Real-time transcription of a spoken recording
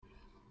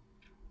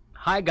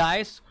Hi,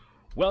 guys.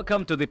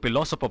 Welcome to the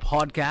Pilosopo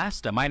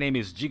podcast. My name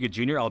is Giga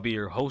Jr. I'll be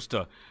your host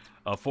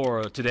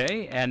for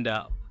today. And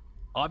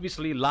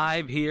obviously,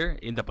 live here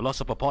in the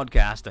Pilosopo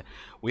podcast,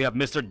 we have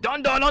Mr.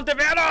 Don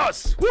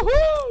Ontiveros.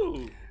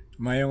 Woohoo!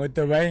 Mayong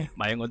utubay.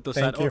 Mayong unto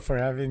Thank you for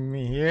having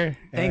me here.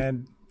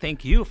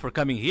 Thank you for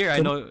coming here.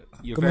 I know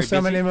you're very busy.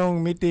 Kumusta man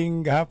imong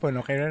meeting gahapon?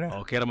 Okay na?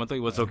 Okay naman to. It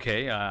was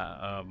okay.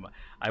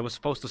 I was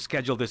supposed to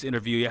schedule this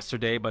interview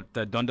yesterday, but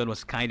Don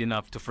was kind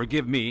enough to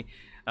forgive me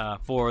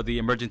for the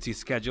emergency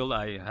schedule.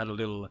 I had a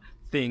little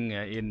thing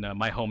in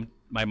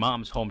my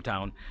mom's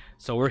hometown.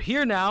 So we're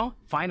here now,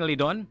 finally,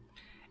 Don.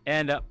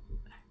 And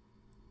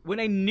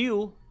when I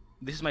knew,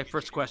 this is my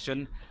first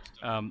question.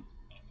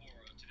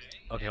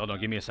 Okay, hold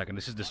on. Give me a second.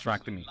 This is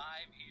distracting me.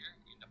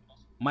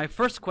 My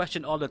first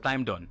question all the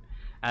time, Don,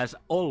 as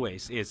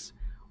always, is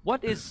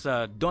what is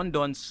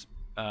Don's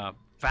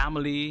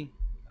family,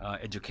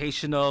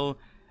 educational,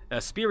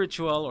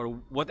 spiritual, or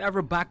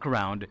whatever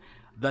background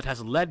that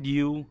has led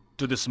you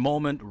to this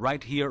moment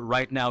right here,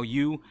 right now?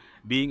 You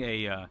being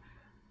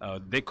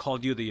they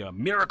called you the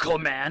miracle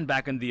man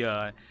back in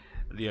the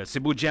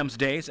Cebu Gems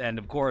days, and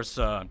of course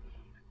the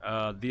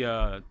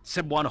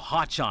Cebuano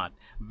hotshot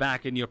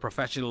back in your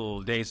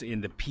professional days in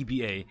the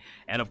PBA,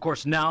 and of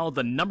course now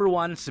the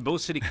 #1 Cebu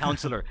City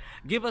Councilor.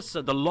 Give us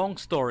the long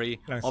story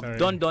of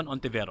Don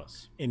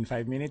Ontiveros. In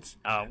 5 minutes?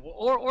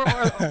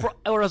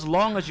 Or as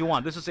long as you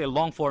want. This is a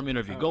long form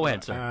interview. Go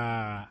ahead,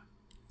 sir.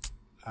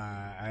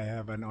 I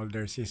have an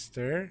older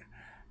sister,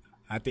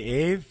 Ate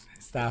Ave,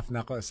 staff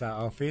na ko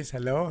sa office.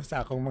 Hello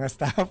sa akong mga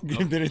staff.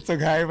 Diretso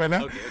gahay pa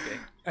na.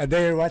 Okay.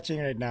 They're watching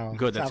right now.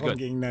 Good, that's good.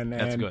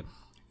 That's good.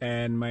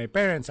 And my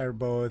parents are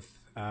both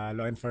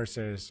law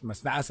enforcers.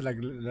 Mas naa sila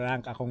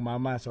rank akong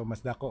mama, so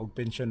mas dako og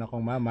pension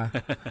akong mama.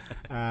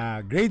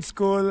 Grade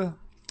school,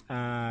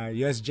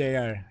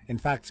 USJR. In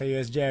fact, sa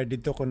USJR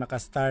dito ko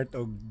naka-start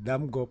og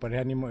damgo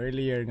pareha nimo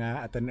earlier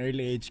nga at an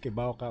early age kay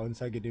bawo ka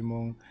unsa gid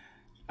imong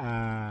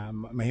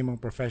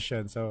mahimong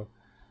profession. So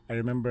I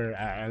remember,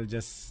 I'll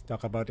just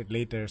talk about it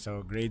later.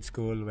 So grade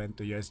school, went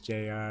to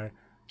USJR,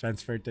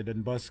 transferred to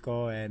Don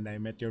Bosco, and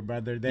I met your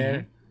brother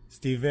there,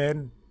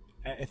 Steven.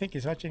 I think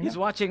he's watching. He's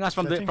watching us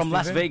from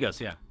Las Vegas,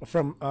 yeah.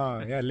 From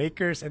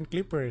Lakers and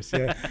Clippers,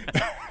 yeah.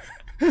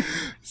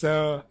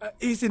 So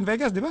he's in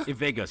Vegas, di ba? In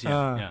Vegas,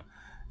 yeah.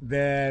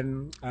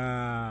 Then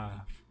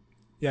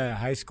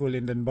high school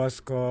in Don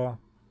Bosco.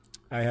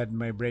 I had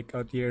my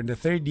breakout year in the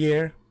third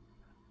year.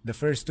 The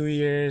first 2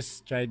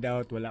 years tried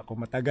out, wala ko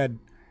matagad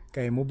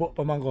kay mubo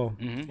pa man ko.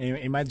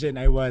 Imagine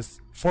I was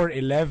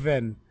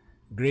 4'11",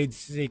 grade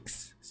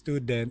 6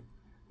 student.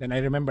 Then I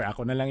remember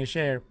ako na lang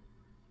i-share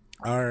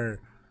our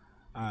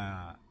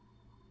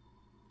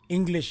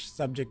English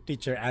subject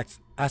teacher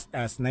asked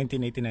us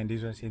 1989, this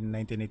was in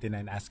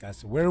 1989, asked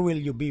us, where will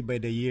you be by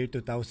the year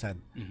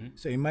 2000?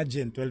 So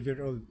imagine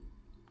 12-year-old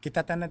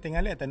kita tanan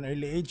tingali at an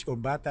early age o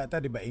bata ta,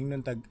 di ba,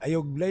 ingnon tag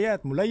ayog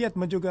mulayat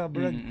majuga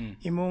brag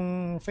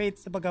imong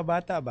faith sa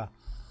pagkabata ba.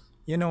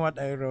 You know what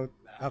I wrote?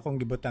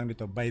 Akong gibutang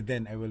dito, by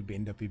then I will be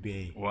in the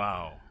PBA.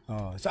 Wow.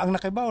 So ang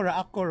nakibaw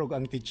ra ako ug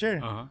ang teacher.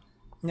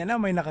 Nya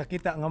na may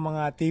nakakita nga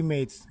mga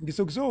teammates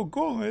gisugsog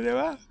ko, di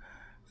ba?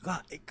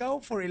 Ikaw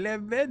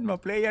 4'11",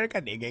 ma-player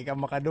ka, di ka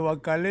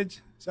makaduwag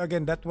college. So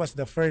again, that was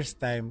the first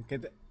time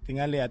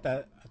tingali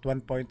at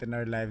one point in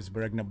our lives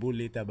brag na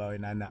bully ta ba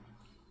inana.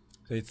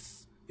 So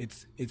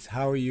it's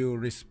how you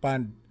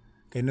respond.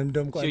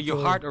 So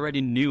your heart already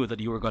knew that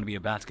you were going to be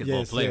a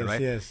basketball player, right?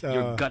 Yes.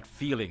 Your gut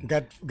feeling.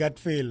 Gut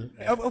feel.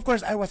 Yeah. Of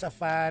course, I was a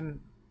fan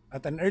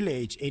at an early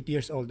age, 8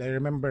 years old. I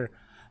remember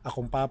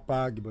akong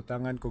papa,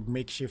 gibutangan kog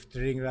makeshift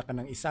ring ra ka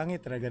ng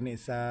isangit ra gani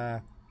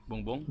sa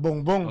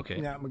bongbong.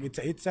 Okay. Nga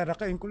mag-itsa-itsa ra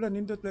ka kulan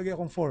nindot lagi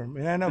akong form.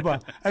 Inana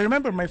ba? I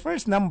remember my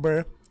first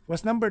number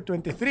was number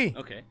 23.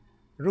 Okay.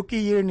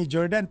 Rookie year ni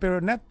Jordan, pero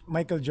not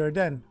Michael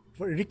Jordan.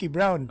 For Ricky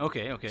Brown.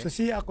 Okay. So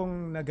siya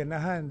akong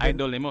naganahan.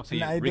 Idol mo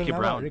si Ricky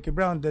Brown. Ricky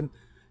Brown.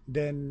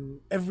 Then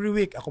every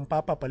week akong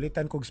papa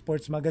palitan kog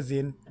sports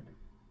magazine.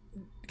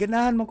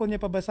 Ganahan man ko niya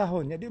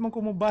pabasahon. Di man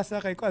ko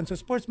mabasa kay ko. So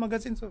sports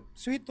magazine, so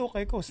sweet to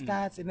kay ko,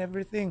 stats and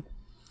everything.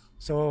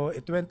 So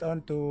it went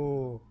on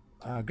to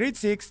grade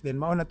 6, then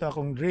mauna to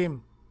akong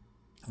dream.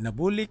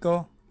 Nabully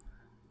ko.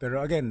 Pero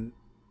again,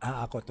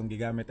 ako tong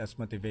gigamit as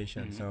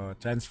motivation. So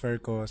transfer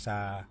ko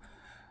sa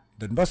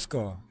Don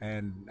Bosco,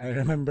 and I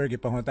remember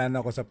gipangutan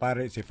ako sa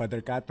pare si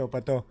Father Cato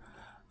pa to.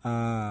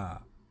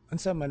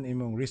 Unsa man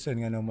imong reason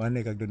nga nang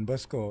manay kag Don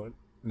Bosco?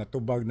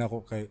 Natubag na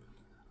ako kay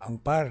ang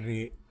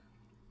pare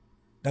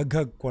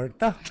daghag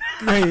kwarta.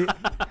 Kay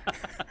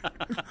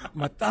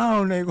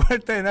mataw na yung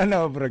kwarta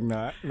na brag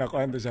na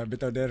nakuan to sa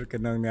bitaw der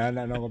kanang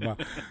niana ko ba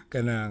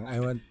kanang I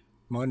want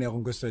mao ni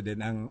akong gusto din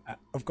ang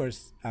of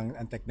course ang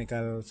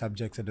technical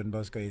subject sa Don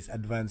Bosco is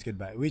advanced gid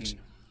ba, which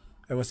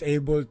I was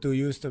able to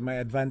use to my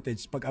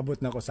advantage pag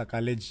abot na ko sa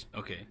college.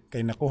 Okay.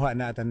 Kay nakuha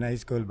na atan na high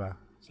school ba.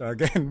 So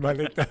again,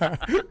 balik ta.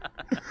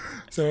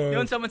 So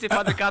Yun sa man si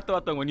Father Cato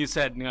atong when you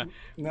said nga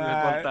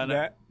kwarta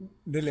na.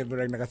 dili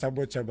burag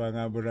nakasabot siya ba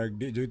nga burag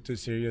di jud to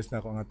serious na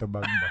ko nga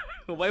tubag ba.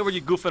 Why were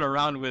you goofing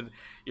around with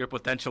your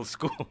potential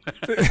school?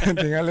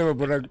 Tingali ba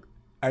burag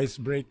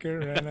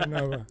icebreaker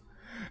na ba.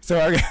 So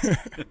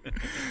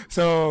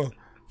so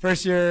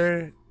first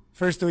 2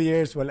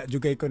 years wala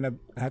jugay ko na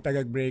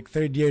hatagag break.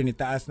 Third year ni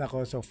taas na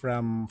ko, so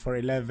from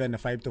 4'11 na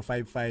 5 to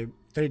 5'5.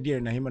 Third year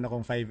nahimo na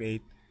akong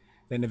 5'8.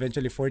 Then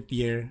eventually fourth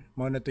year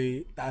mo na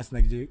to'y taas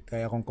na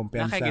kaya akong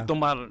kumpensa. Nakay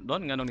gitumar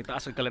doon nganong ni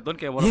taas ang kalit doon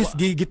kaya wala. Yes,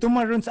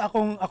 gitumar ron sa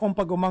akong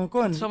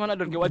pagumangkon. So man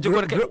doon kay wadyo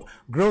ko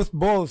growth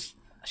balls.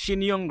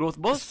 Shinyong growth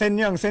balls?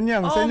 Senyang.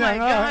 Oh my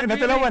God,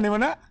 Natalawan ni mo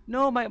na?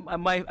 No,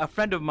 a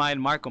friend of mine,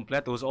 Mark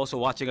Completo, who's also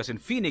watching us in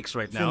Phoenix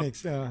right now,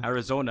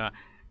 Arizona,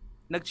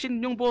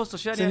 nag-shinyong balls to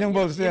siya. Senyang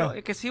balls, yeah.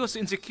 Because he was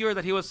insecure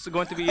that he was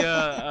going to be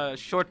a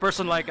short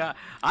person like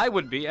I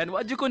would be. And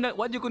wadyo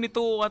ko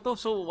nito ato,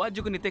 so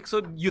wadyo ko ni take.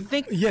 So you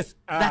think yes,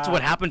 that's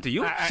what happened to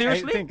you?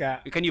 Seriously? I think,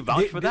 can you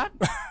vouch for that?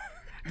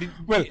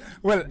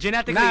 Well,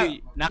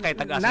 genetically nakay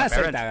tagas na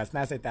parents.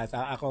 Nasa taas.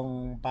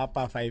 Akong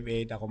papa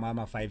 5'8", ako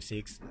mama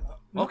 5'6".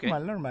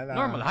 Normal.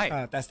 Normal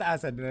height. Taas.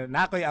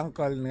 Na ako'y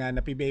uncle nga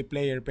na PBA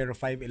player pero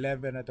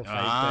 5'11" to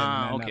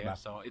 5'10". Okay.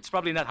 So it's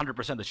probably not 100%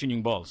 the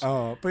shinyong balls.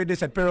 Oh, pwede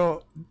sad.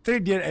 Pero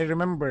third year, I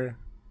remember,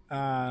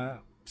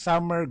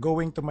 summer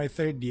going to my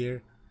third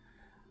year,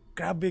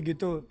 grabe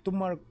gito,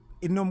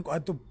 inom ko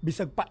ato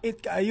bisag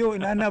pait kaayo,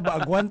 inana ba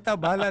agwanta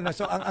bala na.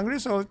 So ang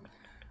result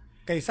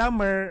kay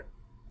summer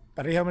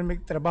pareha man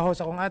trabaho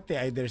sa akong ate,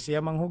 either siya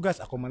manghugas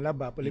ako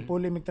manlaba,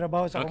 puli-puli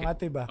trabaho sa akong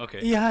ate ba.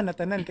 Iyahan na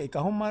tanan kay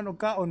kahuman og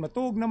kaon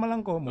matuog na man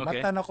lang ko,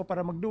 mabatan ako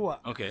para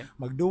magduwa.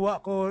 Magduwa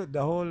ko the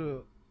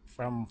whole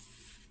from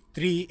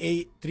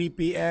 3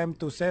 p.m.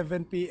 to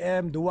 7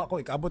 p.m. duwa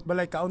ko, ikabot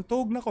balay kaon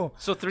tuog na ko.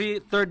 So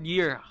third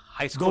year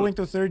high school. Going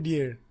to third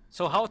year.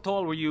 So how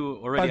tall were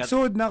you already?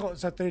 Pagsud na ko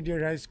sa third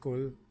year high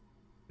school,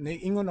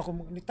 ingon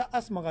ako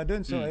nitaas mga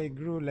doon, so I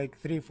grew like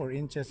 3-4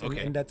 inches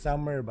in that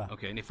summer ba.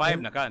 Okay, ni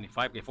 5 na ka, ni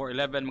 5 kay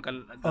 4'11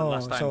 maka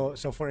last time.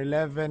 So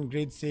 4'11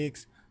 grade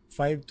 6,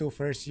 5'2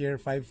 first year,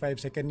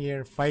 5'5 second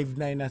year, 5'9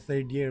 na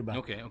third year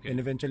ba. Okay. And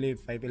eventually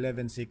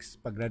 5'11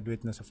 6 pag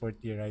graduate na sa fourth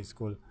year high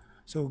school.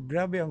 So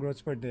grabe ang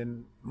growth spurt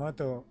din. Mo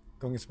to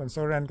kung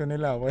sponsoran ko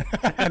nila,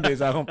 hindi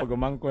sa akong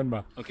pagumangkon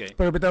ba. Okay.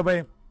 Pero bitaw ba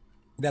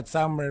that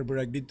summer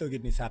burag dito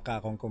gid ni saka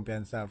akong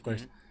kumpiyansa, of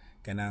course.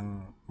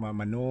 Kanang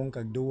manung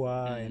kag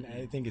duwa, and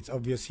I think it's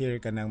obvious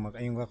here kanang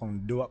makayon ka kung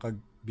duwa kag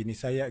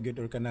binisaya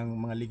gyud or kanang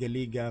mga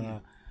liga-liga nga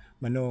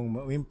manung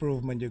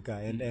improve man jud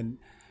ka,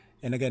 and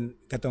again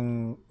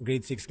katong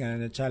grade 6 nga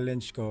na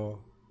challenge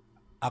ko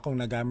akong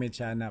nagamit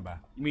siya na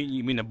ba.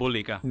 You mean na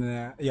bully ka?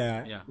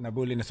 Yeah. Na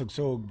bully na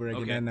sugsog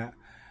burag na.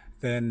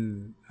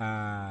 Then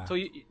so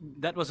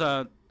that was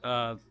a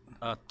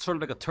sort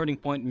of like a turning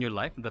point in your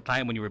life, the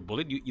time when you were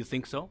bullied. You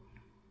think so?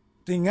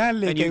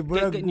 Tingali kay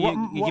burag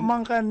wa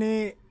man ka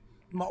ni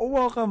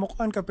mauwa ka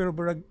mukuan ka pero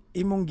burag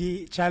imong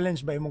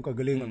gi-challenge ba imong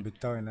kagalingon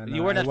bitaw na.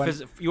 You were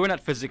not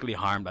physically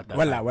harmed at that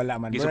time.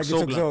 Wala man. Burag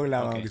gisugsog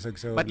lang.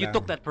 But you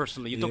took that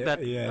personally. You took that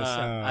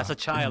as a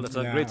child, as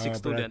a grade 6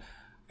 student.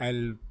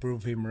 I'll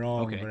prove him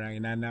wrong. Burang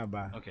inana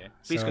ba. Okay.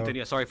 Please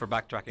continue. Sorry for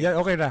backtracking.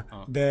 Yeah, okay na.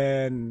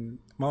 Then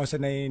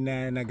mausanay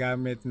na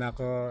nagamit na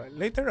ko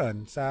later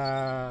on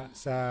sa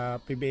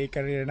PBA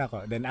career na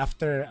ko. Then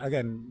after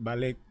again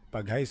balik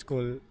pag high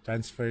school,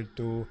 transferred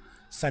to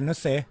San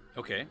Jose.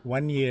 Okay.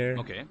 1 year.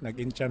 Okay.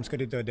 Nag-intrams ko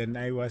dito. Then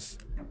I was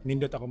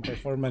nindot akong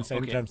performance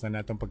sa intrams na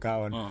natong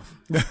pagkaon.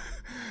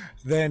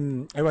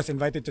 Then I was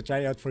invited to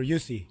try out for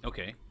UC.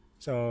 Okay.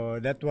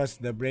 So that was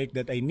the break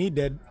that I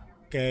needed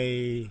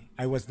kay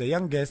I was the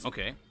youngest.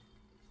 Okay.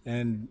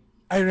 And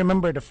I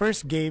remember the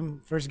first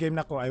game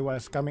nako, I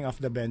was coming off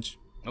the bench.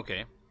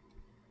 Okay.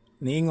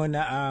 Niingon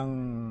na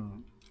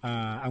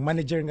ang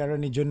manager nga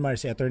ron ni Junmar,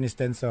 si Attorney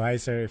Stenso. Hi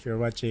sir, if you're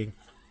watching.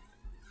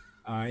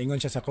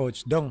 Ingon siya sa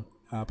coach, Dong,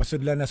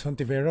 pasudlan na sa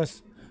Hontiveros.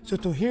 So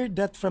to hear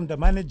that from the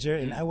manager,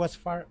 and I was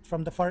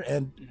from the far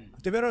end,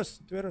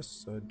 Hontiveros,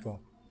 so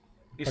ko.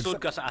 Isud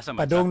ka sa asa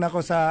man. Padong na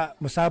ko sa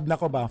musab na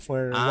ko ba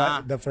for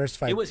the first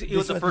fight. It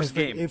was the first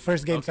game.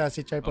 First game sa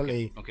si Triple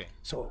A. Okay.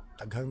 So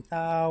taghang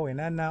tao,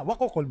 inana, wa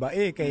ko kulba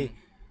kay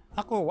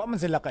ako, wa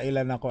man sila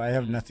kailan ako. I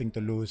have nothing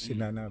to lose,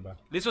 inana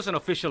ba. This was an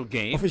official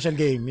game. Official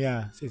game,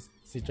 yeah,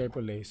 si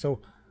Triple A.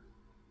 So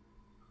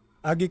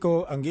agi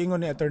ko ang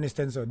giingon ni Attorney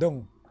Stenso,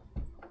 Dong,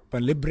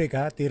 panlibre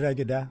ka, tira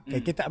jud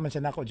kay kita man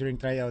siya nako during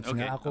tryouts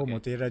nga ako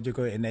mo tira jud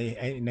ko, and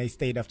I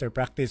stayed after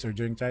practice or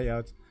during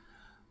tryouts.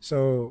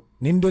 So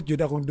nindot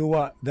jud akong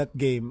duwa that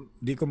game,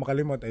 di ko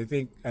makalimot. I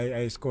think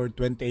I scored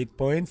 28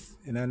 points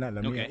inana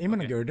lami. Imo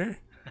nag-order.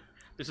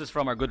 This is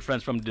from our good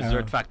friends from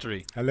Dessert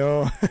Factory.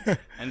 Hello.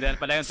 And then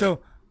padayon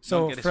so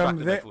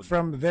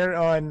from there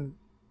on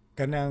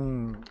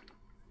kanang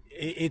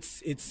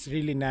it's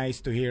really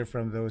nice to hear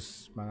from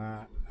those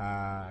mga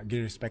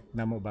gi-respect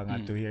na mo ba nga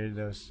to hear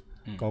those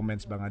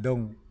comments ba nga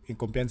dong in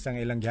kumpiyansa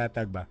ang ilang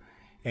gihatag ba.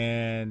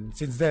 And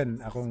since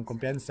then akong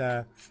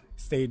kumpiyansa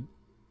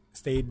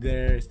stayed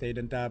there, stayed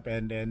on top,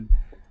 and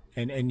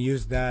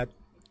used that.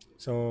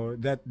 So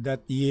that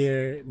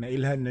year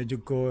nailhan na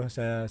jud ko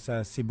sa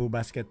Cebu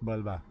basketball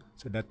ba.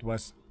 So that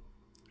was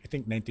I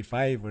think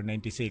 95 or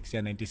 96,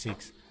 yeah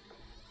 96.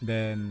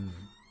 Then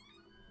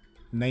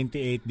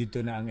 98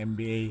 dito na ang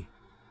NBA.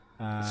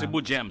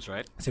 Cebu Gems,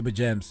 right? Cebu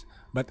Gems.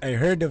 But I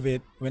heard of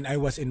it when I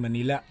was in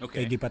Manila.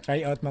 Okay. Kaya gipa-try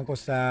out man ko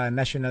sa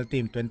national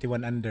team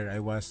 21 under. I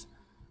was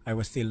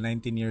still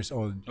 19 years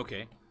old.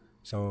 Okay.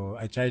 So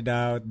I tried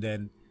out,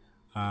 then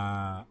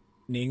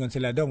niingon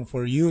sila dong,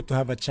 for you to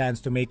have a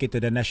chance to make it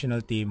to the national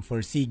team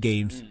for SEA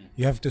Games,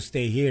 you have to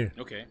stay here.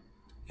 Okay.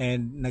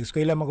 And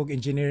nag-eskwela man kog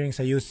engineering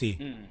sa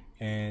UC.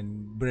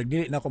 And burag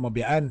dili na ako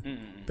mabiyaan.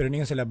 Pero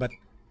niingon sila, but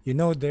you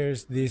know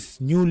there's this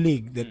new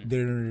league that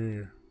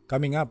they're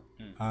coming up.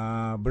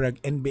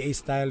 Burag NBA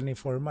style ni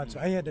format.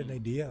 So I had an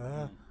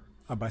idea.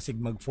 Basig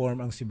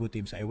mag-form ang Cebu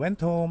team. So I went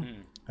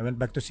home. I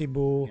went back to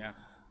Cebu. Yeah.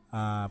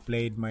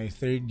 Played my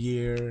third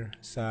year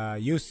sa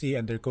UC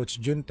under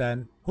Coach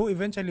Juntan, who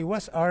eventually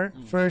was our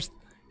first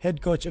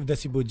head coach of the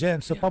Cebu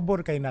Gems. So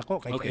pabor kay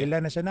nako, kay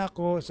kaila na siya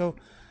nako. So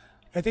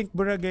I think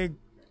buragay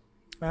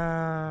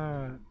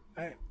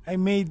I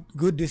made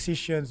good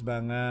decisions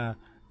ba nga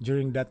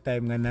during that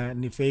time nga na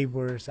ni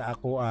favor sa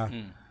ako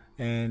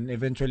and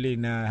eventually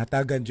na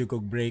hatagan jud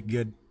kog break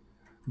good.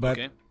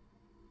 But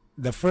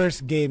the very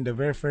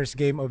first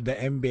game of the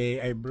NBA,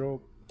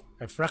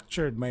 I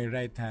fractured my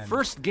right hand.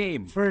 First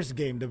game,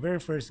 the very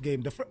first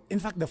game. In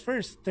fact, the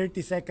first 30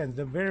 seconds,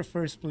 the very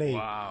first play.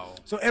 Wow.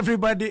 So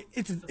everybody,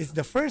 it's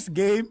the first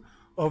game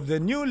of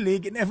the new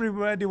league and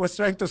everybody was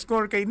trying to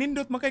score. Kay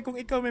nindot makay kung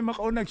ikaw may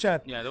makaunag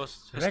shot. Yeah, that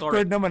was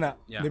historic. Record naman na,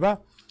 Yeah. di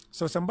ba?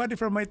 So somebody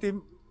from my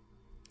team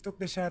took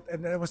the shot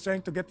and I was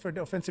trying to get for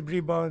the offensive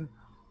rebound.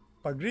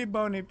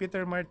 Pag-rebound ni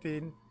Peter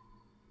Martin,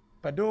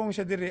 padung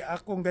siya diri,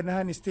 akong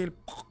ganahan ni still,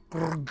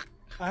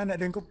 ana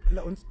din ko,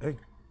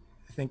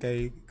 I think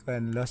I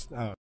lost.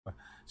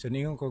 So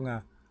ningon ko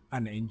nga,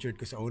 na-injured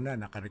ko sa una,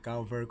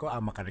 naka-recover ko,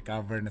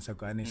 maka-recover na sa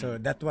kuan. So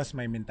that was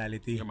my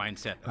mentality. Your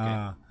mindset.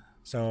 Okay.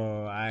 So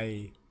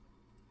I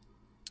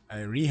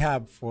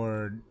rehab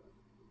for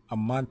a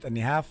month and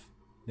a half.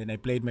 Then I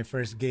played my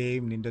first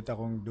game, nindot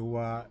akong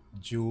duwa,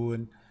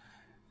 June.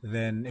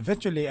 Then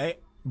eventually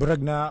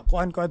burag na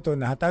kuan ko ato,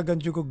 nahatagan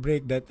jud kog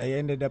break that I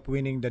ended up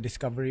winning the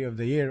Discovery of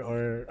the Year,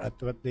 or at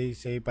what they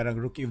say parang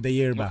Rookie of the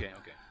Year ba. Okay.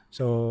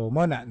 So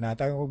mo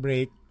natagan ko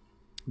break.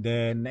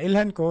 Then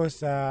nailhan ko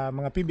sa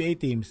mga PBA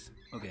teams.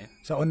 Okay.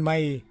 So on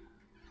my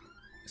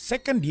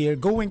second year,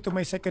 going to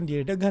my second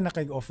year, daghan na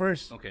kay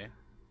offers. Okay.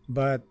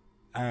 But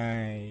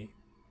I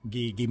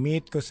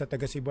gimit ko sa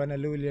taga Cebuana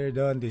Lulier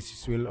doon,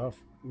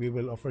 we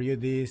will offer you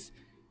this,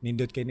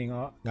 nindot kini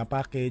nga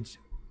package.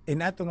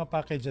 Ato nga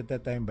package at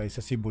that time by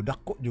sa Cebu,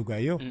 dako juga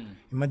yo.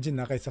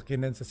 Imagine na kay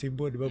sakinan sa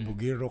Cebu, di ba?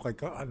 Bugiro kay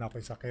ka,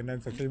 kay sakinan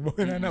sa Cebu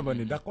na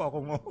naman, dako ako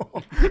mo.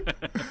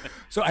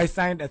 So I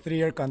signed a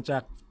 3-year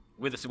contract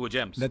with the Cebu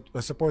Gems. that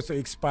was supposed to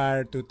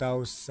expire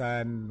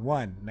 2001,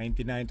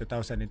 99,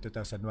 2000, and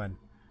 2001.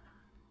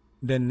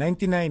 Then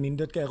 99,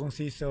 nindot kay akong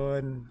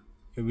season.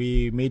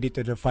 We made it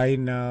to the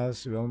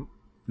finals.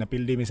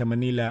 Napildi mi sa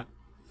Manila.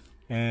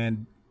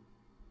 And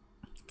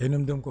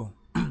kinumdum ko,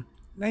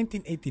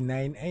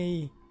 1989,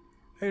 I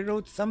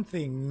wrote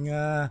something.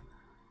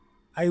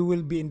 I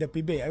will be in the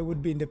PBA. I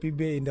would be in the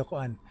PBA in the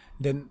kuan.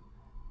 Then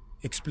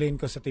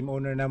explain ko sa team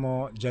owner na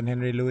mo, John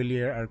Henry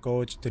Lulier, our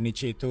coach,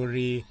 Tonichi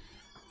Ituri,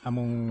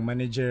 among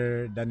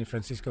manager Danny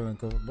Francisco,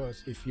 ko,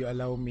 boss, if you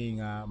allow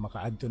me nga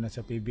maka-add to na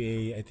sa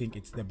PBA, I think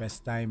it's the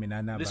best time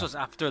inana ba. This was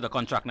after the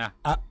contract na.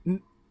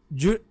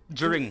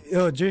 During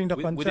the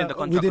contract,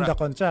 within the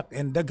contract,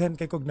 and daghan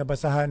kay kog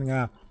nabasahan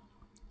nga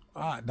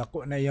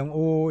dako na yung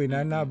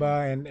inana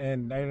ba,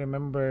 and I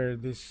remember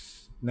this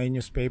na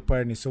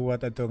newspaper ni suwat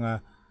ato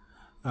nga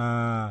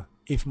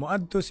if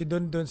moadto si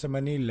Dondon sa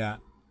Manila,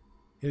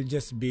 he'll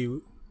just be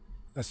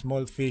a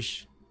small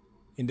fish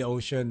in the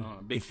ocean.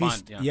 Big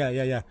pond,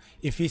 yeah.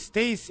 If he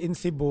stays in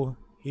Cebu,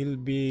 he'll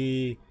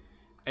be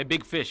a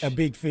big fish.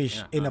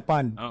 In a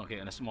pond. Okay,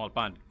 in a small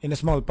pond. In a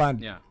small pond.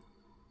 Yeah.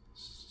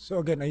 So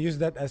again, I use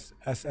that as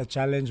a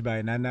challenge ba,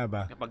 nana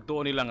ba? Kapag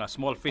doon nila nga,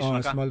 small fish na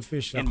ka. Small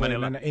fish in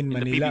Manila. In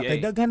Manila. Kay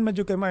daghan man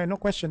jud kay no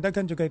question,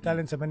 daghan jud kay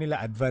talent sa Manila,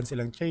 advance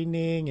ilang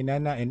training,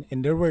 inana, and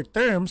there were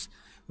terms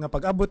nga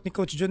pag-abot ni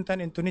Coach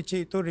Juntan and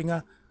Tonichi Ituri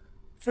nga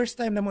first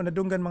time na mo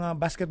nadunggan mga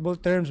basketball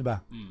terms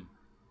ba.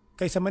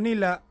 Kay sa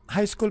Manila,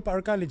 high school pa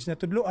or college na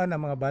tudloan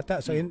ang mga bata.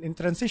 So in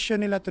transition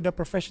nila to the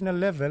professional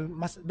level,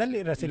 mas dali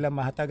ra sila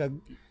mahatagag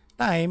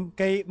time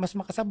kay mas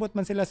makasabot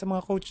man sila sa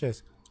mga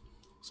coaches.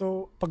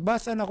 So,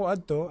 pagbasa na ko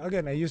adto,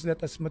 again, I use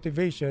that as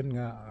motivation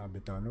nga,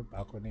 bitaw, no,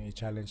 ako na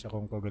i-challenge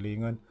akong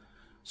kagalingon.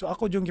 So,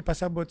 ako yung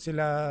gipasabot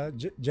sila,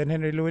 John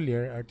Henry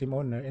Lulier, our team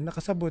owner, and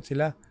nakasabot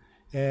sila.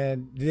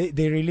 And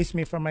they released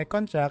me from my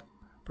contract,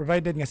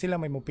 provided nga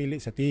sila may mupili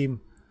sa team.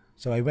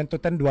 So, I went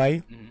to Tanduay,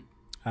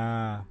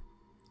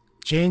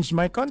 changed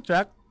my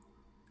contract,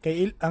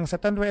 kay ang sa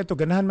Tanduay ito,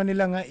 ganahan man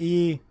nila nga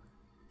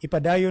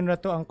ipadayon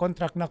na to ang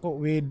contract nako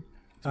with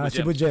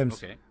Cebu Gems.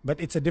 Okay. But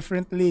it's a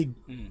different league.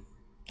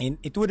 and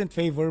it wouldn't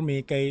favor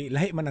me kay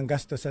lahi man ang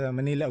gasto sa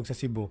Manila ug sa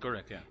Cebu.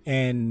 Correct, yeah.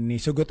 And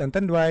nisugot ang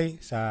Tanduay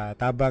sa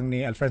tabang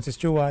ni Alfrancis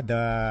Chua,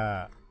 the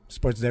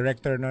sports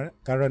director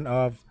karon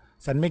of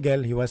San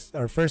Miguel. He was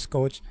our first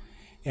coach,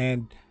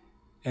 and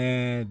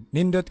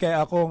nindot kay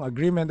akong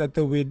agreement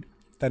ato with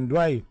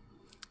Tanduay.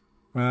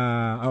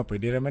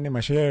 Pwede naman ni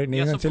ma-share. Yes,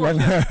 Ningon of sila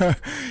course,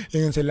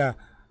 ningon sila,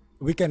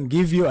 we can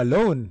give you a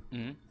loan.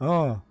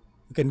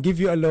 We can give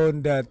you a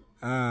loan that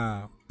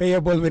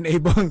payable when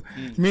able,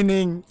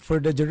 meaning for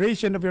the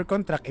duration of your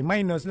contract,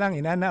 i-minus lang,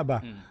 inana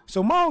ba?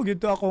 So mao gyud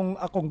to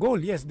akong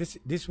goal. Yes,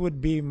 this would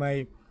be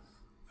my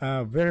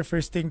very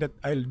first thing that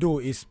I'll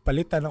do is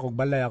palitan ako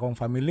balay akong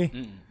family.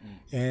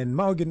 And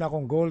mao gyud na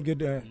akong goal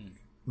gyud.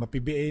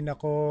 Ma-PBA na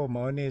ko,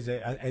 mao ni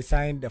I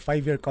signed a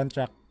 5-year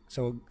contract.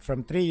 So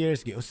from 3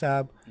 years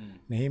giusab,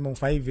 nahimong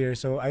 5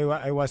 years. So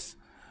I was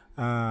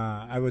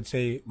I would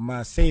say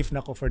ma-safe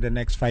na ko for the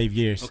next 5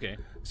 years. Okay.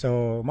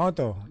 So mao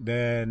to.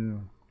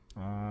 Then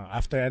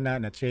after na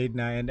trade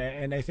na, and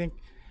I think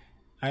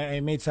I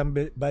made some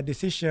bad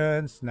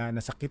decisions na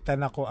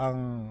nasakitan ako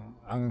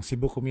ang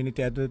Cebu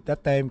community at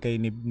that time kay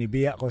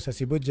nibiya ko sa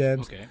Cebu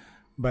Gems. Okay.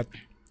 But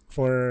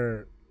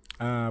for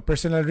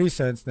personal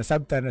reasons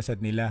nasabtan na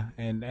sad nila,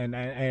 and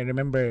I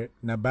remember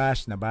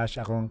nabash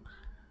akong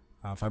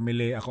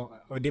family ako,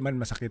 di man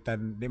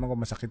ko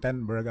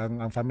masakitan burag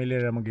ang family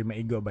ra mo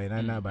maigo ba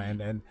nana ba,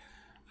 and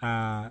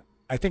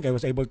I think I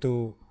was able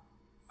to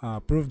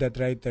prove that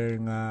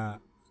writer nga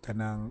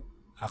kanang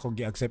ako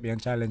gi-accept yung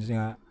challenge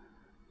nga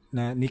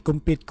na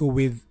ni-compete ko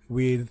with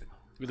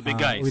the big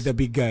guys. With the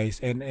big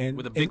guys and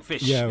with the big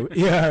fish. Yeah,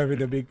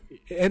 with the big,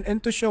 and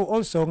to show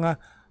also nga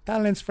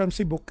talents from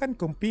Cebu can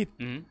compete.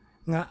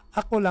 Nga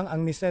ako lang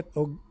ang niset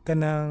og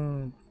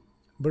kanang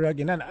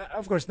burag inan.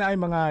 Of course na ay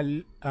mga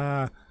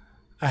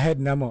ahead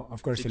na mo,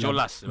 of course, Si sila.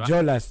 Jolas, diba?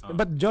 Jolas.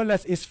 But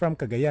Jolas is from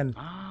Cagayan.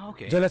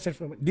 Okay. Jolas is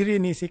from, diri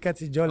ni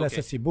sikat si Jolas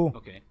sa Cebu.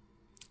 Okay.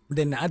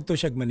 Then naadto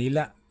siya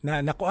Manila.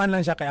 Nakuan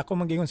lang siya kay ako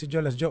mangingon si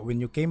Jolas, when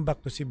you came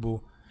back to Cebu,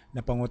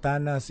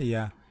 napangutana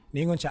siya,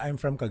 ningon siya, I'm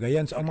from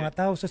Cagayan. So ang mga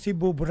tao sa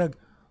Cebu burag,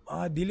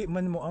 dili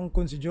man mo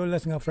angkon si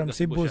Jolas nga from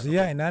Cebu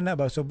siya, inana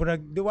ba? So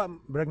burag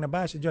na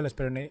ba si Jolas,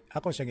 pero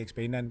ako siyang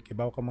explainan kay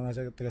bawo ka mga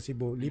sa taga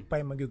Cebu, lipay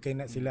magyud kay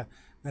na sila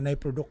nga nay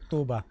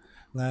produkto ba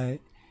nga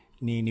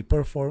ni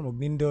perform og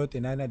nindot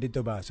inana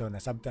dito ba. So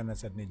nasabtan na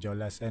sad ni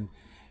Jolas, and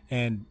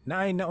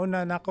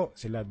nauna nako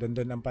sila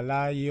Dondon ang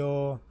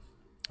Palayo,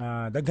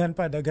 daghan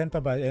pa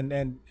ba,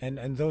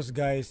 and those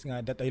guys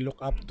nga that I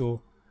look up to,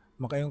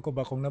 makayon ko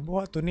ba kung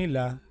nabuhat to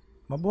nila,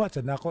 mabuhat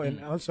sad nako.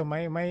 And also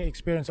my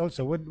experience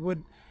also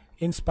would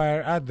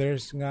inspire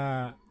others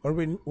nga, or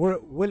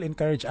will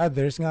encourage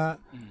others nga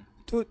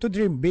to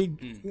dream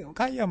big.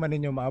 Kaya man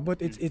ninyo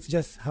maabot. It's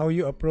just how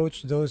you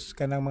approach those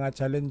kanang mga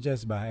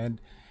challenges ba,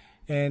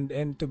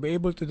 and to be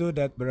able to do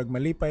that, barag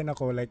malipay na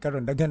ko, like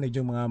karon daghan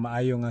yung mga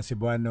maayo nga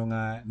Cebuano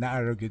nga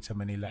naaro gyud sa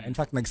Manila. In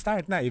fact,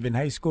 nag-start na even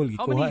high school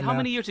gikuha How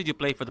many years did you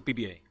play for the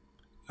PBA?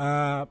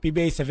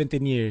 PBA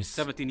 17 years.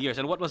 17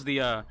 years. And what was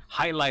the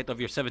highlight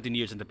of your 17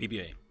 years in the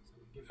PBA?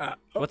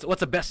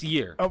 What's the best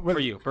year for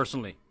you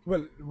personally?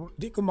 Well,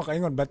 di ko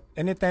makaingon, but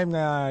anytime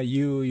nga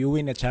you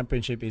win a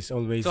championship is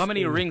always. So how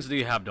many rings do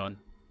you have, Don?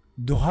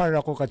 Duhar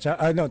ako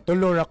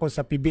tulor ako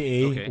sa PBA,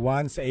 Okay.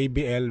 once sa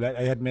ABL, but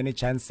I had many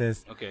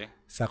chances Okay.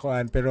 sa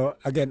kuan. Pero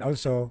again,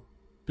 also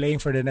playing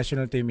for the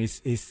national team is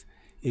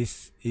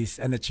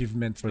an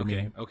achievement for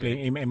me.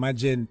 Okay.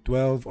 Imagine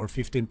 12 or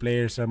 15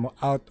 players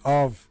out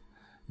of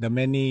the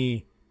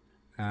many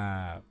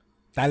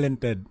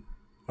talented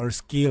or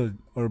skilled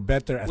or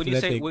better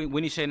athletic.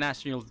 When you say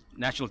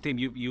national team,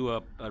 you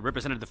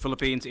represented the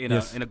Philippines in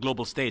Yes. a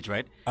global stage,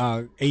 right?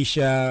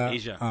 Asia.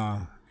 Asia.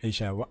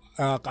 Asia.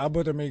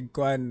 Kaabot na may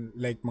kuan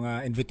like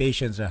mga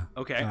invitations.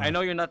 Okay, I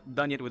know you're not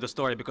done yet with the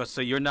story because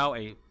you're now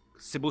a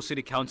Cebu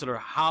City Councilor.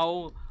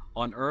 How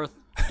on earth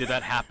did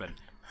that happen?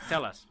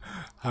 Tell us.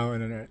 How on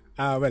earth?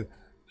 Well,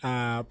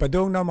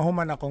 padung na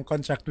mahuman akong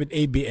contract with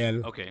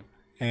ABL. Okay.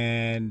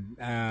 And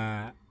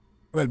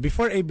well,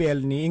 before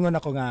ABL, niingon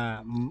ako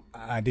nga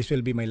this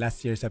will be my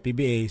last year sa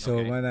PBA.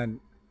 So,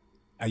 Okay.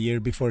 a year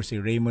before si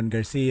Raymond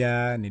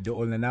Garcia, ni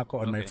Dool na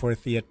nako on my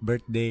 40th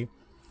birthday.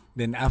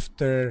 Then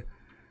after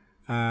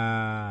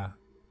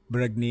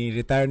brag ni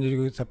retire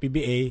niyo sa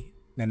PBA,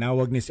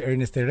 nanawag ni si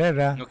Ernest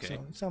Herrera. Okay.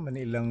 So, sa man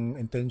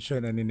ilang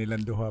intention ani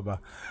nilang duha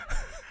ba?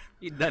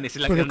 Dani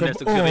silang Pero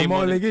Ernest ug si mo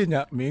Raymond. lagi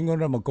niya, mingon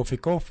ra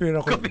mag-coffee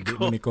ra ko. Di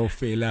man ni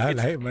coffee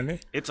lahi man eh.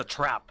 It's a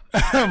trap.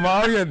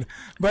 Mao yun.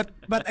 But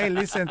I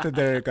listened to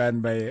their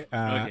Okay.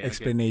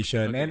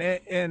 explanation,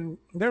 Okay. and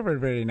they were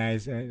very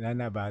nice.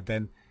 But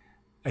then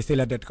I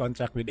still had that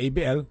contract with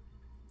ABL.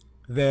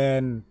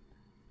 Then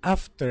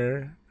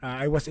after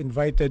I was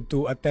invited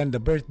to attend the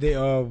birthday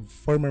of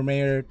former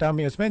Mayor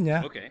Tommy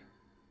Osmeña. Okay.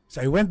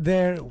 So I went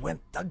there.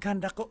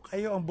 Daghan dako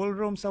kayo ang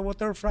ballroom sa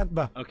waterfront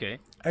ba.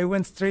 Okay. I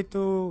went straight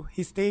to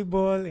his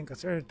table and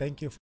sir,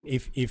 thank you.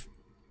 If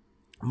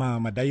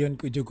madayon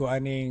ko jud ko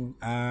aning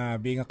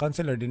being a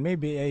counselor, then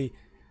maybe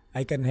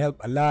I can help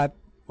a lot,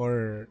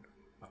 or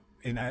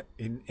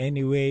in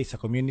any way sa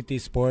community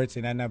sports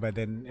inana ba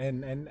then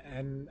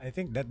and I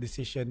think that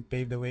decision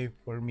paved the way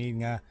for me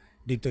nga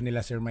dito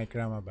nila Sir Mike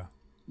Rama ba.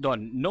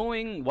 Don,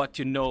 knowing what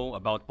you know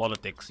about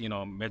politics,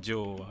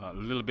 medyo a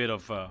little bit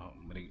of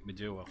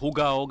medyo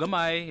hugaw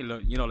gamay,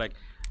 like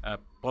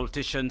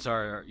politicians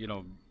are,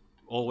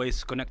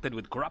 always connected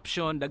with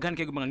corruption. Daghan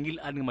kay mga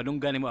ngilaan nga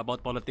madunggan nimo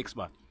about politics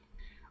ba.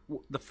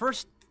 The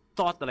first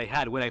thought that I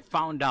had when I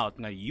found out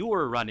that you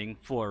were running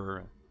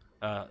for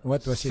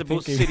What was he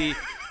Cebu thinking? City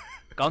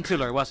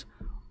Councilor was,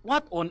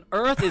 what on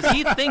earth is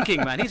he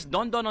thinking, man? He's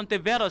Don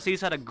Ontiveros.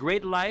 He's had a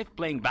great life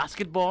playing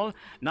basketball,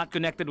 not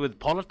connected with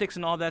politics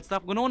and all that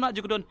stuff.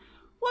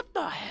 What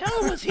the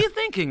hell was he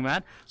thinking,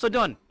 man? So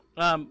Don,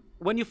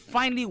 when you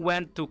finally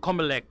went to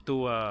Comelec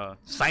to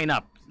sign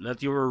up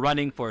that you were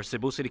running for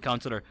Cebu City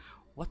Councilor,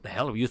 what the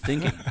hell were you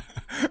thinking?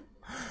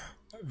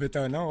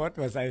 Bitaw, no, what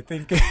was I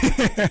thinking?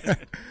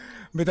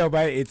 Bitaw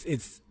ba,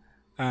 it's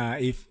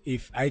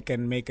if I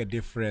can make a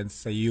difference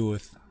sa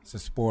youth, sa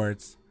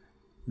sports,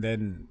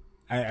 then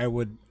I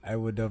would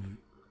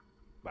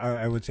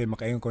say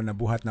makaingon ko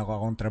nabuhat na ko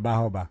akong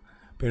trabaho ba.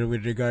 Pero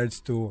with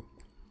regards to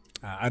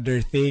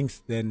other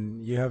things,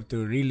 then you have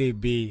to really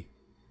be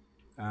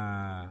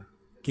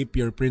keep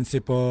your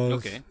principles,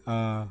 Okay.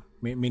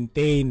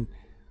 Maintain.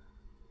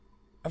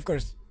 Of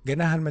course,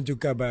 ganahan man jud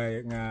ka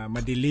ba nga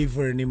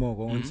ma-deliver nimo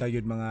kung unsa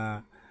yun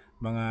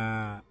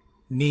mga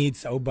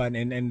needs sa uban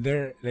and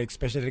there like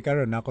especially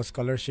karon nako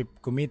scholarship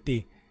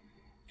committee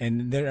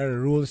and there are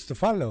rules to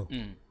follow.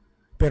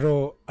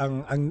 Pero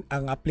ang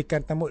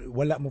applicant na mo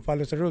wala mo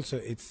follow sa rules, so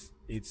it's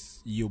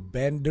you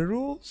bend the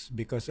rules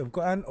because of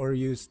kuan or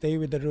you stay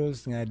with the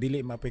rules nga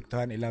dili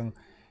maapektuhan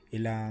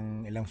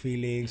ilang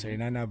feelings or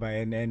inana ba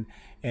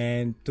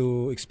and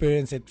to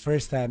experience it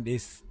firsthand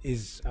is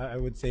I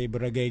would say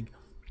buragay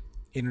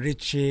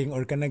enriching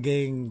or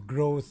kanaging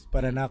growth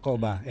para nako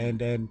ba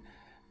and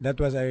that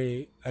was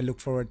I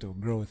look forward to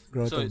growth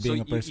So, of being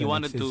a person. you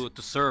wanted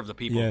to serve the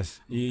people. yes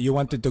you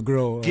wanted to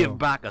grow Give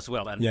back as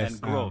well and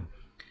Yes, grow.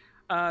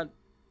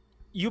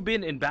 You've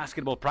been in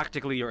basketball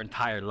practically your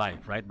entire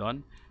life, right,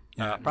 Don?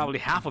 Probably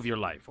half of your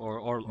life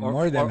or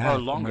more than half,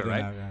 longer, more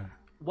than right? half,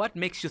 What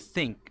makes you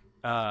think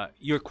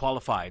you're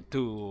qualified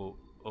to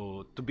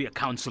be a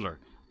counselor,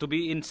 to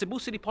be in Cebu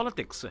City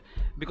politics?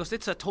 Because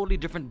it's a totally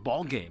different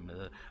ball game,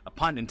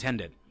 pun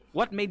intended.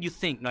 What made you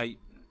think na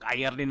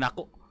kaya rin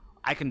ako,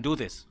 I can do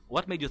this?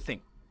 What made you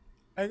think?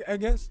 I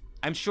guess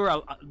I'm sure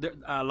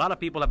a lot of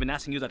people have been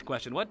asking you that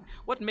question. What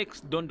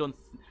makes Don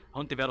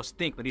Hontiveros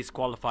think that he's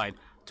qualified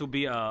to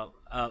be a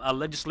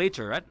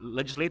legislator, right?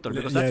 Legislator,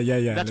 because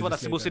that's what a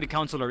Cebu legislator. City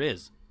Councilor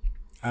is.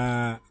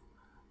 I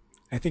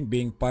think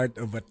being part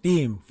of a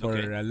team for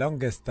Okay. the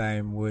longest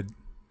time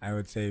I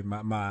would say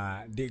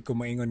di ko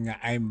maingon nga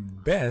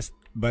I'm best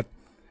but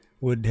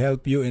would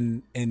help you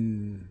in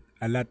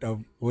a lot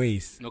of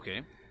ways.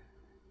 Okay.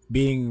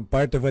 Being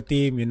part of a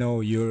team,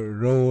 your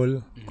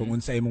role, kung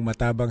unsa imong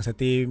matabang sa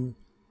team,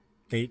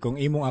 kay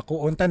kung imong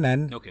ako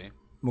tanan, Okay.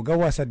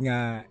 mugawasad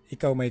nga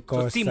ikaw may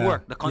cause.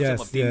 teamwork, the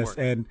concept of teamwork.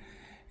 Yes,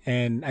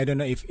 and I don't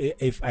know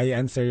if I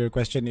answer your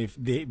question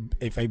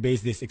if I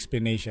base this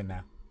explanation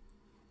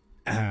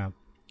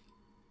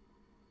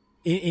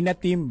in a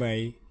team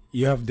by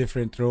you have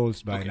different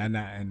roles by Okay.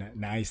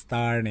 na I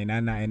star na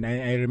inana and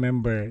I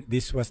remember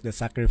this was the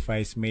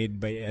sacrifice made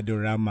by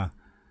Edurama.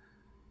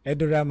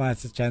 Edurama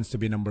has a chance to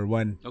be number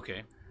 1.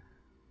 Okay.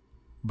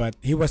 But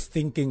he was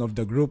thinking of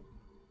the group.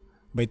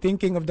 By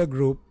thinking of the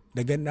group,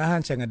 daganahan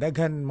siya nga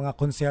daghan mga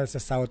konsehal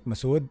sa South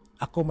Masud,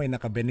 ako may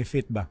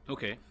naka-benefit ba.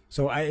 Okay.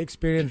 So I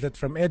experienced that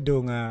from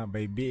Edo nga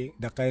by being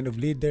the kind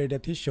of leader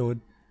that he showed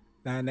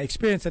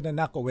na-experience na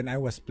nako when I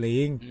was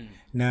playing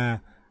na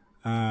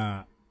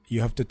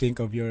you have to think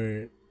of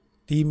your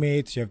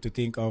teammates, you have to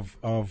think of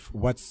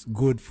what's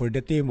good for the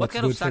team, what's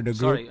good for the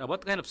group.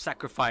 What kind of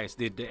sacrifice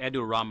did the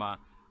Edu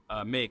Rama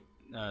make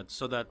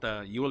so that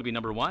you will be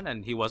number 1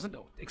 and he wasn't?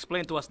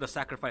 Explain to us the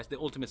sacrifice, the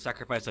ultimate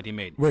sacrifice that he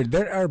made. Well,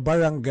 there are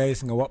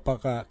barangays nga wa pa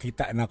ka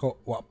kita nako,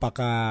 wa pa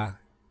ka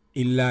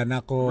ila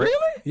nako. Really?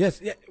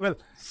 Yes, yeah, well,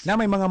 na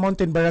may mga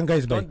mountain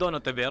barangays ba? Don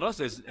Ontiveros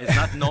is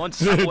not known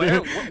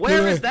somewhere.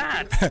 Where is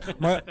that?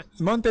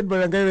 Mountain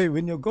barangay,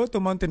 when you go to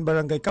mountain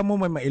barangay, kamo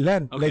may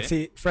mailan. Okay. Like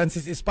si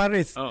Francis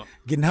Esparis, Oh.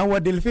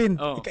 Ginhawa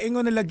Delfin. Oh.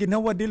 Ikaingon nila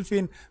Ginhawa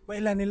Delfin,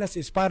 mailan nila si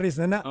Esparis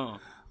na.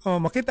 Oh.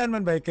 Makitaan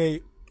man ba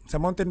kay sa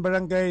mountain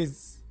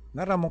barangays,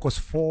 naramon ko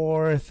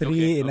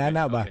 4-3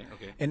 inana ba.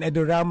 Okay. And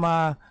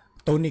Edurama,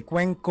 Tony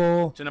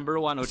Cuenco. So number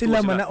 1 or 2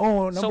 Sila sila. man na,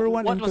 number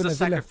 1 what and 2 was the na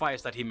sila.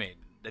 sacrifice that he made,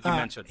 that you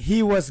mentioned?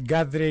 He was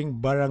gathering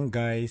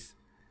barangays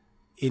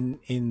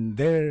in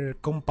their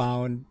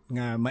compound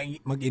nga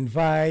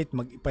mag-invite,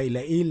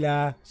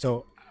 magpaila-ila.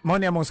 So,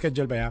 mao ni among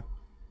schedule ba ya?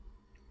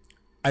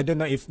 I don't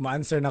know if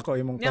ma-answer na ko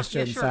imong Yeah,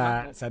 question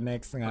sure. sa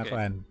next nga Okay.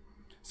 kuan.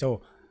 So,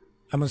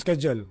 among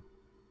schedule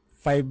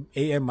 5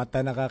 a.m.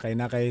 mata na ka kay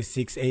na kay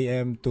 6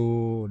 a.m.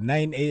 to 9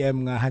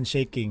 a.m. nga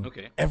handshaking.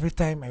 Okay. Every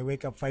time I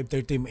wake up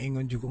 5:30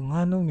 maingon jud ko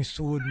nganong ni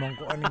sud man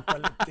ko aning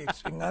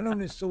politics,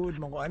 nganong ni sud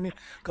man ko ani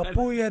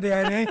kapuya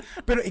diyan eh.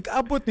 Pero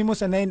ikaabot nimo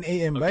sa 9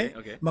 a.m. bay,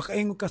 Okay.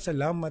 makaingon ka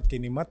salamat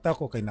kini mata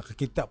ko kay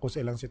nakakita ko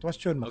sa ilang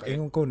sitwasyon,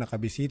 makaingon ko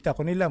nakabisita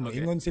ko nila,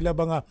 maingon sila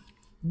ba nga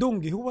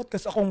dong gihuwat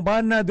ka sa akong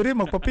bana diri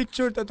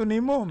magpa-picture tato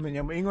nimo.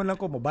 Maingon lang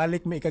ko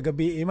mobalik mi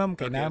ikagabi ma'am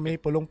kay nami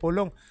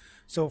pulong-pulong.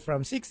 So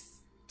from 6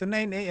 to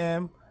 9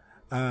 a.m.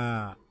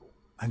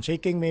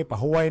 Handshaking me,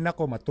 pahuway na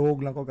ko,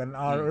 matug lang ko an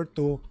hour or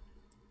two.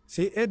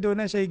 Si Edo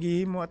na siya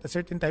gihimo at a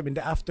certain time in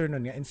the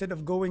afternoon nga. Instead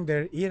of going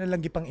there, iyan na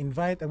lang gipang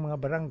invite ang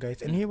mga barangays.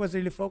 And he was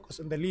really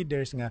focused on the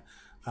leaders nga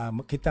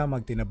kita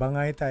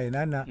magtinabangay tayo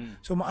nana.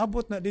 So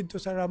maabot na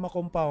dito sa Rama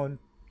compound.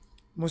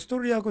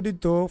 Musturya ko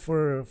dito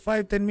for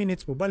 5-10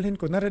 minutes, pubalhin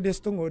ko, narades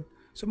tungod.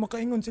 So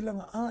makaingon sila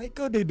nga,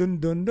 ikaw day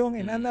dondong,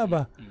 inana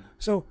ba?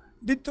 So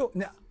dito,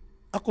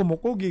 ako mo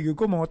ko gigig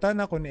ko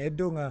mangutana ko ni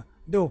Edo nga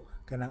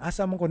kanang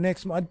asa mo ko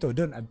next mo adto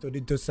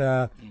dito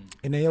sa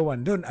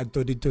Inayawan,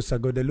 adto dito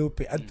sa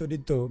Guadalupe, adto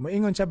dito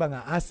maingon siya ba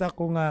nga asa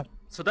ko nga.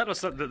 So that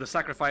was the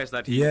sacrifice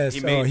that he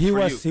made he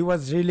for was you. he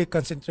was really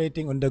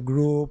concentrating on the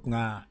group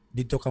nga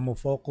dito ka mo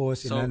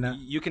focus So inana.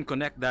 you can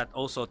connect that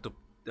also to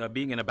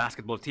being in a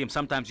basketball team.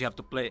 Sometimes you have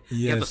to play,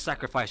 you have to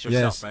sacrifice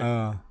yourself,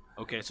 right?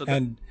 Okay, so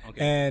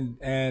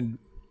and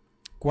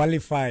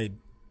qualified.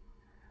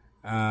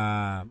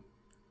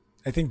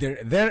 I think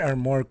there are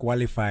more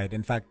qualified.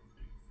 In fact,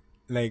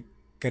 like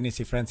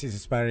si Francis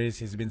Esparis,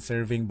 he's been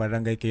serving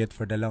Barangay Kayot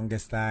for the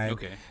longest time.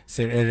 Okay.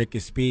 Sir Eric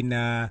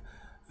Espina,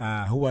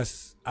 who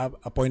was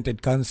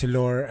appointed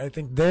councilor. I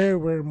think they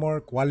were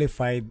more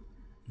qualified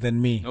than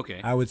me.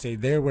 Okay. I would say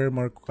they were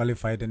more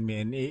qualified than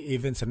me, and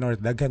even sa North,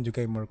 daghan jud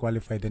kay more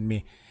qualified than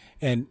me.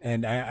 And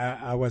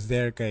I was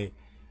there kay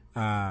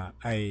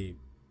I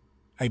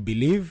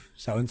believe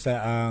sa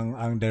unsa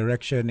ang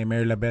direction ni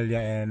Mayor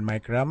Labella and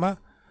Mike Rama.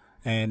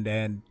 And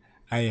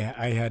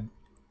I had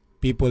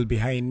people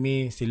behind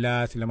me,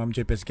 sila Ma'am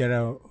Joy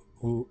Pesquera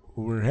who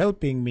were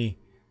helping me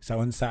sa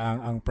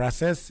unsa ang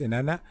process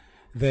inana.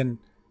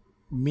 Then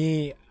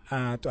me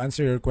to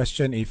answer your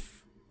question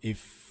if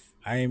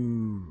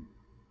I'm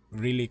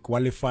really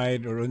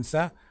qualified or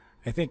unsa,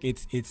 I think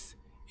it's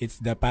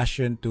the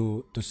passion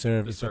to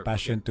serve, it's the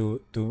passion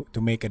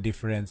to make a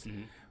difference.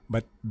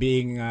 But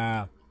being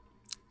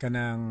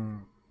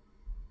kanang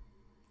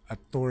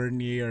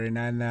attorney or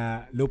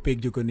inana lupig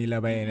jud ko nila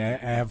ba, and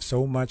I have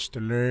so much to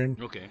learn.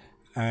 Okay.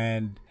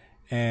 And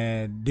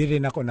di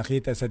rin ako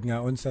nakita sad nga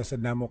unsa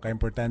sad namo ka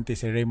importante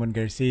si Raymond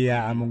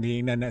Garcia, among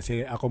giingnan na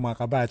si ako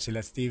mga kabatch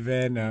sila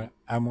Steven,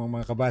 among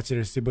mga kabatch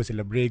sila Cebu,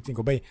 sila Break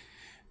ko bay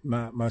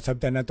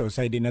masabtan na to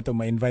side din na to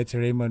ma-invite si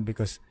Raymond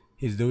because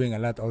he's doing a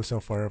lot also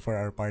for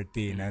our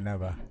party nana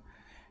ba.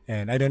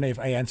 And I don't know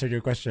if I answered your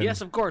question.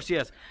 Yes, of course,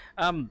 yes.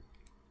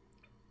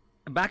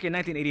 Back in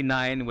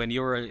 1989, when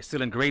you were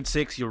still in grade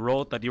 6, you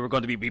wrote that you were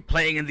going to be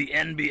playing in the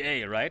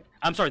NBA, right?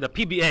 I'm sorry, the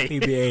PBA.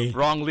 PBA.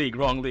 wrong league.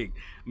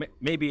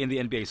 Maybe in the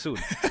NBA soon.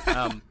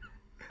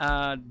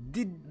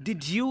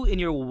 Did you, in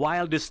your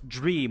wildest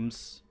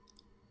dreams,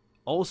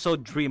 also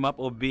dream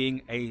up of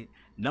being a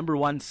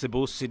 #1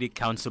 Cebu City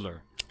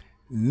Councilor?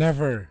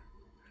 Never.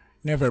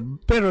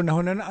 Pero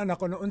nahunanaan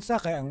ako no unsa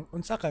kay ang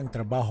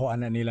trabaho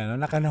ana nila no,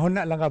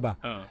 nakanahuna lang ka ba?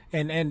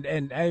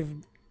 And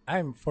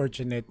I'm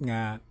fortunate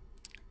nga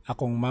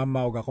akong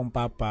mama ug akong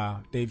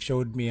papa, they've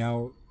showed me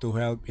how to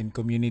help in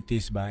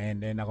communities ba,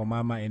 and akong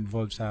mama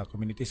involved sa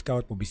community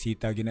scout,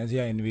 mobisita gyud na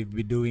siya, and we've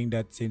been doing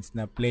that since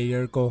na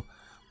player ko.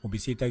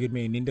 Mobisita gyud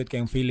may nindot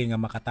kayong feeling nga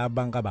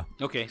makatabang ka ba.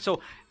 Okay, so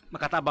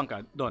makatabang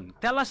ka, Don.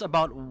 Tell us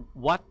about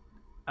what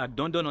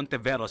Dondon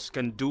Ontiveros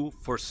can do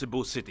for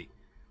Cebu City.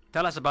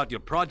 Tell us about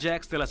your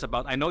projects. Tell us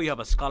about, I know you have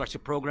a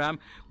scholarship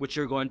program which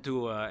you're going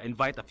to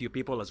invite a few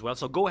people as well.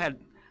 So go ahead,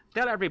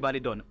 tell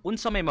everybody, Don,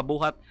 unsa may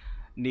mabuhat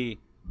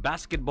ni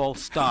basketball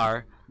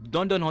star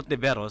Dondon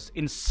Ontiveros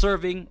in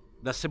serving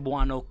the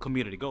Cebuano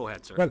community. Go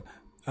ahead, sir. Well,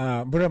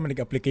 bura man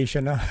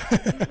application na.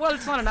 Well,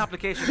 it's not an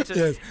application. It's a,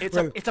 Yes,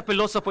 it's a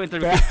pilosopo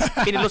interview.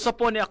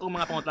 Pinilosopo niya akong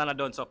mga pangutlana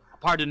doon. So,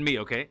 pardon me,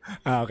 okay?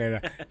 Okay.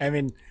 I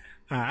mean,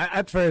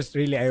 at first,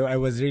 really, I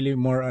was really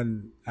more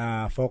on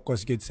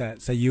focus good sa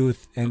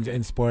youth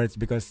and sports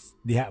because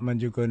diha man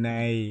jud ko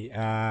na ay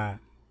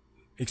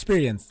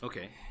experience.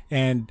 Okay.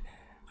 And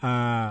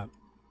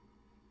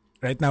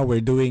right now we're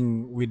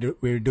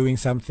doing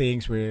some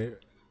things.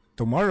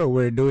 Tomorrow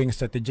we're doing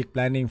strategic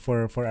planning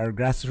for our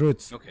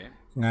grassroots. Okay.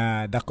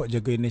 Nga dako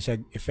jud ni siya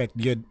effect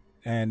gyud,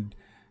 and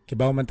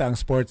kibaw man ta ang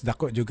sports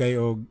dako jud kay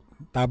og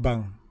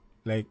tabang.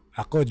 Like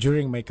ako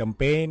during my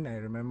campaign,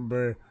 I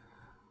remember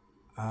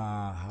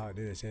how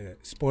did I say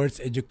that?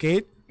 Sports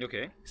educate,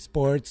 Okay.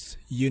 sports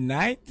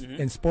unite,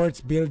 and sports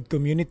build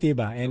community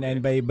ba. And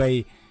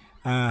by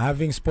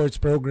having sports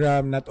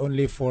program not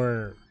only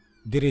for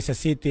diri sa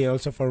city,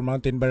 also for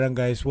mountain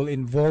barangays, will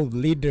involve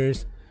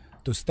leaders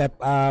to step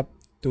up,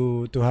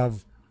 to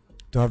have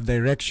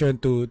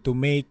direction, to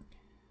make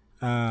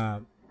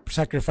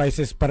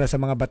sacrifices para sa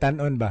mga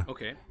batanon ba.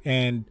 Okay.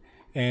 And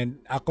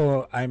And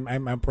ako, I'm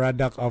a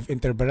product of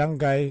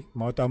Interbarangay.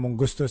 Mao to among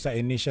gusto sa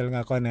initial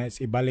nga ko na is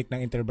ibalik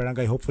ng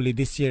Interbarangay. Hopefully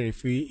this year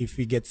if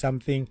we get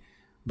something,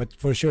 but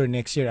for sure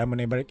next year amo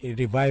na ibalik,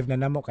 i-revive na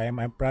namo kaya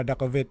I'm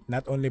product of it.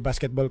 Not only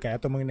basketball kaya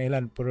ato mga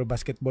nailan puro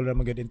basketball ra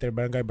magud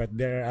Interbarangay, but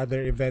there are other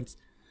events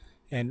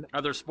and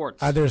Other sports.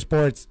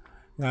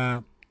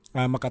 nga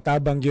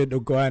makatabang gyud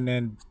og kuan.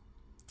 And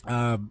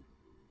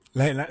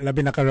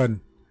labi na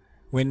karon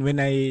when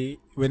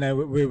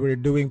we were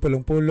doing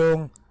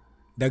pulong-pulong,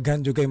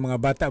 daghan jud kay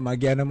mga bata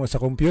magyan mo sa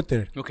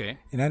computer.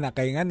 Okay. Inana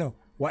kay ngano,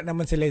 wa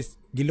naman sila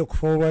gilook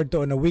forward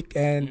to on a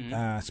weekend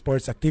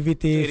sports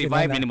activities.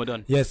 I-revive mo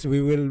doon. Yes, we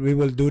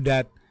will do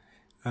that.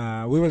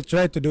 We will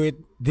try to do it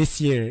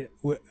this year.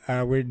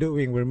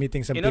 We're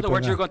meeting some In people. other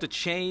words, nga. you're going to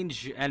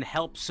change and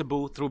help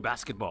Cebu through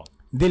basketball.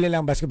 Dili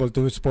lang basketball,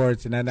 to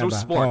sports, inana Through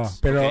ba?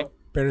 sports,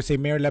 Pero si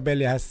Mayor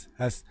Labelle has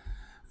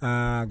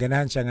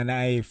ganahan siya nga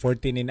naay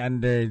 14 and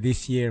under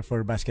this year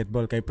for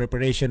basketball kay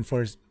preparation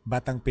for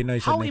Batang Pinoy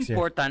sa How next year.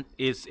 important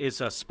is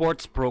a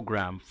sports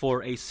program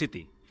for a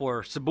city,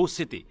 for Cebu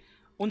City?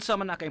 Unsa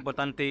man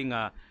ka-importante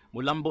nga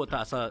mulambo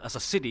ta as a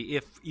city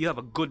if you have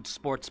a good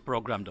sports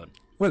program doon?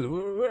 Well,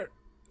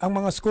 ang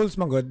mga schools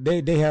magod,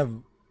 they have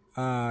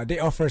they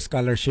offer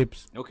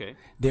scholarships. Okay.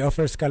 They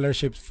offer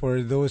scholarships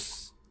for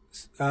those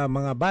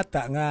mga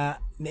bata nga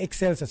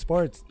ni-excel sa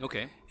sports.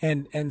 Okay.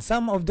 And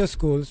some of the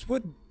schools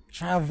would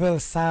travel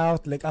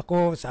south, like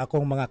ako sa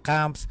akong mga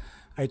camps.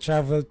 I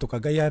travel to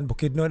Cagayan,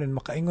 Bukidnon, and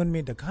makaingon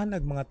mi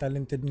daghanag mga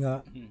talented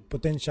nga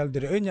potential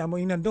dire. Oy nya amo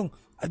inandong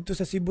adto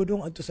sa Cebu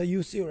dong, adto sa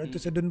UC or adto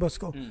sa Don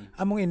Bosco.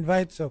 Among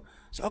invite. So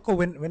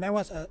ako when I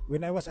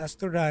was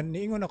asked to run,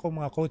 niingon ako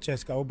mga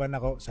coaches kauban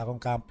ako sa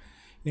akong camp.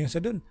 Niingon sa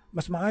dun,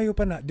 mas maayo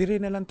pa na dire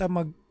na lang ta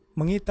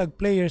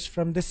mangitag players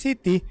from the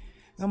city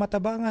nga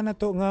matabangan na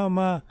to nga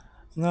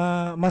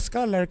mas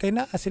scholar kay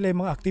naa sila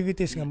yung mga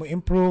activities nga mo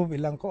improve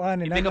ilang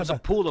kuan. It becomes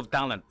a pool of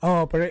talent.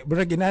 Oh,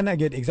 pero ginana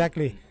gyud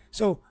exactly.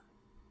 So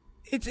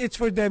it's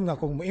for them nga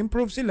kung mo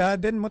improve sila,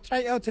 then mo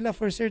try out sila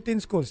for certain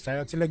schools.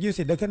 Try out sila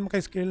UC, daghan mo kay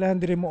eskwelahan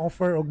diri mo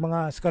offer og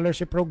mga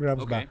scholarship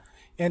programs Okay.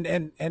 ba.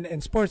 And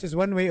sports is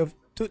one way of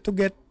to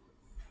get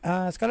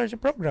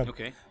scholarship program.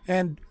 Okay.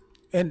 And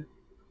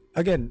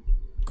again,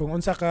 kung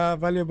unsa ka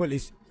valuable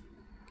is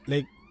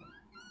like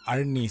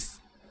Arnis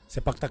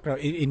sa pagtakraw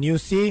in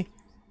UC,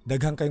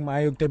 daghang kay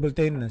maayog table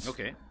tennis.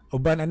 Okay.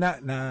 Uban ana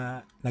na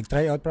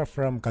nag-try out pa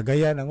from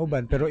Cagayan ang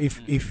uban, pero if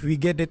we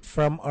get it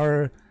from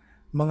our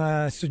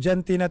mga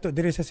estudyante na to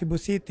diri sa Cebu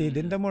City,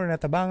 then the more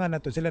natabangan na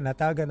to sila,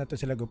 natagan na to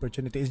sila ng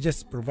opportunity. It's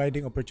just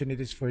providing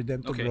opportunities for them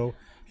to Okay. grow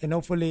and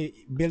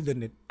hopefully build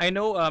on it. I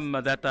know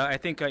that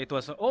I think it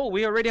was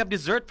we already have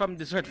dessert from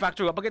Dessert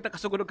Factory. Pag kita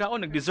kasugod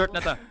kaon nag-dessert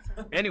na ta.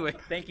 Anyway,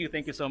 thank you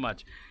so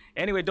much.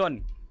 Anyway,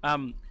 Don,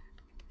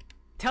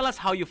 tell us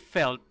how you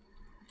felt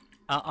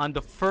on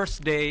the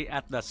first day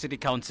at the city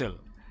council.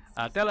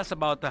 Tell us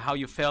about how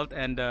you felt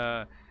and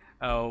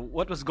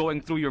what was going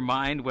through your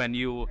mind when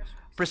you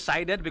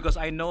presided, because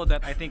I know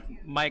that I think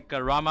Mike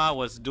Rama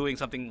was doing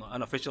something,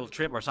 an official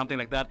trip or something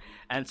like that,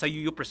 and so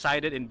you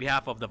presided in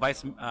behalf of the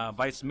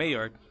vice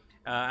mayor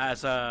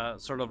as a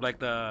sort of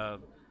like the,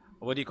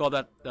 what do you call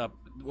that?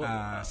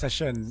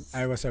 Session,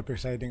 I was a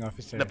presiding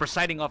officer. The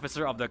presiding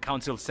officer of the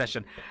council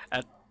session.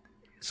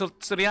 So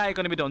sabihay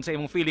ko namin doon sa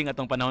imong feeling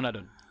atong panahon na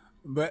doon.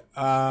 But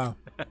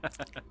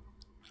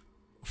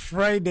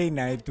Friday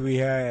night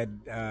we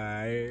had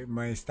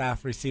my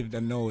staff received a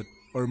note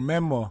or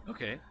memo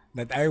Okay.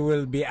 that I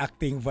will be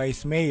acting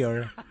vice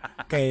mayor.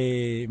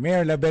 Kay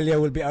Mayor Labella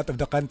will be out of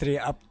the country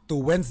up to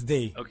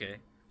Wednesday. Okay.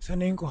 So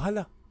nayon ko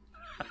hala.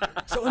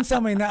 So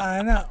unsa may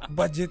naana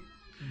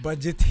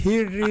budget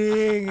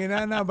hearing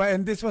inana ba,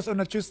 and this was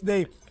on a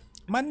Tuesday.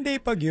 Monday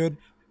pag yun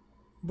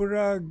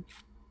burag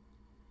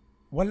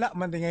wala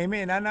man din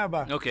ngay inana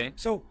ba. Okay.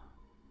 So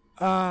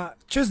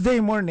Tuesday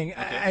morning,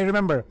 I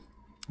remember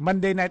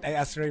Monday night I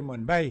asked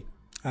Raymond, "Bay,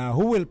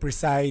 who will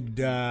preside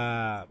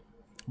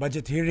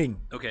budget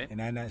hearing?" Okay.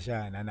 Inana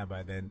siya, nana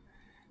ba,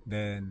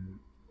 then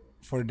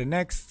for the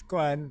next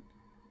kuan,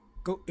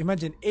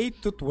 imagine 8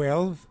 to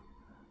 12,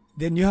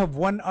 then you have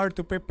 1 hour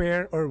to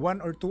prepare or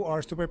 1 or 2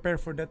 hours to prepare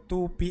for the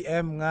 2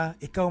 p.m. nga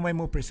ikaw may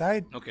mo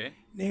preside. Okay.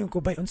 Ngayon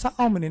ko ba, unsa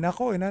man ni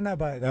nako, inana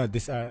ba?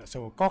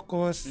 So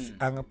caucus,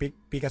 ang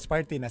Pikas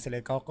party na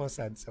sila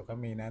caucusan. So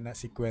kami inana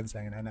sequence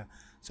lang inana.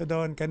 So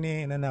doon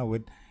kani inana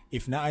would,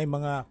 if na ay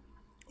mga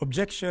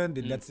objection,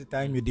 then that's the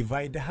time you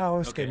divide the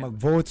house, Okay. kay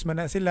mag-votes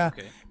man na sila.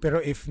 Okay. Pero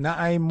if na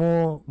ay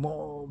mo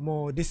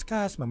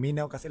discuss,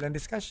 maminaw ka silang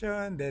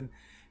discussion,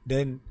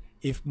 then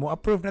if mo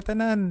approve na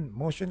tanan,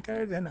 motion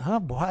carried, then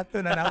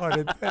buhato na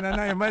ako.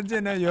 Na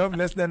imagine na you have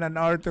less than an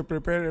hour to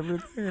prepare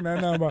everything.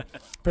 Ba?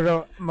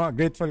 Pero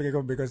grateful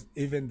ko because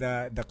even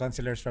the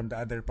councillors from the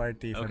other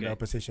party, from the Okay.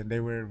 opposition, they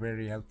were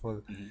very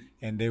helpful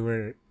and they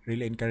were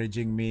really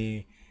encouraging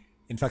me.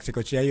 In fact, si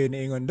Coach Yayo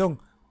niingon dong,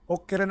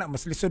 okay ra na,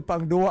 mas lisod pa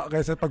ang duwa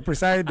kaysa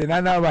pag-preside,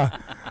 dinana ba?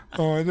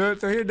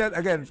 To hear that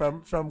again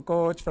from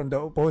coach, from the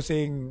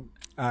opposing,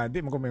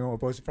 di mo kung may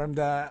opposing, from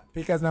the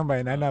Pikas nang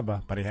ba, nana ba?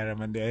 Parihara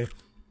man di ay.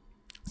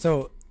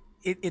 So,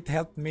 it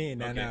helped me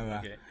na Okay, ba.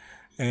 okay.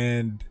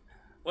 And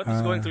What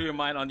is going through your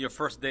mind on your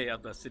first day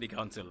at the city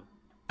council?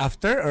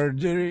 after or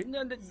during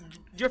No,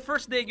 your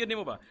first day, yun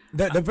mo ba?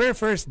 the very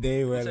first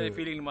day, well, Sa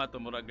feeling mo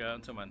ito, murag,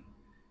 unsa man?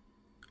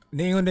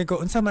 niingon din ko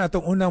unsa man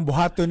atong unang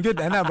buhaton gyud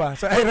ana ba.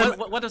 So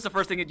What was the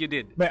first thing that you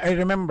did? but I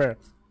remember.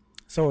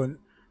 So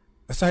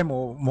say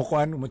mo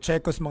kuan mo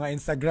check ko sa mga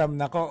Instagram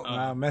nako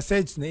nga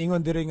message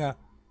niingon diri nga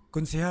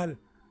konsehal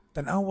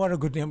tan-awa ra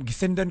gud niya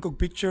gisendan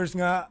kog pictures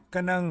nga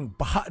kanang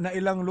baha na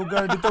ilang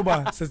lugar dito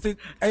ba. So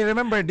I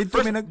remember dito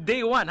First, may nag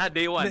day one, ha?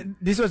 Day one.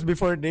 this was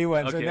before day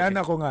 1. So Okay,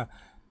 nana ko nga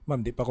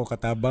ma'am di pa ko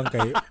katabang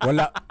kay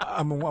wala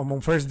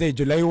among first day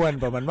July 1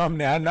 pa man ma'am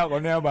ni ana ko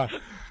niya ba.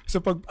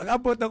 So pag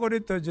abot ako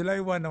dito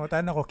July 1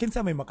 nangutan ako kinsa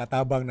may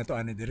makatabang na to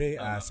ani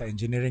dire sa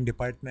engineering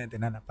department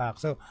in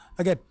Anapak. So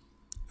again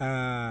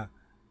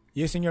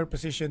using your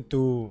position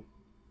to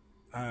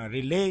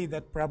relay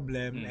that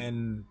problem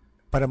and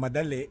para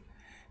madali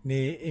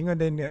ni ingon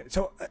din niya.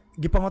 So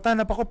gipangutan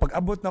na pa ko pag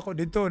abot na ko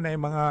dito na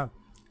yung mga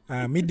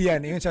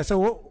media ingon siya. So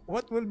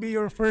what will be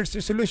your first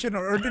resolution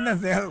or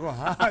ordinance?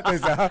 Ako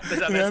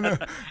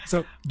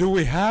so do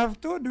we have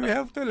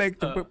to like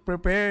to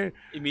prepare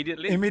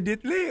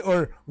Immediately?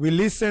 or we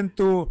listen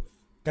to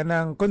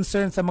kanang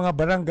concern sa mga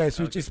barangays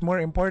which is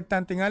more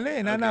important tingali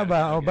nana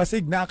ba o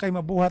basig na kay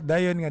mabuhat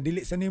dayon nga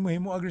dili sa nimo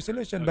himo ag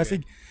resolution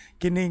basig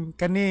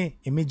kani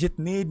immediate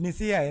need ni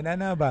siya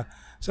nana ba.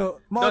 So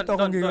mo to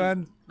kung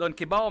giwan Don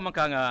kibaw man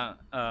ka nga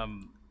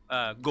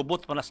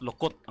gubot panas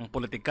lukot ang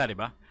politika, di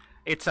ba?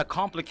 It's a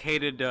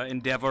complicated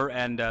endeavor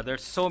and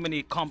there's so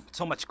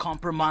much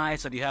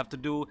compromise that you have to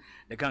do.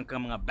 Daghang ka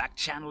mga back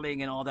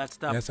channeling and all that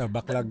stuff. yes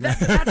backlog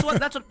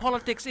That's what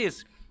politics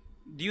is.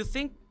 Do you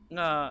think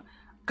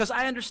because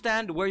I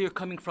understand where you're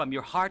coming from.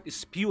 Your heart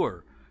is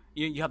pure.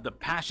 You have the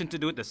passion to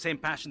do it, the same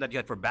passion that you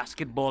had for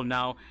basketball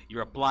now.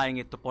 You're applying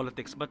it to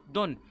politics. But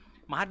Don,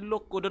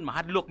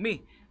 mahadlok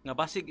me. Nga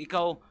basig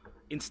ikaw,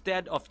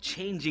 instead of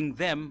changing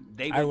them,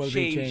 they will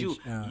change you.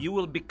 You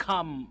will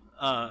become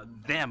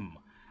them.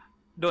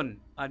 Don,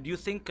 do you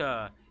think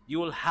you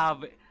will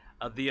have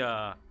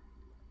the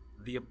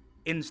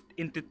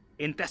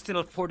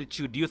intestinal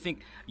fortitude? Do you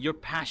think your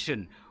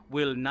passion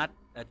will not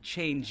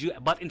change you,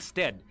 but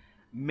instead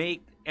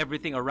make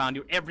everyone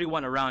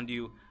around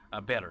you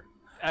better?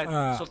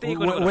 So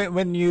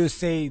when you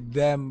say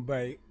them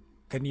by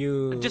can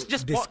you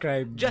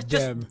describe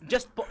them?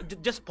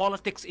 Just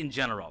politics in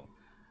general.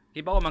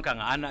 Hibaw man ka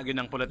nga ana gyud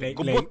ang politics.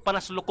 Gubot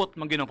panas lukot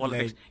man gyud ang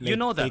politics. You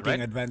know that, taking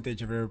right?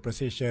 advantage of your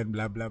position,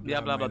 blah blah blah. Yeah,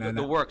 blah blah.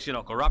 The works,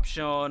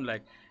 corruption,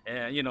 like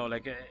you know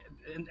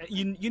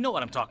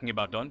what I'm talking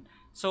about, Don.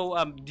 So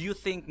do you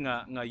think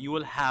nga you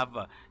will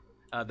have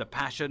the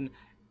passion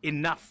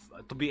enough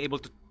to be able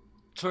to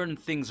turn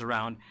things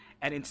around,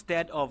 and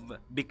instead of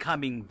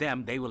becoming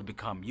them, they will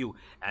become you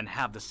and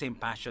have the same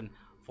passion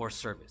for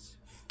service?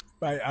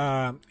 But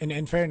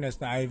in fairness,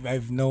 na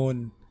I've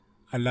known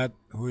a lot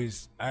who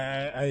is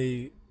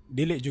I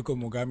dili jud ko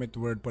mo gamit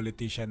word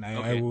politician.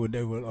 I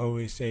will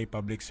always say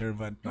public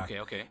servant.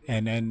 Okay.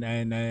 And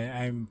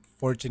I'm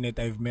fortunate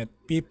I've met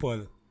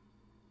people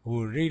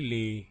who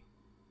really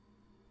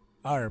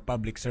are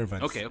public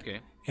servants. Okay.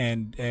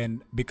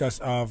 And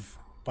because of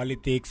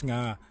politics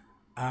nga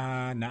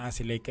naa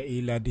sila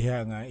kaila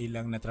diha nga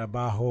ilang na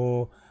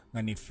trabaho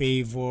nga ni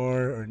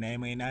favor or na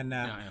mga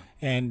inana.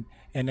 And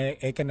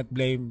I cannot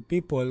blame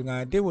people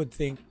nga they would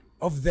think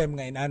of them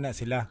nga inana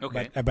sila.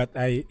 Okay. But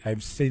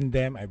I've seen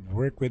them, I've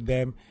worked with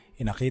them,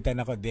 inakita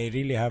na ko they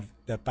really have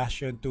the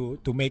passion to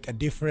make a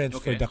difference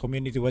for the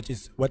community, what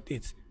is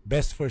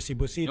best for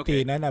Cebu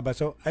City nana ba.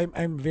 So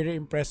I'm very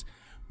impressed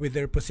with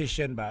their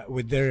position ba,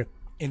 with their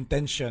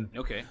intention.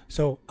 Okay.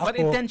 So but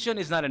intention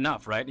is not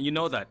enough, right? You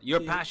know that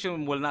your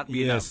passion will not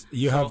be enough. Yes,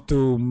 you have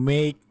to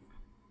make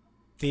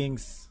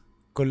things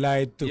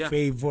collide to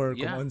favor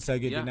kung unsa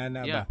gyud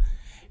inana ba.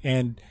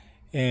 And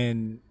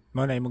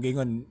mo na imong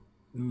gingon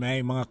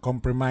may mga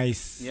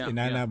compromise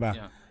inana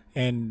ba.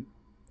 And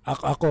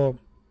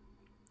ako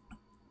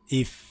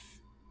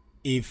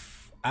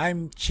if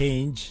I'm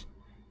changed,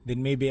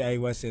 then maybe I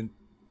wasn't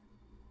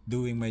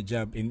doing my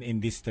job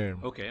in this term.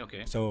 Okay.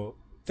 So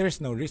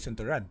there's no reason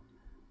to run,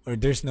 or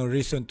there's no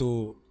reason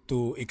to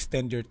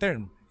extend your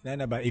term.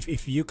 Inana ba,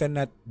 if you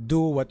cannot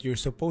do what you're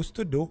supposed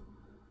to do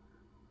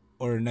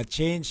or na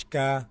change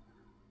ka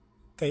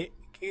kay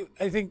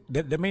I think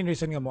the main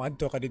reason nga mo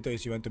adto ka dito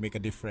is you want to make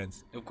a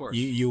difference. Of course.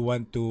 You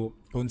want to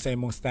kung sa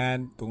imong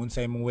stand, kung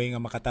sa imong way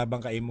nga makatabang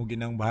ka imo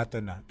ginang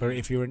bahaton na. Pero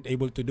if you weren't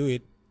able to do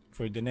it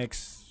for the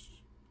next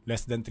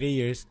less than 3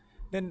 years,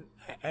 then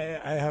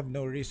I have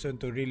no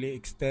reason to really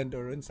extend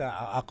or unsa.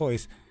 Ako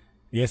is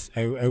yes,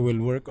 I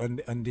will work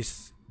on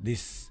this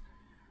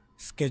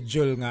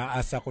schedule nga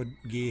asa ko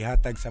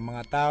gihatag sa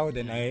mga tao,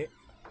 then I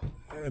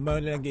mao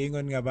lang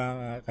giingon nga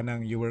ba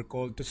kanang you were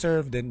called to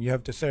serve, then you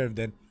have to serve.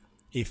 Then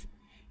if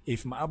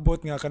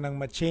maabot nga kanang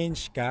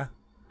ma-change ka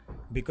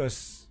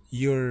because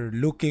you're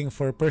looking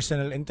for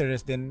personal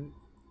interest, then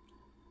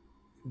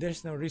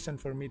there's no reason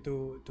for me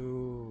to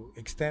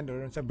extend or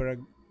sa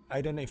barag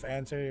I don't know if I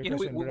answer your You know,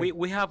 question.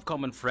 we have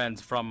common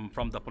friends from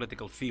the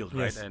political field,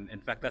 right? Yes. And in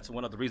fact, that's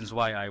one of the reasons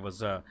why I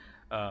was, I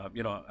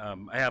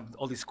have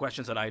all these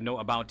questions that I know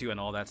about you and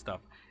all that stuff,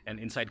 and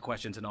inside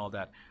questions and all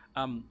that.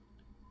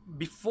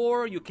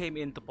 Before you came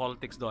into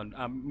politics, Don,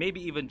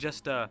 maybe even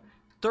just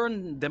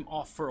turn them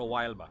off for a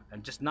while, ba,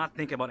 and just not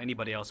think about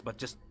anybody else, but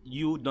just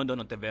you, Don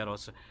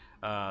Ontiveros,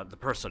 the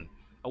person.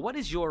 What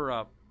is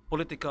your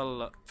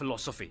political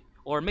philosophy,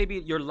 or maybe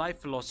your life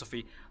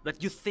philosophy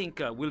that you think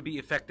will be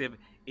effective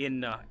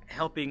in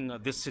helping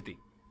this city,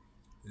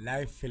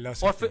 Life or,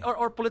 philosophy.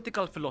 or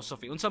political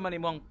philosophy? Unsa man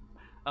imong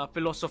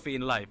philosophy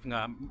in life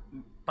nga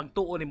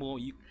pagtuo nimo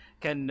you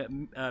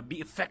can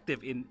be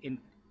effective in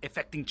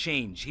effecting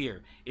change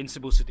here in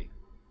Cebu City.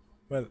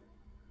 Well,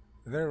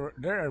 there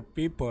are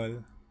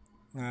people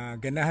nga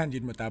ganahan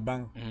jud mo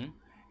tabang.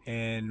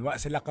 And wa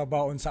sila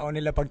kabaon saon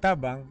nila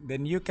pagtabang,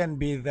 then you can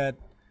be that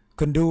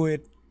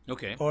conduit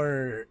Okay.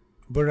 or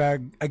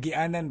burag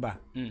agianan ba.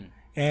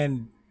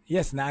 And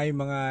yes, naay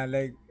mga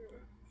like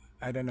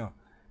I don't know,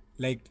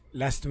 like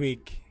last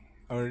week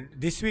or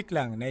this week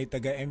lang na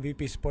taga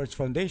MVP Sports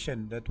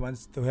Foundation that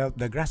wants to help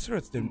the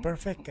grassroots. Then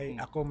perfect kay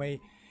ako may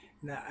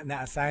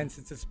na-assign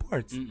sa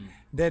sports.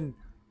 Then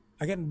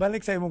again,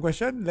 balik sa imong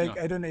question, like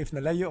No. I don't know if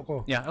nalayo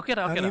ko. Yeah, okay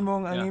ra, okay ang ra.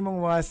 imong ang Yeah. imong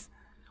was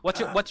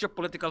What's your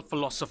political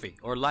philosophy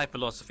or life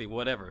philosophy,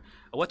 whatever?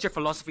 What's your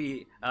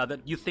philosophy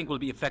that you think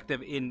will be effective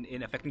in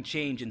affecting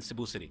change in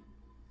Cebu City?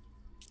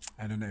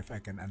 I don't know if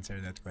I can answer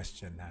that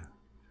question na.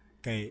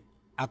 Kay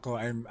ako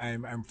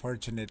I'm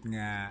fortunate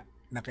nga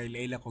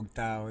nakailaila kog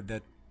tao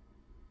that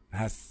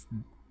has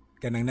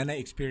kanang nanay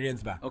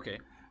experience ba.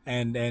 Okay.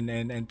 And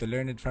to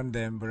learn it from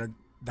them, burag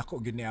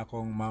dako gini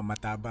akong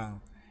matabang.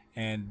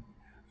 And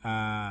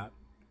Are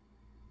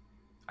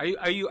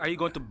you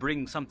going to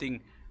bring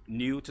something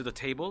new to the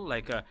table?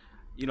 Like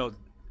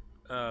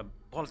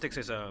politics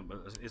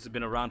is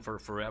been around for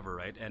forever,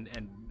 right? And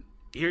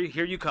here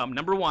you come,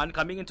 number one,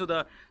 coming into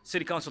the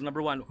city council,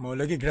 number one. mo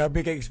lagi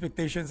grabe kay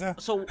expectations ha.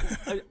 So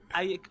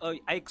I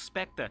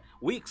expect that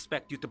we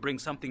expect you to bring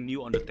something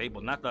new on the table,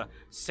 not the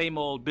same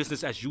old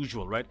business as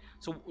usual, right?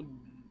 So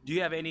do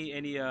you have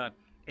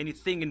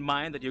anything in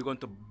mind that you're going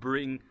to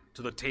bring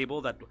to the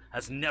table that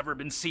has never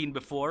been seen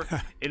before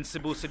in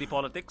Cebu City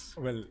politics?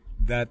 Well,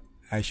 that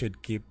I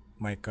should keep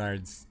my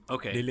cards.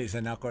 Okay. Dili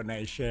sa nako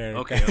na i-share.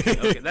 Okay.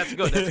 That's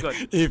good. That's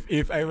good.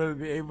 If I will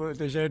be able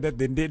to share that,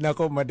 then di na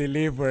ko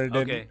ma-deliver.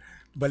 Then Okay.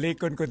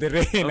 balikon ko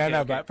dire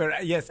na ba. okay. Pero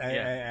yes,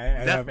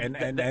 I That- have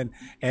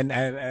and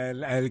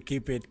I'll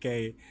keep it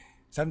kay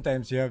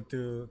sometimes you have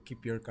to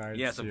keep your cards.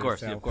 Yes, to of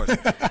course, yourself. of course.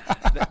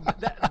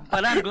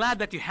 But I'm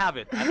glad that you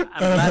have it. I'm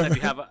glad that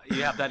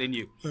you have that in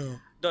you.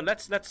 Don,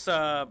 let's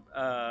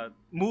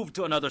move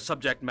to another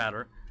subject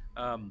matter,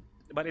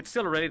 but it's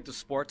still related to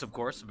sports, of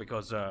course,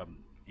 because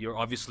you're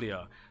obviously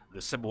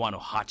the Cebuano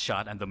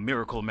hotshot and the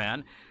miracle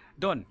man.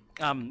 Don,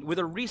 with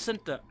a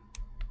recent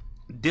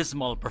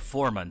dismal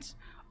performance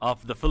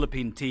of the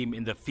Philippine team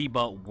in the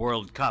FIBA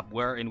World Cup,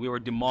 wherein we were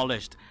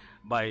demolished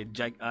by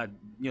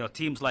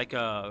teams like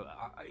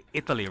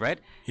Italy, right?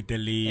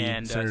 Italy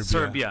And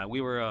Serbia.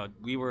 We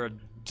were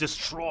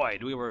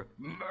destroyed. We were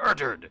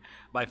murdered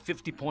by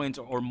 50 points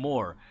or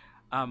more.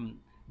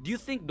 Do you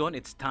think, Don,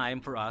 it's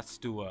time for us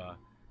to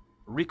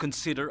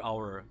reconsider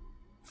our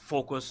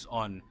focus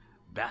on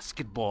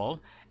basketball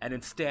and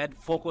instead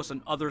focus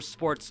on other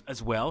sports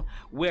as well,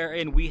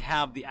 wherein we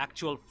have the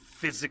actual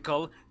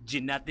physical,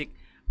 genetic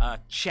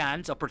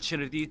chance,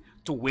 opportunity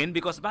to win?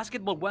 Because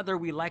basketball, whether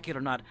we like it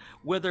or not,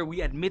 whether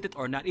we admit it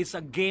or not, it's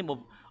a game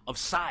of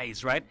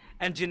size, right?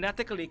 And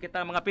genetically,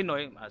 kita mga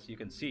Pinoy, as you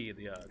can see,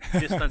 the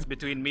distance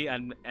between me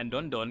and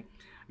Don,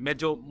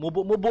 medyo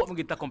mubo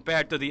kita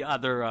compared to the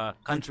other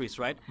countries,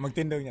 right?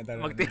 Magtindog niya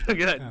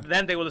talaga.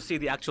 Then they will see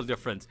the actual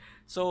difference.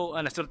 So,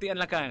 nasurtian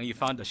lang ka, you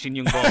found the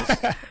Shinyong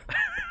balls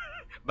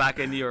back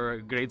in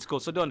your grade school.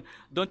 So, don't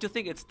you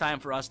think it's time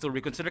for us to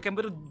reconsider? Kaya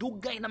pero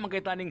dugay naman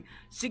kayo taning,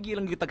 sige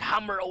lang yung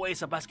hammer away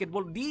sa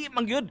basketball. Di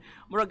man yun.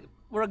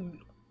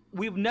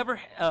 We've never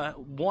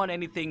won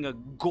anything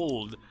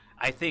gold,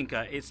 I think,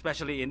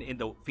 especially in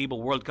the FIBA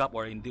World Cup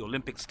or in the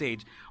Olympic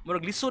stage.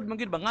 Murag lisod man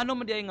gyud ba ngano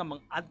man diay nga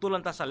adto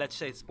lang ta sa, let's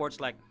say, sports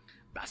like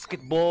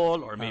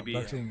basketball or maybe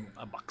boxing.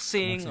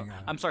 Boxing.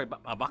 I'm sorry,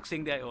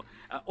 boxing diay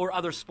or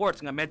other sports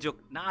nga medyo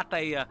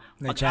naatay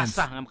Na chance.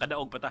 pag-asa nga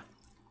makadaog pa ta.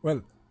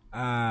 Well,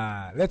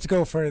 let's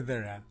go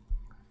further.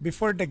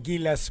 Before the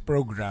Gilas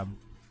program,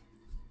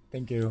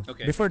 thank you.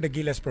 Okay. Before the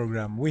Gilas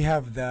program, we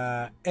have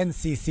the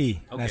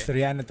NCC. Okay.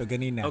 Nastoryan na to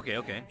ganina. Okay.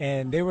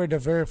 And they were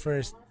the very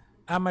first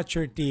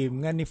amateur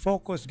team nga ni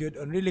focus good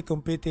on really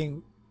competing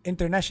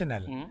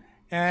international.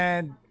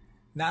 And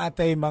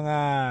naatay mga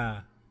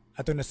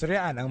ato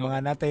nastoryan ang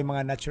mga natay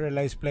mga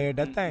naturalized player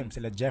that time.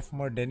 Sila Jeff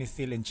Moore, Dennis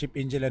Steele, and Chip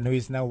Ingelan, who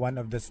is now one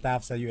of the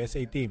staff sa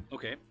USA team.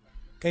 Okay.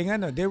 Kaya nga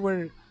no, they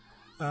were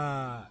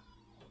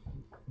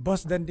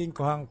Boss Danding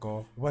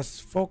Cojanco was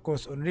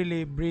focused on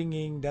really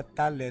bringing that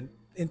talent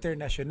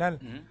international.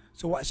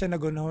 So wa siya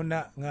nagunahon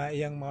na nga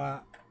iyang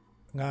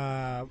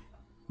mga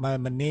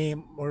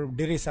name or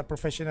diri sa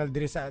professional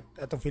diri sa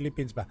atong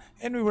Philippines ba,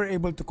 and we were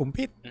able to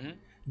compete.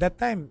 That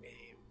time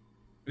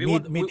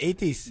mid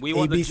 80s, we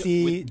won ABC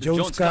the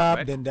Jones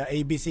Cup, right? then the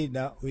ABC,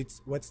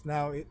 what's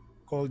now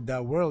called the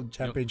World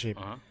Championship.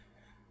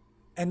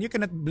 And you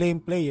cannot blame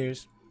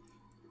players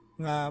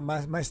nga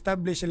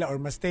ma-establish sila or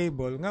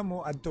ma-stable nga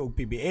mo adto og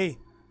PBA.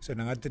 So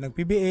nangadto nag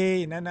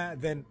PBA inana,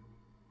 then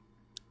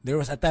there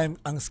was a time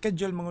ang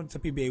schedule mangod sa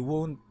PBA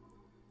won't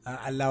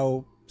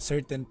allow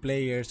certain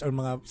players or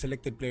mga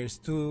selected players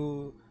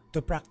to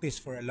practice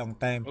for a long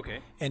time. Okay.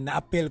 And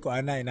na-appeal ko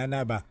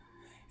inana ba.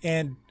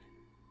 And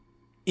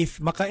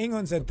if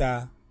makaingon sa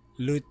ta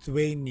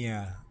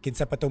Lithuania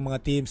kinsa pa tong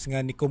mga teams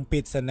nga ni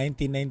compete sa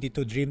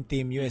 1992 Dream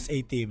Team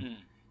USA team,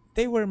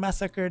 they were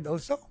massacred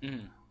also.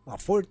 Mga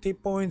 40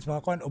 points,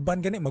 mga kuan, uban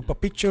gani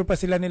magpa-picture pa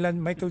sila nila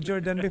Michael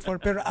Jordan before,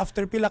 pero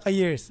after pila ka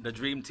years, The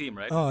Dream Team,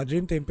 right? oh,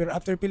 Dream Team, pero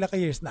after pila ka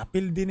years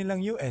na-appeal din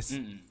nilang US.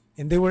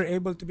 And they were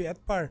able to be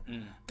at par.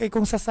 Kay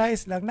kung sa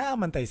size lang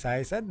naaman tay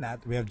size at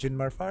not. We have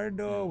Junmar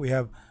Fardo, we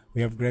have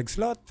Greg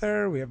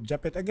Slaughter, we have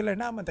Japet Aguilar,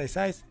 naaman tay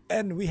size,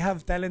 and we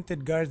have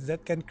talented guards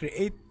that can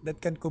create,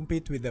 that can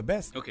compete with the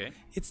best. Okay.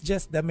 It's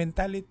just the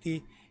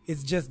mentality,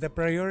 it's just the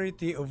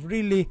priority of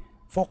really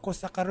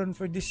focus sa karon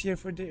for this year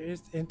for the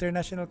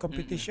international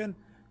competition.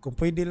 Kung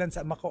pwede lang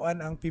sa makuan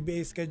ang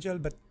PBA schedule,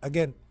 but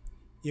again,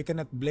 you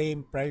cannot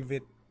blame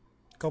private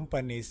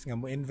companies nga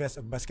mo invest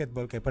og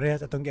basketball kay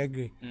parehas atong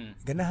gi-agree.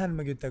 Ganahan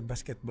magyud tag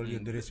basketball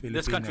yung diri sa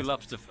Pilipinas. This country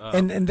loves the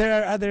and there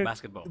are other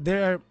basketball.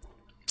 There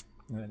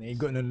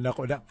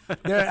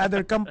are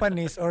other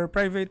companies or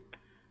private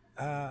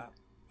I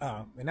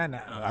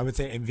would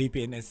say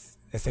MVP and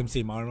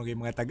SMC mao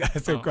mga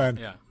taga-asar kuan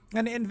nga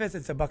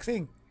ni-invested sa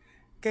boxing.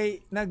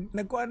 Kay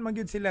nagkuan man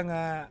gyud sila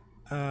nga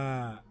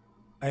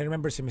I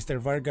remember si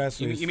Mr.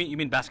 Vargas. You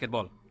mean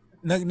basketball?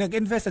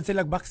 Nag-invested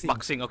sila boxing.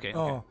 Boxing, okay.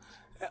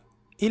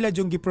 Ila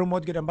yung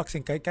gi-promote gyud ang boxing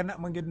kay kana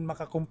man gyud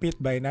maka-compete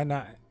by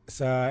nana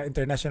sa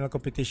international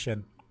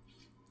competition.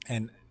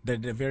 And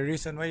the very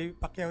reason why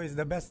Pacquiao is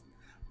the best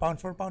pound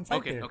for pound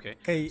fighter. Okay.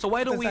 Kay, so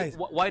why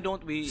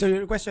don't we So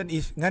your question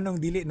is nganong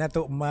dili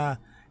nato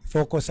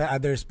ma-focus sa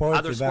other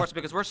sports, diba? Sports,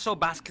 because we're so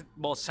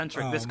basketball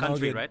centric this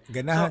country, right?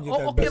 Ganahan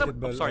so, okay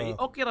basketball.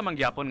 Okay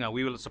ramang gyapon nga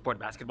we will support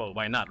basketball,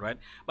 why not,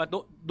 right? But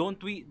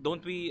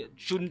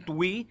shouldn't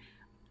we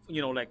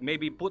like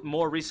maybe put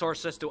more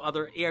resources to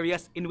other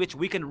areas in which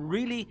we can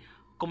really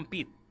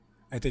compete?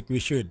 I think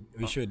we should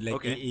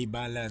like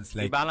i-balance,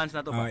 like i-balance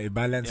na to ba?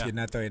 I-balance yun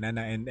na to,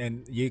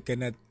 and you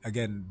cannot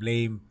again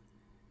blame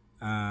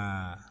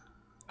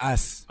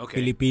us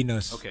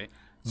Filipinos. Okay.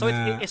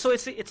 So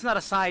it's not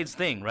a size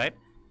thing, right?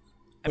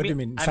 What do you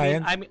mean?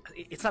 Science? I mean,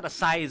 it's not a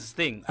size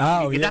thing.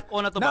 Gidak-o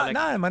na to ba?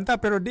 Man ta,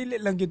 pero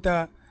dili lang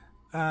kita.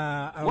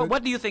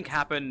 What do you think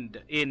happened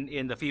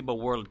in the FIBA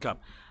World Cup?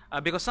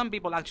 Because some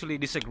people actually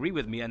disagree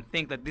with me and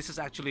think that this is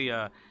actually,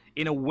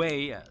 in a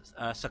way,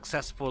 a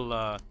successful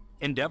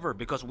endeavor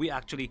because we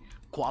actually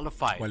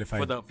qualified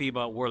for the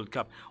FIBA World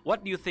Cup.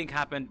 What do you think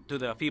happened to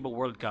the FIBA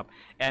World Cup,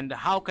 and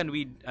how can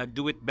we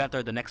do it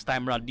better the next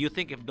time around? Do you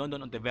think if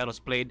Dondon Ontiveros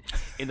played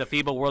in the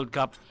FIBA World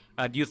Cup,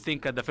 do you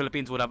think the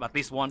Philippines would have at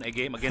least won a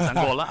game against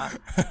Angola?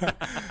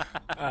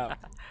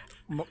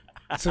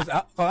 So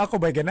ako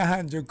ba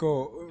ganahan jud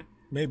ko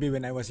maybe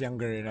when I was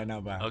younger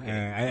na ba. Okay.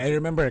 I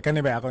remember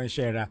kanina ako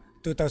i-share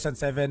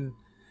 2007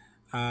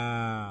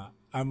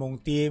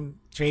 among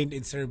team trained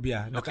in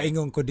Serbia.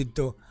 Nakaingon ko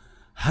dito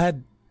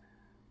had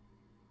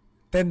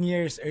 10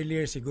 years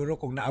earlier siguro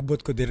kung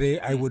naabot ko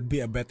dire I would be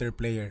a better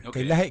player.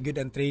 Kay lahi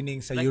gud ang training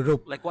sa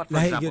Europe. Like what, for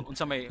example?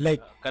 Unsa may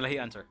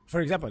kalahian, sir?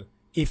 For example,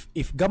 if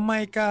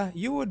gamay ka,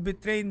 you would be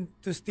trained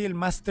to still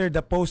master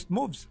the post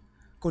moves.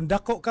 Kung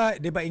dako ka,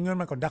 di ba ingon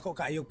man, kung dako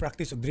ka ayog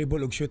practice og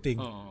dribble og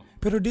shooting.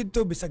 Pero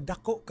dito bisag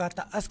dako ka,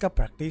 taas ka,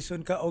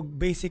 practiceon ka og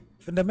basic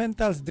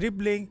fundamentals,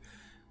 dribbling,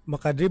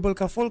 maka-dribble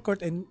ka full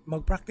court and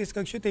mag-practice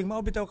kag shooting,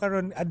 mao bitaw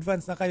karon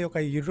advance na kayo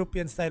kay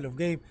European style of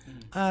game.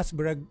 As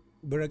burag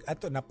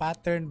ato na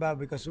pattern ba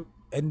because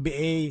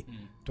NBA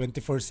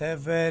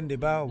 24/7, di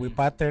ba? We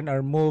pattern our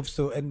moves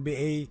to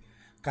NBA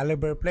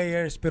caliber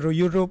players, pero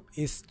Europe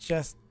is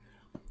just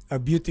a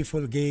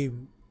beautiful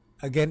game.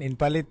 Again, in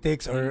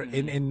politics or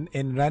in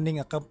running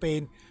a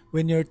campaign,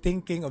 when you're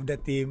thinking of the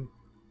team.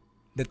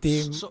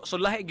 So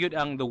lahi gyud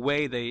ang the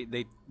way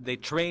they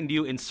trained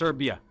you in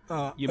Serbia.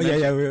 We were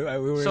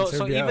in Serbia.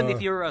 So even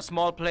if you're a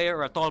small player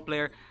or a tall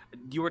player,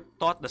 you were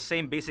taught the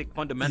same basic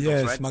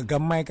fundamentals, right? Yes,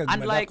 magamay kag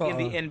unlike in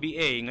the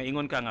NBA nga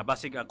ingon ka nga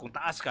basig kung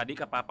taas ka di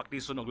ka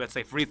papaktisun og let's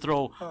say free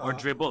throw or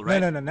dribble, right?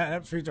 No,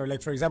 not free throw.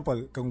 Like for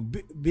example, kung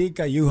big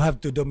ka, you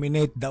have to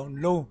dominate down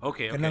low.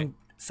 Okay.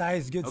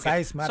 Size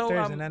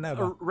matters.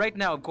 So right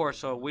now, of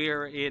course,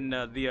 we're in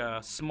the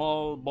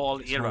small ball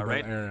era,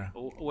 right?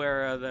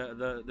 Where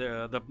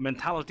the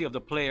mentality of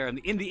the player, and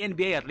in the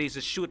NBA at least,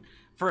 is shoot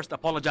first,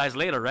 apologize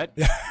later, right?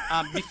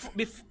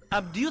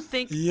 Do you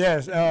think?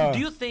 Yes. Do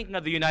you think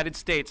the United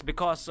States,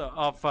 because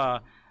of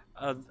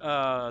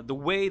the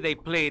way they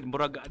played,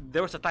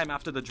 there was a time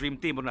after the Dream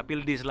Team,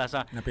 napildi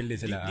sila.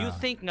 Do you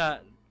think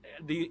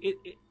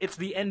it's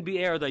the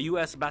NBA or the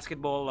US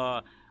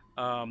basketball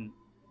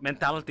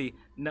mentality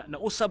na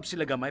usab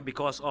sila gamay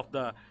because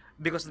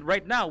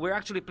right now we're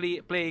actually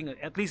playing,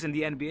 at least in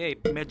the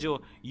NBA,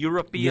 medyo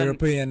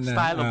European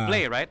style of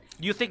play, right?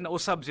 Do you think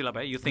nausab sila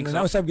ba? You think so?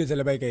 Nausab gyud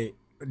sila ba kay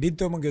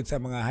dito man gyud sa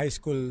mga high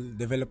school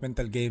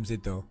developmental games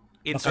ito.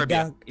 In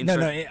Serbia? In the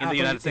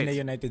United States? In the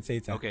United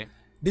States. Okay.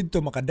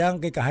 Dito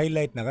makadang kay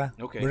ka-highlight na ka.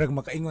 Okay. Murag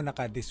makaingon na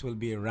ka, this will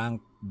be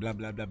ranked blah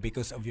blah blah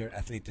because of your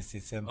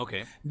athleticism.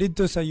 Okay.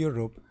 Dito sa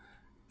Europe,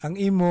 ang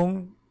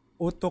imong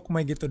utok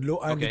may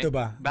gitudloan dito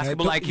ba?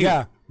 Basketball IQ.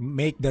 Yeah,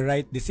 make the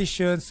right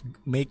decisions,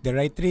 make the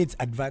right reads,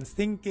 advanced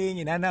thinking,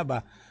 inana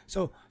ba?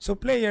 So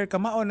player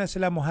kamao na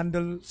sila mo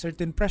handle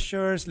certain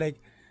pressures like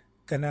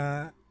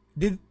kana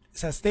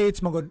sa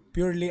States magod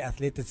purely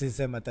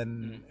athleticism at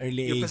an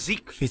early Your age.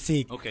 physique.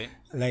 Physique. Okay.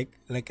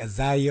 Like a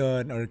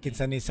Zion or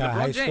kinsa ni sa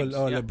LeBron high school James,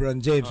 or yeah. LeBron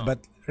James,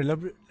 but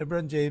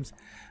LeBron James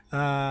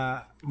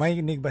may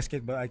nig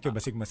basketball IQ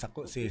basig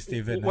masako si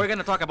Steven. We're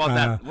gonna talk about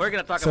that. We're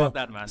gonna talk about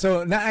that, man.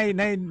 So na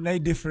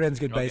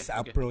difference goodbye sa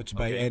approach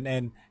by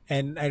and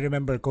I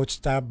remember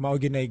Coach Tab mao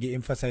ginay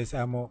gi-emphasize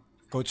amo,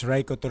 Coach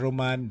Raiko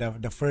Turuman,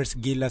 the first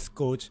Gilas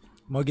coach,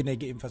 mao ginay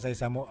gi-emphasize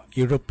amo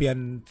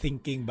European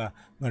thinking ba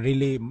nga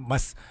really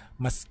mas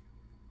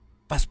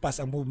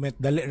paspas ang movement,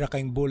 dali ra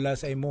kayong bola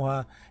sa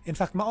imuha. In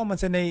fact, mao man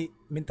sanay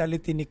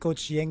mentality ni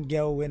Coach Yeng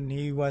Giao when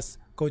he was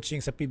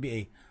coaching sa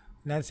PBA.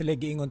 Na sila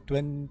giingon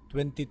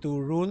 22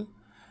 rule.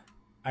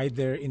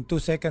 Either in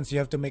 2 seconds you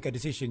have to make a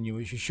decision.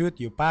 You shoot,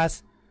 you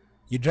pass,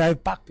 you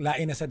drive pack,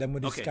 lain na sa damo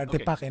diskarte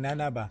pack,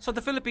 inana ba? So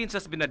the Philippines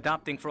has been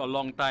adapting for a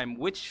long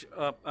time. Which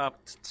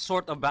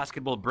sort of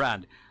basketball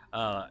brand?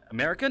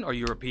 American or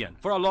European?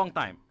 For a long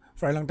time.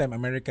 For a long time,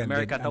 American.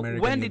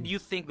 When did you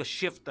think the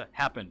shift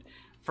happened?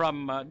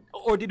 From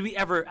or did we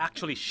ever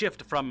actually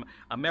shift from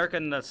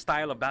American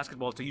style of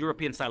basketball to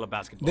European style of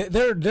basketball?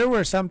 There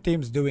were some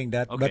teams doing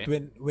that, but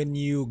when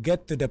you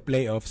get to the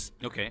playoffs,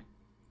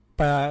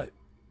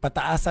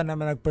 pataasan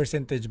naman ang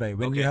percentage ba.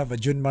 When you have a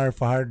Junmar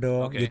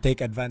Fajardo, you take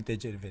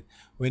advantage of it.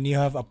 When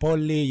you have a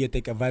Paulie, you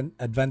take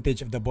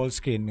advantage of the ball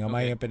screen,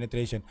 may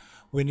penetration.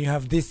 When you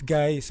have this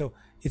guy, so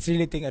it's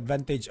really taking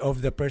advantage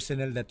of the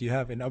personnel that you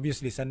have, and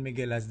obviously San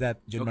Miguel has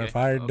that. Junmar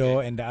Fajardo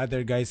and the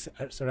other guys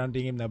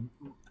surrounding him na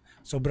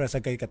sobra sa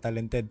kay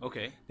ka-talented.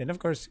 Okay. Then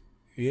of course,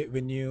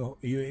 when you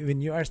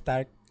are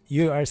stacked,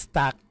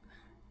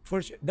 for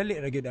sure, dali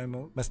ra gyud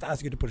mo basta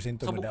as gyud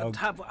porsyento so, madaog.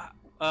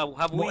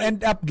 Have we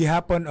end up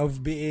gihapon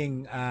of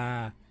being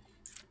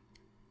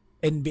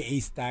NBA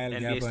style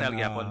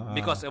gihapon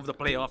because of the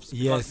playoffs.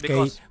 Yes,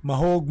 because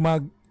mahog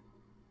mag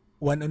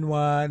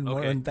one-on-one,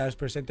 more on task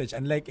percentage,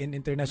 unlike in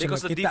international.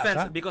 Because the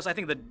defense, because I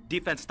think the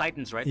defense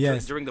tightens, right?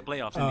 Yes. During the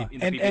playoffs in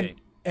the PBA.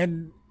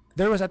 And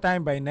there was a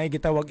time by na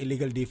gitawag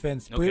illegal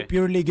defense.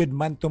 Purely good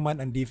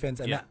man-to-man ang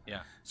defense.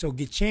 So,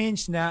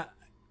 gi-change na,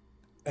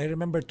 I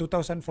remember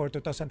 2004,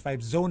 2005,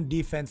 zone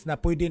defense na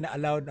pwede na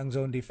allowed ang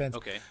zone defense.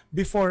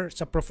 Before,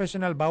 sa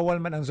professional, bawal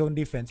man ang zone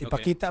defense.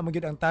 Ipakita mo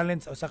yun ang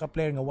talents o sa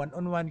ka-player nga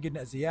one-on-one yun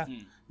na siya.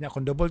 Na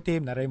kung double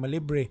team, na ray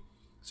malibre.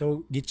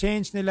 So,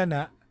 gi-change nila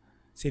na,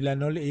 sila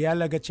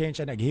iyala ga-change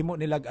na naghimo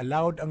nila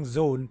allowed ang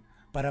zone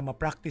para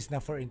ma-practice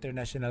na for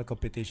international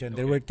competition.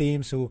 There were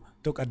teams who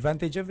took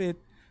advantage of it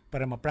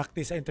para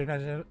ma-practice sa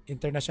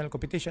international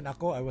competition.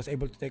 Ako, I was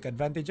able to take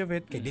advantage of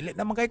it. Kaya dili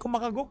naman kayo kung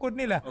makagukod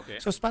nila.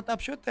 So, spot-up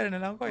shooter na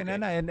lang ko.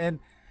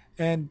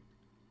 And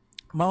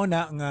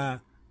mauna nga,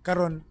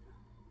 karon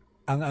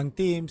ang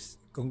teams,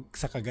 kung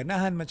sa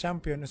kaganahan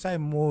ma-champion, usay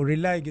mo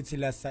rely gud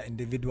sila sa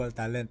individual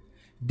talent.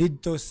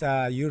 Dito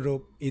sa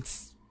Europe,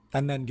 it's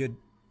tanan gud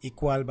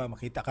equal ba?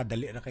 Makita ka,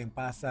 dali ra kayong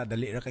pasa,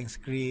 dali ra kayong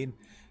screen,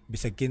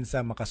 bisag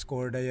kinsa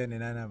makascore dayon,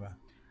 inana ba?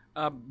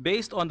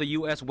 Based on the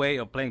U.S.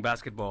 way of playing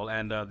basketball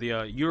and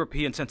the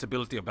European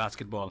sensibility of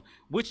basketball,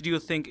 which do you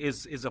think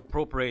is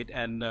appropriate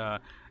and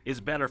is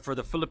better for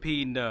the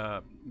Philippine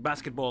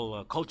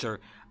basketball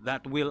culture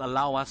that will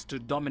allow us to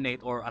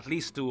dominate or at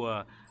least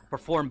to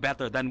perform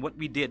better than what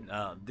we did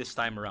this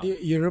time around?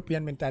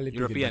 European mentality.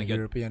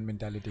 European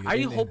mentality. Are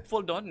you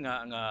hopeful doon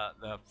nga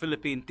the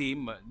Philippine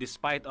team,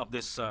 despite of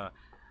this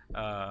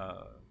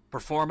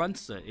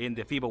performance in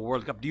the FIBA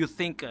World Cup, do you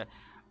think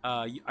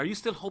are you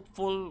still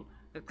hopeful?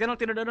 Kanang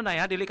tinudano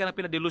na dili ka na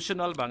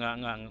pina-delusional ba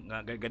nga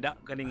gada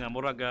kaning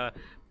murag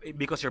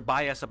because you're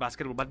biased sa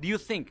basketball, but do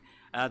you think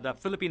the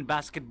Philippine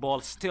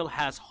basketball still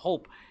has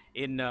hope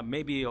in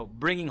maybe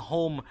bringing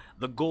home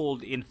the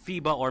gold in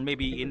FIBA or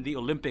maybe in the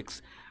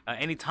Olympics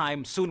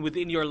anytime soon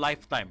within your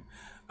lifetime?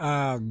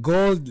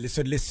 Gold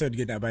lisod-lisod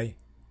gyud abay.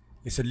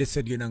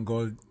 Lisod-lisod gyud ang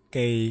gold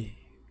kay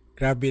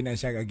grabe na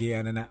siya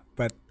kagiyan na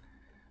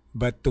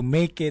but to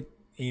make it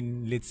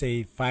in let's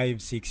say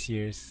 5-6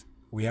 years,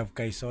 we have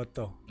Kai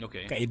Soto,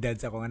 kaedad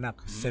sa akong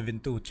anak,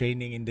 7'2",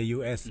 training in the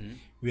US.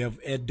 We have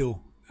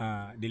Edo,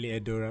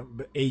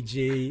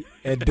 AJ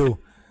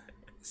Edo,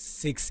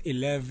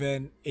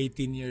 6'11",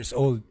 18 years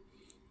old.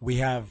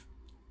 We have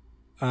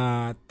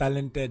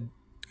talented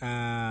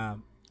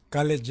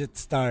collegiate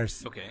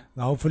stars. Okay.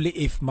 Now, hopefully,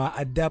 if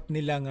ma-adapt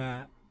nila nga,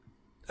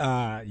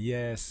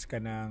 yes,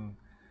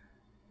 kanang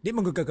di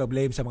man gud ka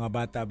blame sa mga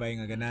bata ba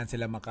nga ganahan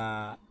sila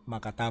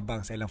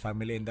makatabang sa ilang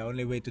family, and the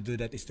only way to do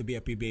that is to be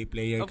a PBA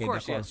player Of kay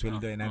course, dako ang yes.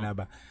 sweldo inana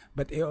ba.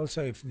 But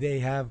also if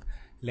they have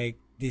like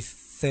this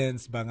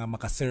sense ba nga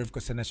makaserve ko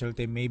sa national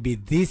team, maybe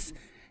this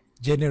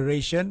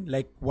generation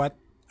like what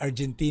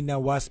Argentina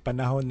was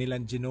panahon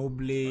nilang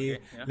Ginobili,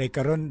 Okay, yeah. like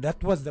karon that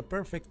was the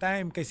perfect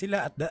time kay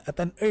sila at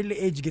an early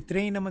age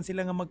gitrain naman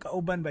sila nga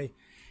magkauban bay,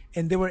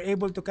 and they were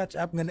able to catch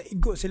up nga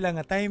naigo sila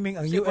nga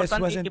timing ang So, US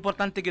wasn't.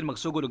 importante gid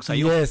magsugod og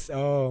sayo. Yes,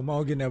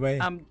 mao gyud na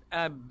bay.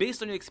 Based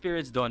on your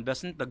experience, Don,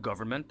 doesn't the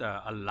government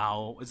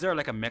allow? Is there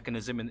like a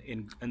mechanism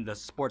in the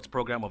sports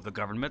program of the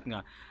government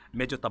nga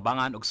medyo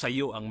tabangan og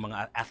sayo ang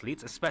mga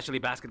athletes, especially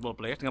basketball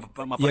players nga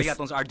mapareha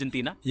tong sa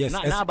Argentina? Yes,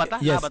 Naabata?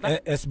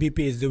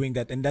 SBP is doing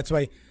that, and that's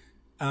why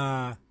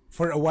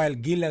for a while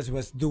Gilas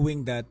was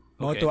doing that.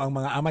 Okay. Moto ang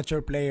mga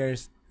amateur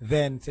players,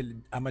 then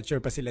amateur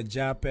pa sila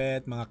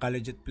Japet, mga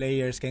collegiate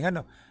players kay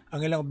ngano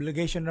ang ilang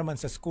obligation naman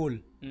sa school.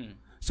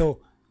 So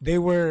they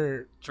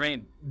were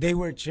Trained.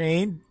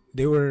 trained,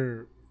 they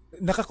were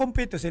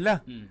nakakompete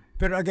sila.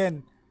 Pero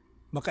again,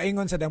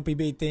 makaingon sa dang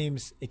PBA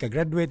teams,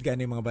 ika-graduate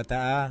gani mga bata,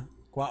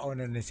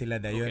 kwaon na ni sila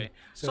dayon. Okay.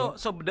 So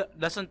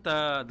doesn't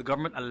the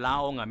government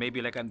allow nga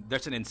maybe like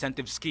there's an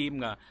incentive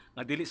scheme nga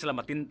dili sila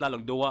matintal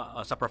og duwa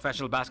sa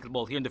professional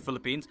basketball here in the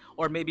Philippines,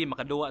 or maybe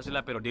makaduwa sila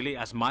pero dili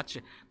as much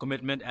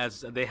commitment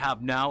as they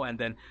have now, and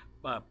then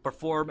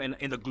perform in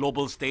the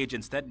global stage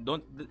instead?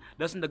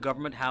 Doesn't the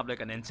government have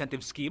like an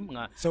incentive scheme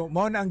nga? So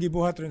mao na ang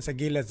gibuhat ron sa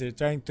Gilas, they're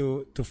trying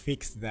to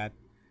fix that.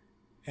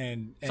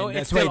 And So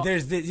that's it's why still-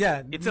 there's this,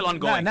 it's still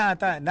ongoing.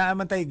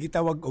 Naaman tayo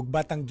gitawag og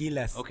Batang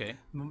Gilas. Okay.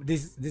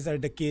 These are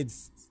the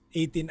kids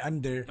 18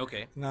 under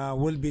Okay. nga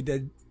will be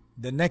the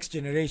next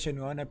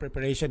generation nga na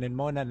preparation, and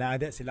mo na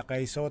naada sila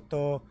kay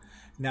Soto,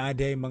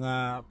 naada yung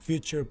mga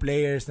future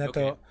players na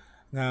to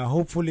nga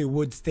hopefully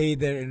would stay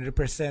there and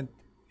represent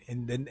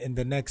in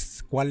the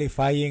next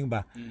qualifying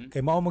ba.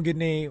 Kay mao mo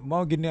gini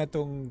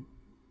atong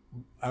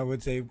I would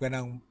say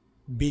kanang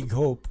big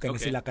hope kani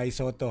Okay. sila kay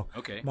Soto.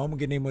 Okay. Mao mo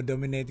gini mo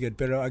dominate good,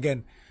 pero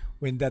again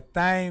when that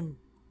time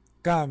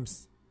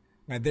comes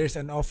nga there's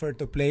an offer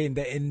to play in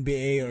the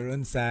NBA or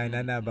unsa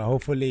na ba,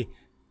 hopefully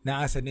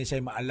naasa ni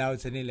siya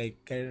ma-allowed sa ni, like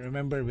I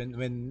remember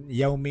when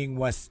Yao Ming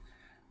was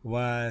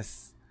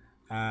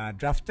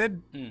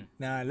drafted,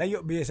 na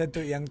layo biya sa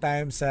to yung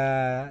time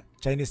sa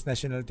Chinese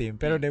national team,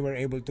 pero they were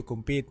able to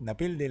compete,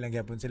 napildi lang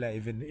gyapon sila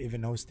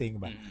even hosting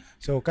ba.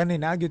 So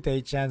kani nagyud tay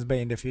chance ba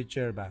in the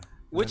future ba.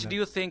 Which do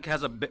you think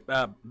has a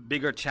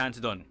bigger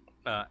chance, Don?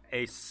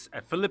 A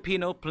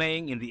Filipino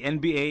playing in the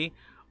NBA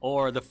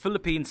or the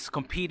Philippines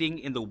competing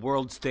in the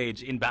world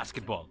stage in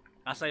basketball?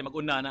 Asay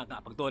mag-una na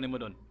pagtuon mo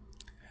Don?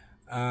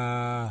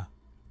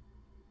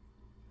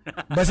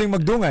 Basing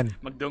magdungan.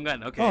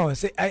 Magdungan, okay. Oh,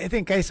 I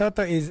think Kai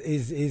Soto is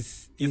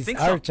You think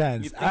our so?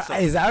 chance. You think so?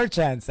 Is our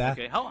chance, ha?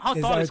 Okay. How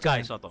Is tall our is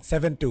Kai chance. Soto?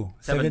 7'2",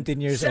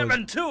 17 years old.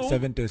 7'2"?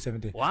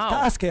 7'2", 17. Wow.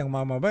 Taas kay ang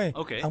mama ba eh.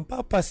 Okay. Ang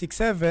papa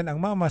 6'7", ang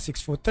mama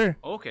 6'footer.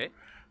 Okay.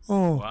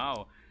 Oh.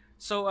 Wow.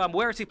 So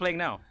where is he playing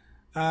now?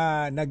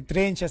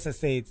 Nag-train siya sa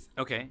States.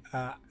 Okay.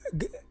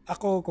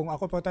 Kung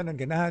ako pa tanon,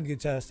 ganahan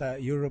gid siya sa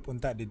Europe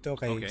unta dito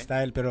kay Okay.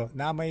 style, pero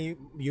na may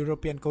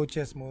European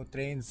coaches mo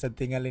train sa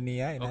tingali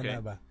niya inana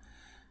Okay. ba.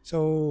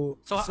 So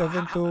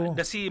 7'2",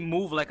 does he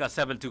move like a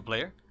 7'2"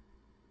 player?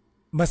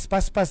 mas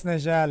paspas na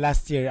siya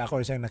last year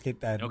ako siyang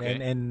nakita, Okay.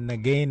 and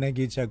nag-gain na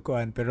gid siya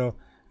kuan, pero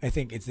I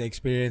think it's the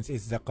experience,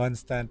 it's the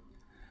constant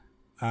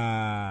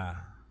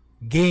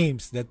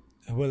games that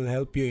will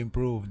help you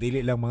improve,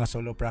 dili lang mga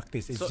solo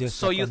practice. It's just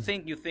So the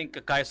you think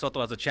Kai Soto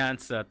has a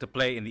chance to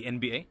play in the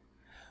NBA?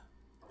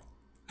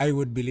 I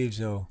would believe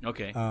so.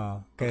 Okay.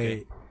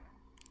 Kay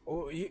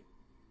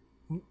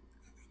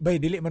bay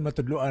dili man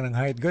matudloan ang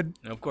height good.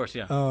 Of course,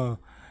 yeah.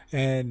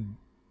 And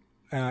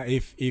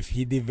if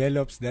he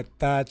develops that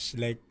touch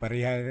like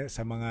pareha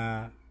sa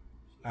mga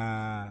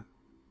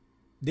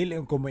dili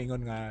ko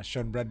moingon nga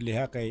Sean Bradley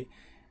ha, kay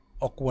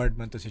awkward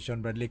man to si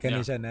Sean Bradley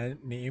kani Yeah. siya na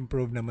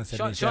ni-improve naman sa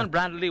niya. Sean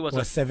Bradley was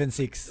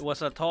 7'6",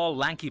 a tall,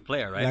 lanky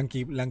player, right?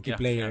 lanky Yeah,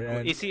 player.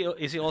 yeah. And,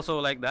 Is he also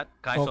like that,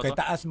 Kai Soto? kay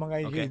taas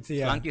mga Okay. yun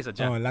siya. Lanky sa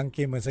dyan.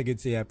 Lanky man sa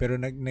gid siya, pero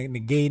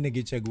nag-gain na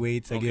gid siya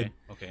weight sa gid.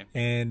 Okay.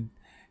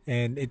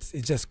 And it's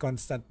just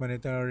constant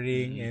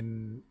monitoring,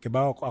 and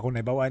kibaw ako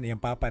naibawan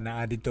iyang papa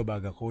na dito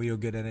baga kuyo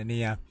gyud na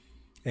niya,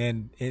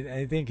 and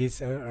I think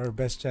he's our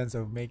best chance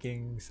of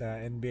making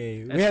sa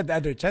NBA. We had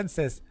other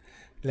chances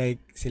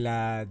like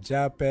sila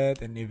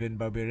Japet and even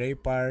Bobby Ray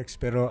Parks,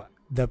 pero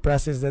the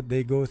process that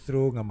they go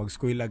through nga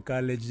mag-school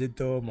college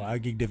dito,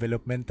 moagig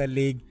developmental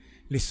league,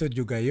 lisod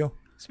jud kayo.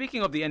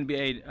 Speaking of the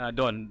NBA,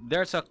 Don,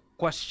 there's a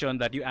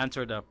question that you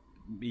answered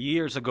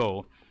years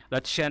ago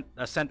that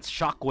sent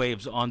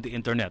shockwaves on the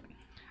internet.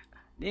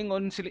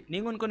 Ningon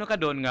ko na ka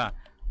Don nga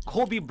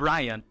Kobe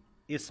Bryant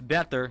is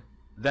better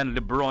than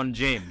LeBron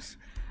James,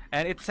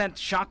 and it sent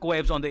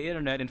shockwaves on the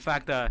internet. In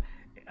fact, the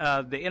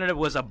internet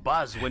was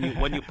abuzz when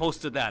you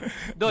posted that.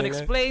 Don,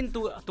 explain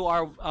to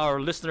our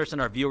listeners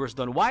and our viewers,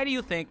 Don, why do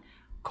you think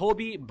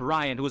Kobe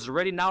Bryant, who's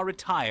already now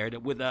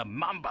retired with a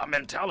Mamba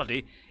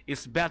mentality,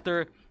 is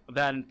better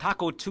than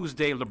Taco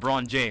Tuesday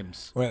LeBron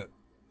James? Well,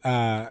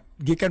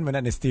 gikan mo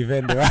na ni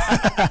Steven, di ba?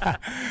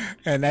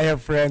 And I have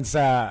friends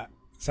sa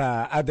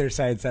other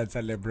side, sa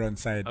LeBron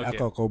side. Okay.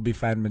 Ako, Kobe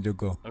fan man jud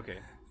ko. Okay.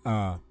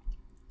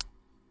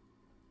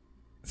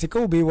 Si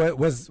Kobe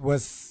was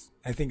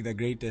I think the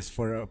greatest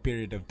for a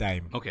period of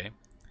time. Okay.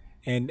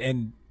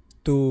 And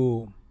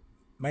to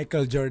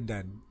Michael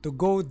Jordan, to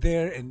go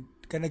there and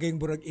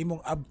kanaging burag imong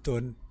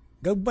abton,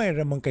 gagmay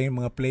ra man kayong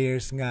mga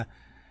players nga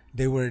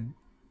they were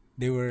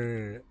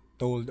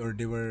told, or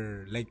they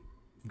were like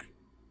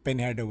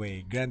Penny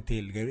Hardaway, Grant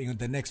Hill,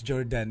 the next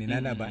Jordan,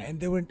 inana ba?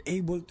 And they weren't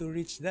able to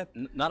reach that.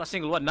 Not a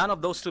single one. None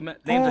of those two names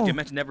that you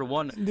mentioned never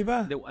won Di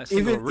ba? a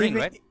single ring,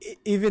 right?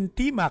 Even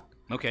T-Mac,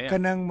 Okay.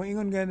 kanang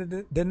moingon nga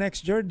the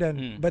next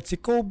Jordan. But si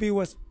Kobe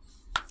was...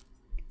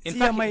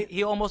 In fact,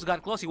 he almost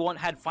got close. He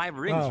had 5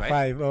 rings,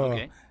 right? 5, oh.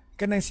 Okay.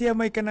 Kanang siya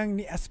may kanang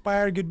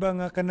ni-aspire gud ba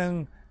nga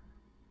kanang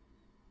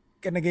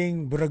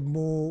kanaging burag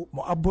mo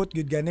abot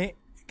gud gani.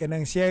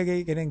 Kanang siya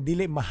kanang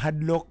dili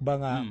mahadlok ba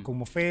nga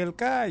kung mo-fail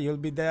ka, you'll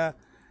be the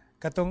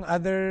katong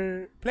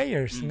other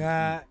players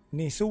nga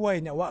ni suway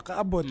nya wa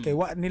kaabot kay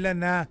wa nila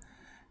na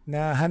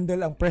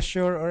handle ang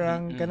pressure or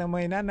ang kanang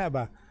may nana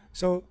ba.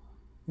 So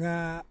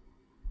nga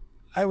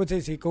I would say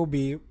si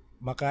Kobe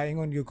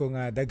makaingon gyud ko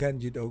nga daghan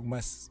jud og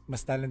mas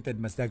talented,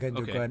 mas daghan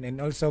jud ko,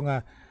 and also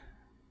nga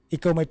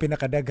ikaw may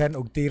pinakadaghan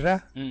og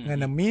tira nga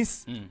na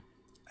miss.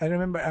 I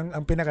remember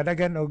ang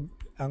pinakadaghan og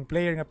ang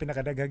player nga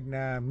pinakadagag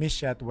na miss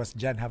shot was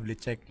Jan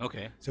Havlicek.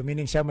 Okay. So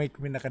meaning siya may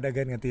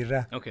pinakadagan nga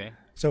tira. Okay.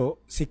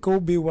 So si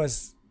Kobe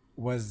was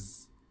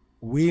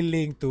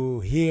willing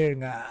to hear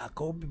nga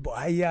Kobe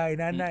buaya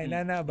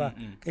inana ba.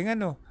 Kaya nga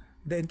no,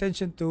 the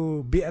intention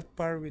to be at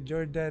par with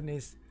Jordan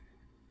is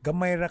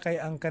gamay ra kay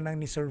ang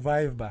kanang ni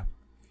survive ba.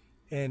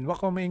 And wa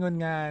ko maingon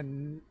nga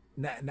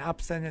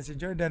na-upsa niya si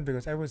Jordan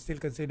because I would still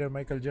consider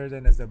Michael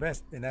Jordan as the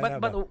best.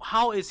 But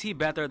how is he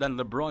better than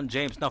LeBron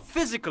James? Now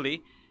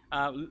physically,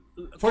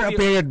 for a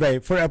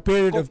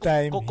period of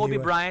time, Kobe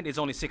Bryant is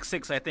only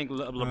 6'6". I think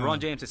LeBron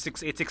James is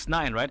 6'8",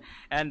 6'9", right?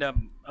 And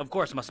of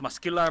course, mas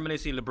killer man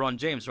si LeBron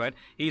James, right?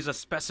 He's a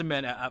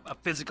specimen, a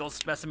physical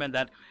specimen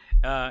that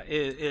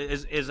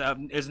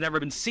is never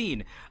been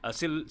seen.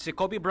 Si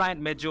Kobe Bryant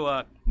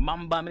medyo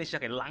mamba man siya,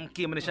 kay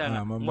lanky man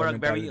siya, more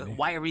very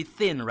wiry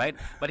thin, right?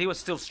 But he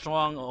was still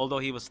strong, although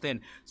he was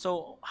thin.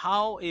 So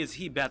how is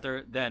he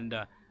better than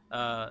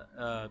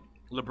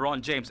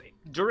LeBron James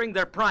during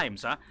their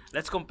primes?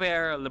 Let's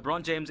compare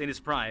LeBron James in his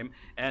prime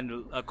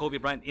and Kobe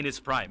Bryant in his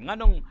prime.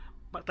 Nganong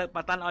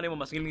patanaw nimo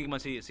mas giling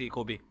man si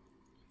Kobe?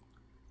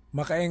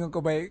 Makaingon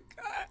ko ba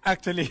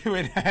actually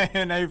when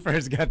I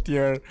first got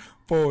your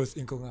post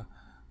inko nga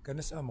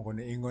kanas mo ko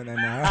niingon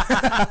na.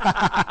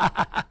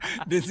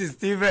 This is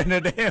Steven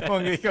na day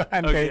mong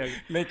ikuan kay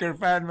Laker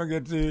fan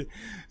magud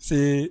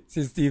si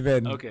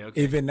Steven. Okay.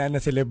 Even na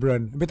si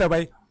LeBron. Bitaw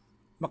bay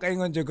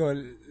makaingon jud ko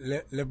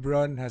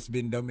LeBron has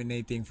been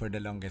dominating for the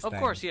longest time.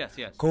 Of course, yes.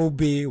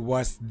 Kobe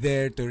was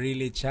there to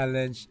really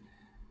challenge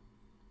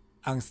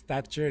ang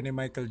stature ni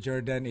Michael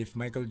Jordan. If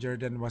Michael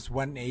Jordan was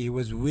 1A, he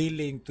was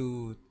willing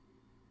to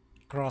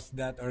cross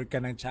that or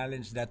kanang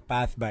challenge that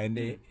path ba, and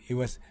he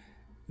was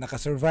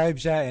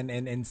nakasurvive siya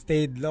and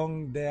stayed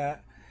long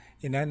there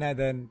inana.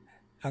 Then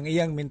ang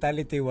iyang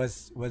mentality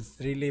was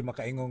really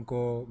makaingon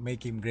ko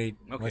make him great.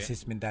 Okay. Was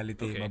his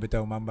mentality, Okay.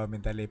 mabitaw mamba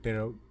mentality,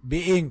 pero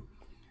being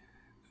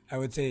I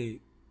would say,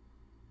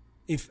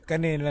 if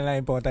kanina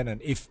lang po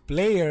tanon, if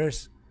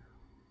players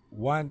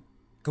want,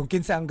 kung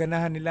kinsa ang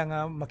ganahan nila nga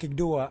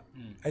makigduwa,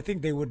 I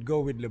think they would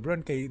go with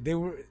LeBron kay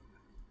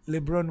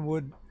LeBron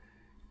would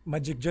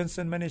Magic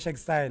Johnson man ni siya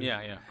style.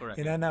 Yeah, correct.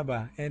 Inana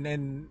ba?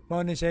 And mao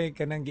ni siya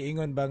kanang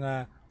giingon ba nga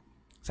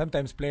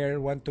sometimes player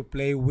want to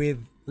play with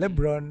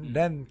LeBron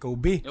than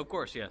Kobe. Of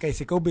course, yes. Kay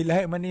si Kobe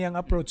lahi man niyang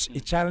approach,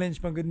 i-challenge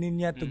man gud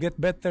niya to get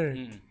better.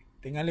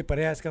 Tingali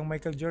parehas kang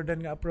Michael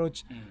Jordan nga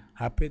approach.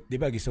 Hapit, di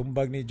ba,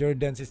 gisumbag ni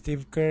Jordan si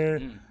Steve Kerr,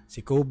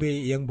 si Kobe,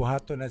 iyang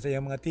buhato na sa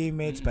iyang mga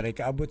teammates para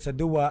ikaabot sa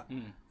duwa.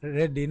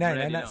 Ready na.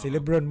 Si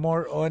LeBron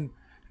more on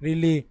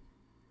really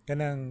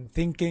kanang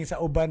thinking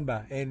sa uban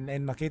ba, and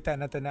makita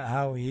nato na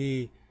how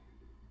he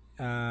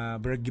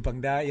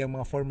gipangda iyang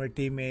mga former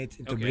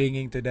teammates into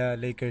bringing to the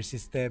Lakers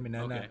system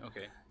inana.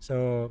 Okay.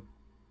 So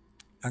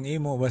ang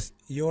imo was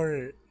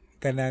your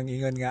kanang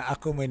ingon nga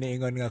ako may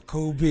niingon nga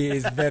Kobe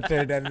is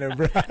better than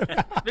LeBron.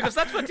 Because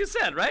that's what you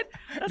said, right?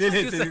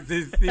 Dili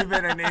si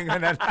Steven ang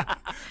niingon na.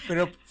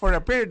 Pero for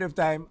a period of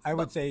time, I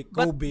would say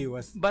Kobe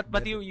was. But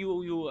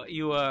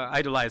you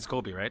idolize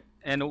Kobe, right?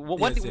 And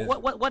what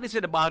is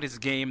it about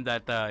his game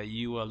that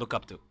you look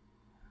up to?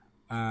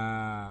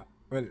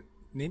 Well,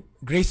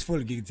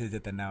 graceful gid sa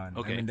tanawon.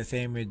 Okay. I mean the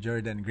same with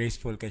Jordan,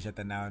 graceful kay siya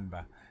tanawon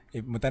ba.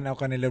 If mutanaw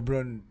ka ni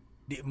LeBron,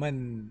 di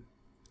man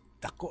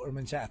dako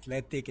man siya,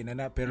 athletic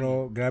inana,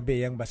 pero grabe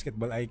yang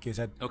basketball IQ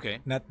sa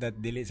not that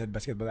dili sa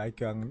basketball IQ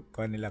ang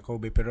kuan nila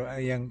Kobe, pero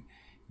yang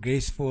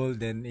graceful,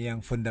 then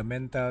yang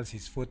fundamentals,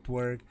 his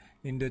footwork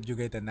nindot jud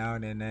kay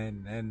tanawon,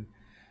 and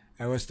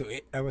I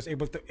was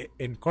able to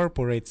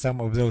incorporate some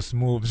of those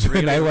moves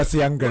when I was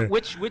younger.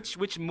 Which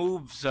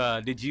moves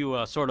did you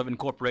sort of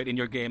incorporate in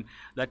your game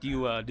that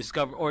you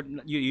discovered or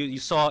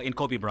you saw in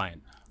Kobe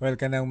Bryant? Well,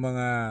 kanang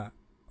mga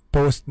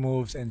post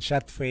moves and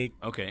shot fake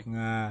Okay.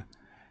 nga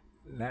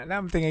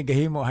tingay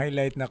gahimo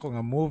highlight na ko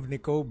nga move ni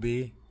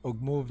Kobe ug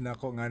move na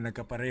ko nga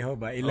nagkapareho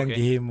ba ilang Okay.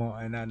 gihimo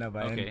ana na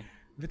ba. Okay.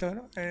 Bitaw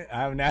no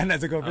na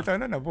sa ko bitaw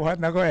no nabuhat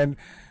na ko and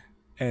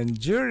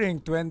during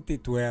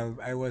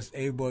 2012 I was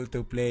able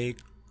to play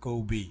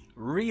Kobe.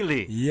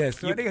 Really? Yes,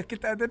 You- wala ka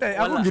kita today.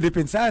 Wala. Ako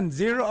gidipinsan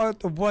 0 out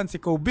of 1 si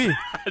Kobe.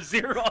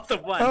 0 out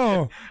of 1.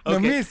 Oh,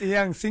 Okay. na-miss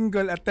iyang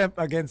single attempt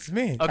against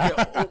me. Okay.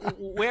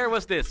 Where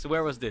was this?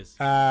 Where was this?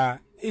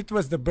 It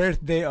was the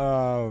birthday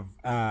of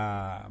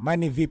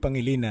Manny V.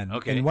 Pangilinan.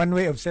 Okay. And one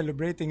way of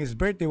celebrating his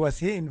birthday was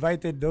he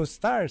invited those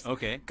stars.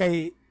 Okay.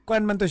 Kay,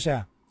 kuan man to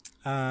siya,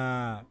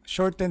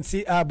 shortened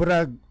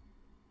burag,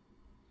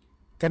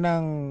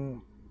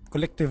 kanang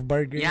collective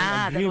bargaining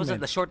Yeah, that was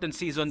agreement. the shortened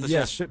season. To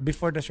Yes, siya.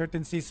 before the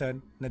shortened season,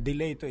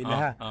 na-delay to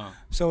ilaha. Ah.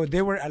 So they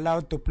were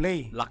allowed to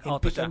play.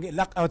 Lockout in to siya.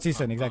 Lockout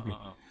season, exactly.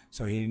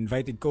 So he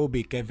invited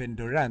Kobe, Kevin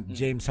Durant,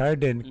 James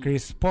Harden,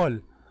 Chris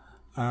Paul,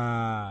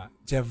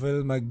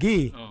 Javel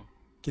McGee. Oh.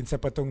 Kinsa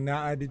patong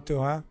naa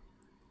dito ha?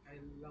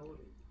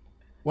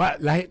 Wa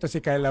lahi to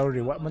si Kyle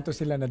Lowry, wa man to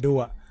sila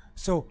naduwa.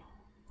 So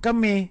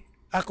kami,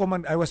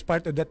 I was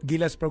part of that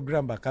Gilas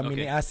program ba. Kami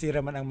Okay. ni Asi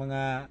raman ang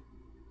mga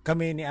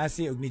kami ni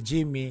Asi ug ni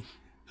Jimmy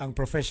ang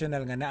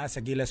professional nga naa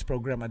sa Gilas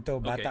program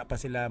adto. Bata Okay. pa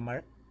sila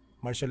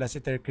Marshall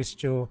Lassiter,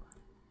 Cristo,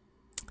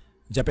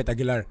 Japet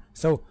Aguilar.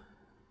 So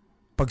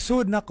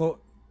pagsud nako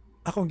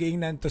akong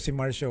giingnan to si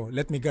Marcio,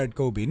 let me guard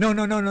Kobe. No,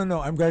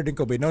 I'm guarding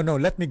Kobe. No,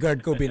 let me guard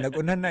Kobe.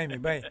 Nagunan na mi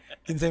bay.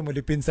 Kinsay mo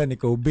dipinsan ni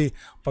Kobe.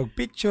 Pag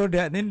picture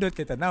dia nindot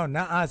kita now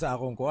naa sa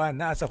akong kuan,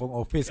 naa sa akong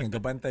office nga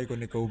gabantay ko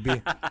ni Kobe.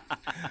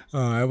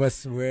 I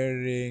was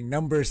wearing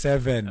number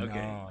 7.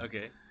 Okay.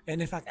 Okay. And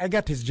in fact, I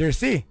got his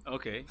jersey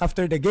Okay.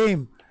 after the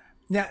game.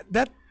 Nya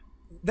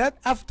that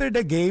after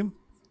the game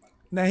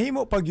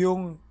nahimo pag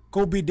yung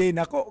Kobe Day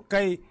nako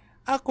kay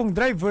akong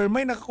driver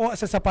may nakakuha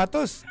sa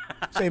sapatos.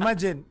 So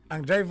imagine,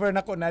 ang driver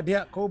nako na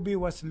diha, Kobe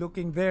was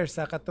looking there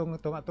sa katong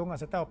tunga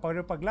sa tao.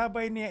 Pero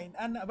paglabay niya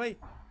ana bay.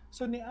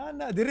 So ni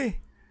ana dire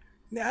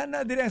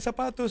ang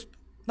sapatos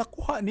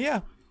nakuha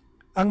niya.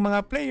 Ang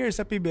mga players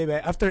sa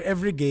PBA after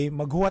every game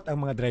maghuwat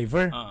ang mga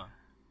driver.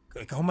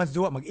 Ikaw man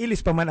duwa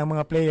mag-ilis pa man ang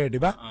mga player, di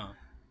ba?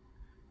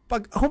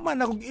 Pag human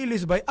akong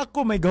ilis bay,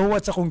 ako may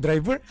gawat sa akong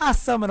driver,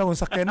 asa man akong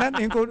sakyanan.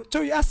 Yung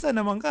Choy, asa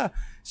naman ka?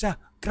 Siya,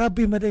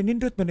 grabe man din,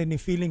 nindot man din ni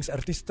feelings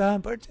artista.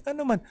 But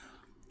ano man,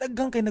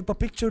 dagang kay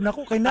nagpa-picture na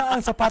ako, kay naa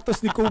ang sapatos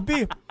ni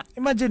Kobe.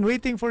 Imagine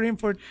waiting for him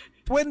for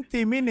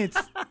 20 minutes.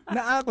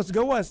 Naa ako sa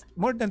gawas,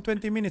 more than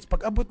 20 minutes.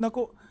 Pag abot na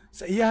ko,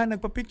 sa iyahan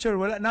nagpa-picture,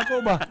 wala na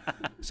ako ba?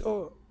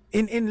 So,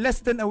 in less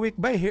than a week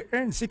by, he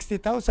earned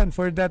 60,000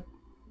 for that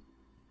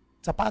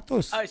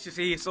sapatos. I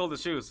see he sold the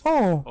shoes.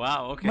 Oh.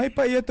 Wow, okay. May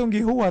pa iya tong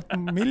gihuwat,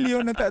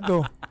 milyon na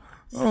tato.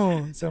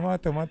 Oh, sa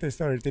mga tomate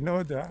story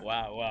tinood ha.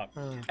 Wow.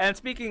 And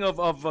speaking of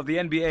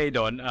the NBA,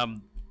 Don,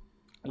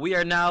 we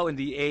are now in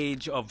the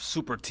age of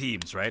super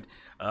teams, right?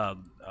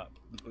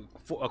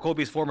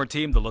 Kobe's former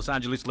team, the Los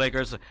Angeles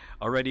Lakers,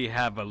 already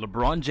have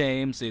LeBron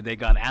James. They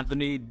got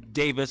Anthony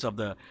Davis of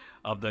the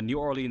New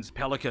Orleans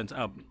Pelicans,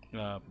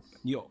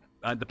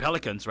 the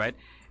Pelicans, right?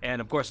 And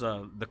of course,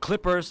 the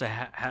Clippers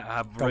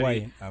have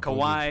already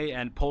Kawhi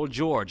and Paul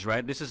George,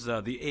 right? This is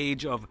the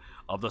age of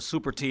the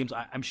super teams.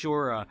 I'm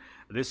sure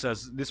this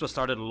was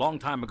started a long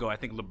time ago. I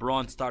think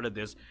LeBron started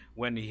this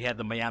when he had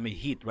the Miami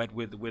Heat, right,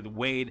 with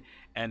Wade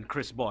and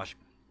Chris Bosh.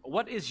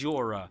 What is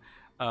your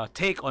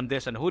take on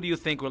this, and who do you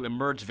think will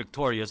emerge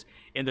victorious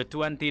in the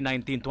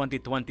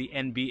 2019-2020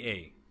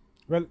 NBA?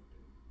 Well,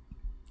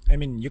 I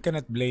mean, you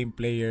cannot blame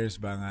players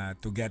ba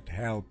to get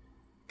help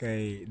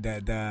kay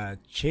the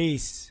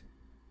chase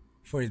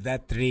for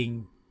that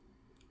ring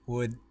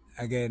would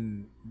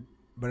again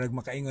barag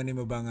makaingon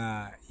nimo ba nga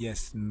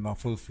yes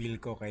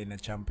ma-fulfill ko kay na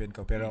champion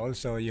ko, pero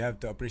also you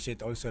have to appreciate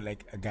also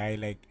like a guy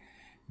like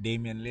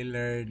Damian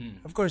Lillard.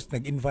 Of course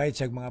nag-invite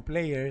siya mga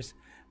players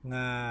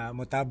nga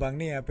motabang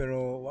niya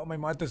pero wa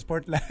may mga to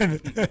Portland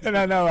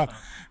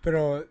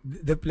pero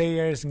the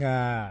players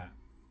nga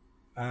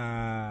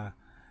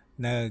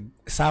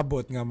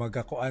nagsabot nga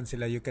magkakuan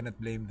sila, you cannot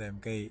blame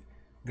them kay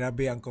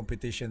grabe ang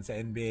competition sa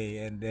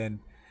NBA.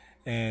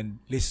 And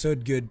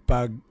lisod good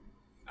pag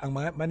ang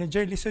mga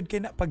manager lisod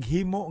kay na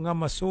paghimo nga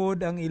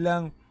masud ang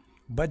ilang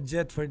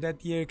budget for that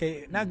year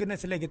kay nagana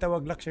sila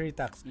gitawag luxury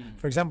tax.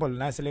 For example,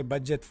 na sila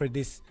budget for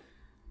this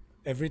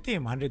every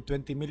team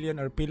 120 million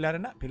or pila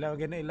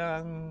gana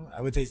ilang,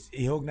 I would say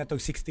ihog na tog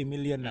 60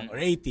 million lang or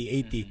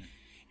 80.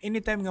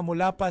 Anytime nga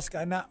mulapas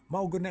ka na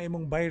maugo na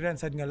imong bayran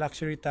sad nga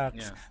luxury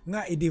tax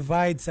nga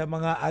i-divide sa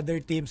mga other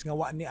teams nga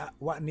wa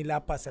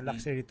nilapas sa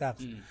luxury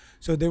tax.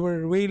 So they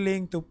were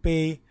willing to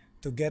pay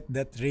to get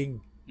that ring.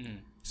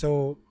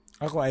 So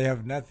ako, I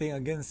have nothing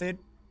against it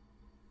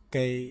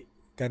kay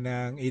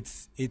kanang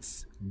it's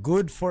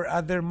good for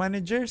other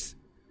managers.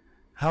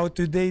 How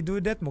do they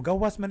do that?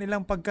 Mugawas man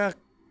ilang pagka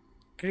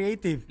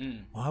creative.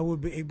 I will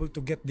be able to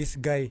get this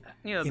guy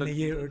in a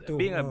year or two.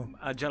 Being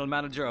a general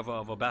manager of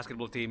a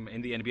basketball team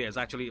in the NBA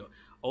is actually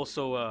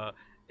also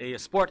a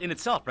sport in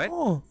itself, right?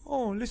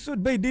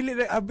 Lisod bay dili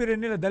ra abi ra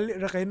nila dali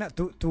ra kay na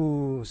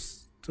to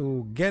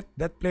get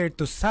that player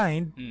to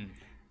sign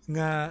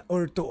nga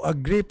or to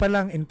agree pa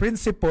lang in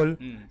principle.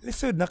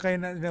 Lisod na kay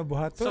na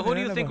buhaton. So who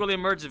do you think will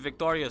emerge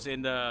victorious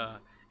in the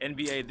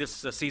NBA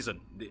this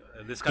season,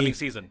 this coming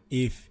season?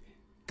 If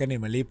kani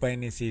malipay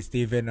ni si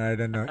Steven, or I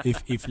don't know,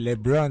 if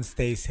LeBron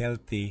stays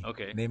healthy,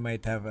 they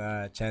might have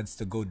a chance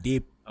to go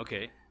deep.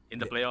 In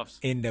the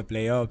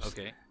playoffs.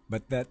 Okay.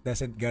 But that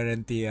doesn't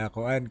guarantee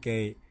akoan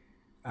kay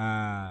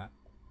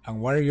ang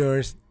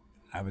Warriors,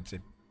 I would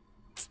say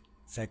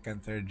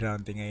second, third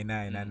round tingay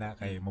na inana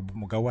kay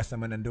mugawas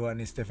naman ang duwa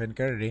ni Stephen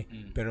Curry,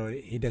 pero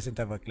he doesn't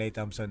have a Klay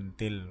Thompson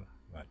till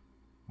what?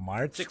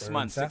 March? 6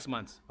 months.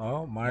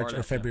 March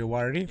or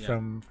February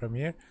from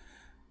here.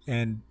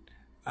 And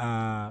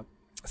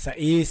sa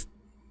East,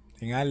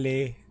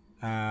 tingali,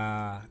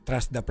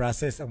 trust the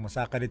process ang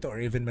Musaka dito,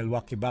 or even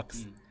Milwaukee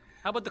Bucks.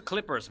 How about the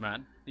Clippers,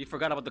 man? You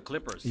forgot about the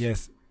Clippers.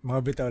 Yes, mga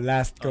bitaw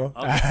last ko.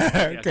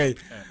 Okay.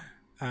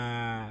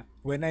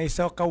 When I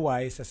saw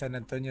Kawhi sa San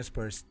Antonio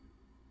Spurs,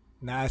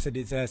 naasa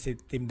din sa si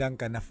Tim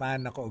Duncan, na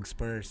fan ako og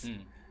Spurs.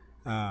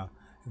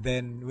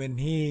 Then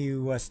when he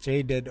was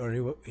traded,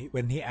 or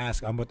when he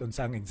asked ambot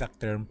unsang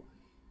exact term,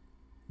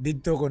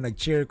 didto ko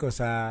nag-cheer ko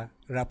sa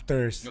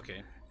Raptors.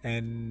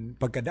 And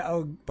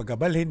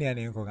pagkabalhin yan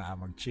yung ko nga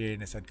mag-cheer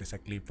na sad ko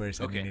sa Clippers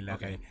nila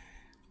kay.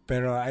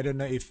 Pero I don't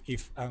know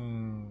if ang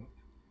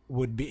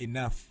would be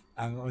enough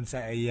ang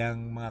unsa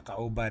iyang mga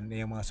kauban,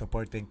 iyang mga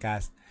supporting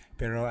cast.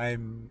 Pero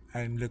I'm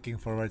looking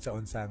forward sa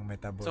unsang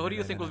metabo. So who do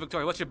you think will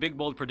victorious? What's your big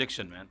bold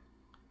prediction, man?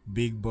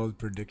 Big bold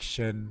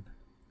prediction.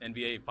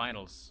 NBA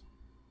Finals.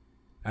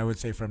 I would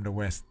say from the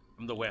West.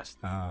 From the West.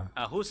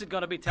 Who's it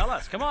gonna be? Tell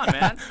us. Come on,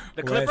 man.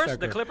 The Clippers.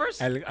 West, the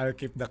Clippers. I'll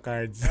keep the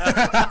cards.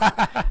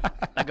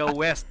 Taga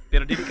West.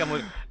 Pero dili ka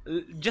mo.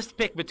 Just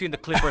pick between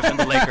the Clippers and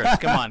the Lakers.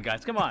 Come on,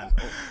 guys. Come on.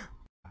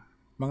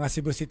 Mga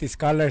Cebu City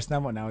Scholars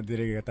namo na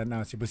diri ka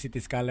tanaw. Cebu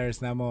City Scholars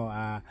namo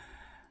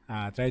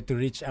try to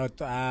reach out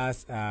to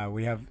us.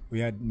 We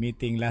had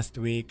meeting last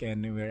week,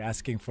 and we're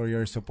asking for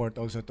your support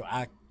also to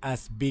act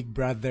as big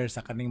brother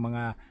sa kaning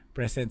mga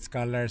present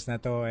scholars na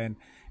to, and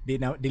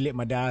dili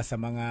mada sa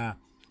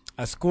mga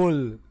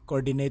school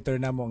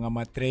coordinator namo nga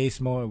matrace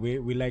mo.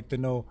 We like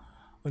to know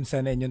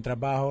unsa na inyong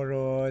trabaho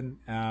ron,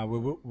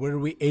 were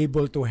we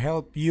able to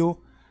help you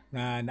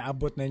nga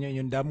naabot na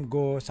inyong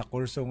damgo sa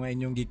kurso nga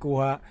inyong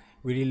gikuha.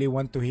 We really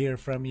want to hear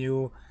from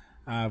you.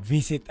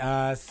 Visit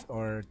us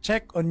or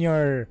check on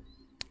your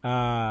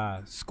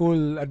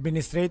school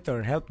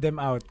administrator, help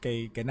them out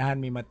kay ganahan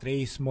mi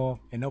matrace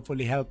mo, and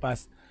hopefully help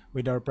us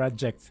with our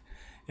projects.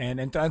 And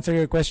to answer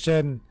your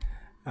question,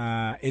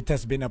 it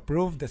has been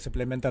approved, the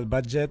supplemental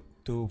budget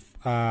to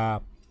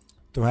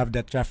have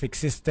the traffic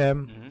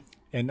system.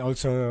 And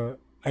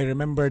also I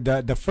remember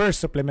the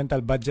first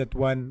supplemental budget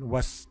one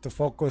was to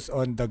focus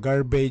on the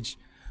garbage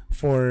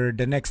for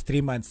the next 3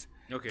 months.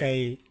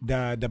 Kay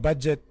the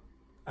budget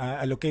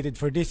allocated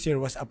for this year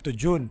was up to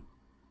June.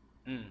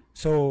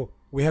 So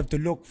we have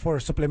to look for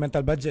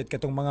supplemental budget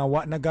katong mga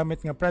wa na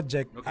gamit nga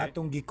project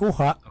atong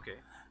gikuha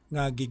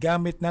nga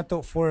gigamit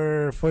nato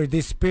for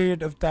this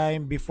period of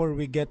time before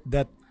we get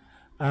that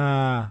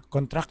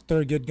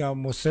contractor gyud nga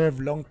mo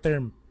serve long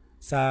term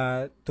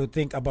to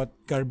think about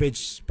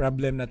garbage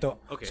problem na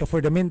to. So for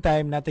the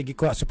meantime natin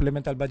gikuha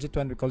supplemental budget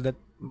one, we call that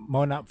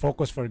muna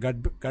focus for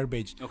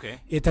garbage.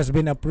 It has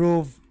been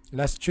approved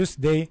last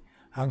Tuesday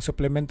ang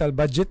supplemental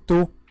budget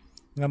 2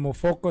 nga mo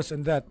focus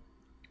on that.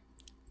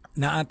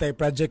 Naatay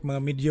project mga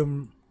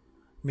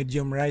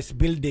medium rise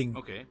building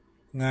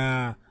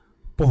nga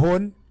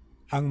puhon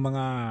ang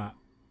mga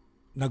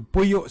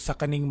nagpuyo sa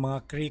kaning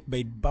mga creek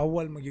by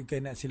bawal magyud kay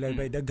na sila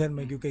by daghan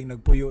magyud kay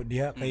nagpuyo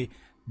diha kay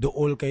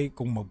duol kay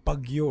kung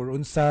magpagyo or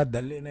unsa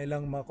dali na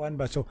ilang makuan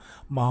ba. So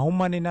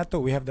mahuman ni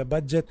nato, we have the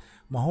budget,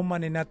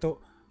 mahuman ni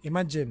nato.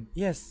 Imagine,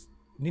 yes,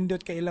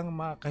 nindot kay ilang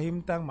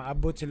makahimtang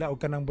maabot sila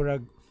og kanang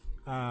burag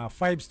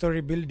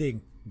 5-story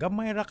building.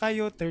 Gamay ra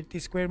kayo 30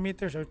 square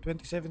meters or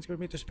 27 square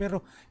meters,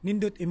 pero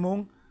nindot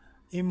imong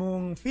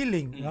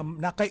feeling nga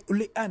nakay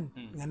ulian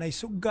nga nay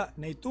suga,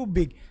 nay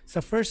tubig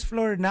sa first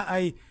floor, na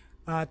ay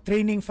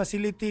training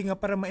facility nga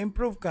para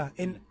ma-improve ka.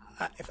 And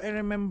if I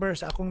remember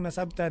sa akong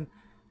nasabtan,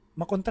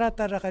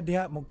 makontrata ra ka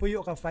diha,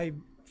 magpuyo ka 5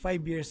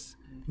 years,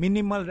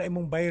 minimal ra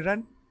imong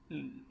bayaran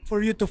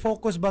for you to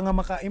focus ba nga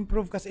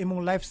maka-improve ka sa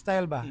imong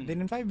lifestyle ba.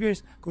 Then in 5 years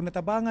kung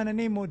natabangan na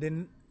nimo,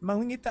 then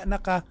mangita na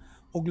ka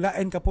og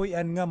lain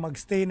kapuy-an nga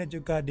magstay na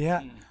jud ka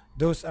diha.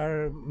 Those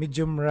are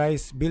medium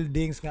rise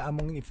buildings nga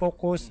among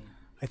i-focus.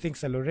 I think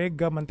sa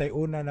Lorega man tay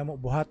una namo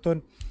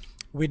buhaton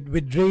with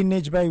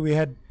drainage by we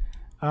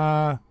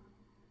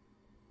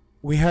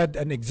had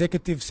an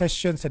executive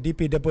session sa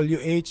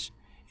DPWH,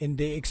 and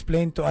they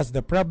explained to us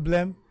the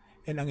problem,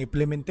 and ang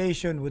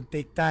implementation would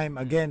take time.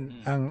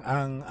 Again,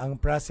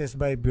 ang process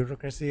by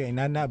bureaucracy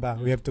inana ba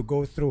we have to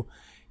go through.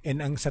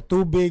 And ang sa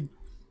tubig,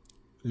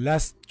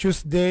 last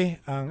Tuesday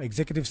ang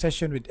executive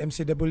session with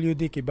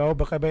MCWD kibaw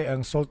ba kabay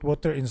ang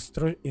saltwater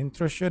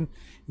intrusion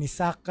ni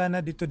saka na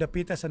dito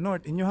dapita sa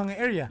north inyong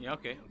area. Yeah,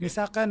 okay. Ni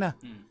saka na.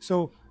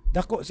 So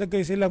dako sa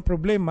kay silang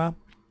problema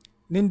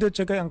nindot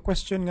sa kay ang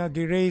question nga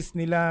gi-raise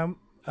nila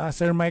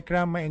Sir Mike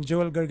Rama and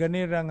Joel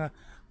Garganera nga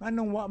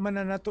anong wa man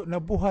na nato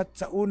nabuhat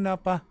sa una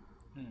pa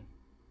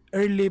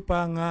early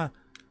pa nga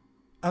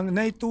ang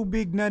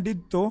naitubig na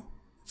didto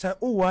sa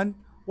uwan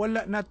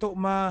wala nato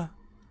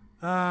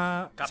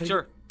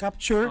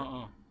capture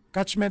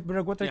catchment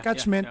water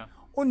catchment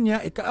unya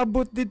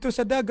ikaabot dito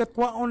sa dagat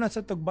waon na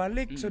sa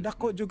tagbalik so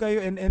dako jud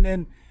kayo and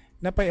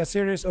napay a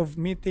series of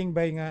meeting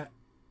by nga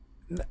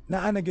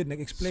naa na gyud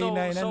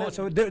nag-explain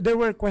so there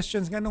were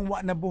questions nganong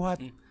wa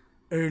nabuhat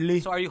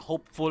early. So are you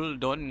hopeful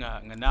Don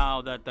nga now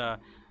that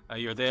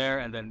you're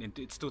there and then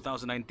it's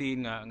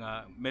 2019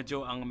 nga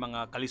medyo ang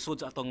mga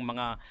kalisod sa atong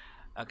mga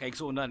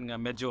kaigsuunan nga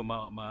medyo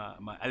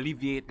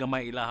ma-alleviate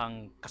gamay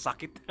ilahang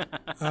kasakit?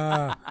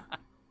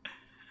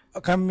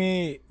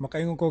 Kami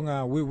makaingon ko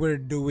nga we were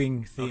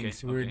doing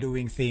things. Okay.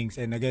 Doing things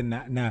and again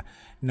na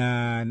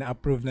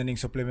approve na ning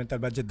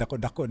supplemental budget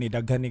dako ni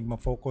daghan ning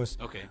ma-focus.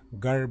 Okay.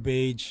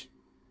 Garbage,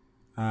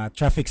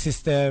 traffic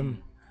system,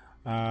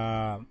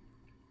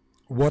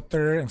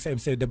 water ang sa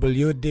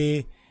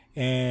MCWD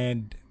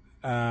and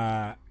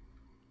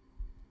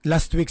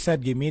last week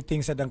sad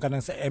gi-meeting sad ang kanang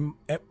sa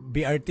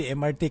BRT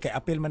MRT kay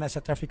appeal man na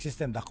sa traffic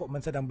system dako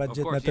man sad ang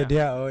budget na to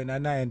diha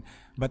and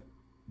but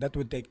that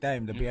would take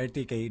time the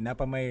BRT kay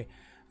napa may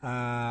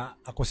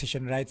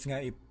acquisition rights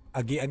nga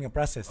agian nga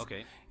process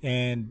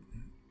and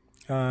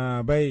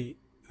by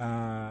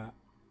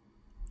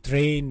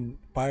train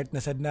part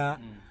na sad na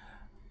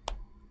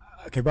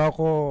kay ba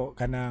ko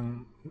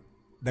kanang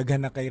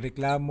daghan na kay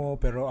reklamo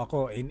pero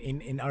ako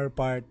in our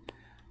part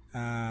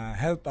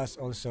help us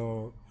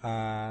also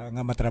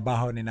nga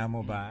matrabaho ni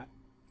namo ba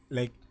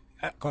like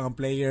kung ang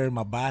player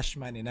mabash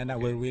man inana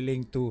we're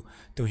willing to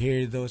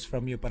hear those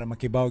from you para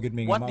makibaw gid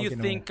mi. What do you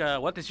think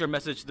what is your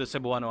message to the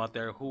Cebuano out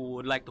there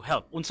who would like to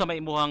help? Unsa may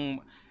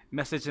imong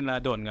message na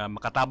doon nga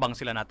makatabang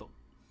sila nato?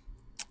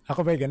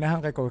 Ako ba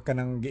ganahan kay ko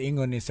kanang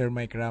giingon ni Sir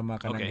Mike Rama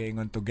kanang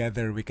giingon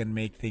together we can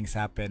make things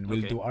happen.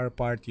 We'll do our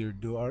part, you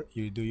do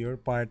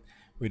your part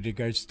with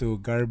regards to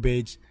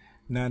garbage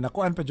na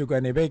nakuan pa jud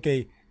ani bay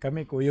kay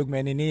kami kuyog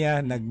man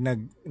niya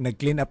nag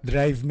clean up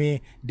drive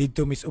me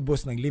dito mis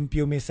ubos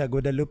naglimpyo mi sa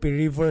Guadalupe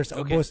River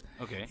sa ubos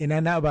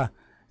inana ba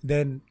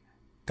then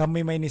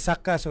kami may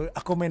nisaka so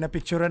ako may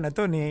napicturean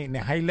ato ni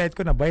highlight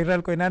ko na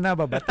viral ko inana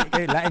ba bati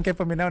kay lain kay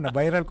paminaw na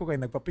viral ko kay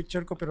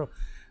nagpa-picture ko pero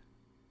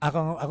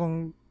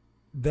akong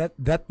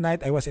that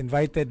night I was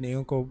invited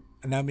niyon ko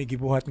nami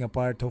gibuhat nga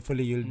part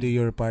hopefully you'll do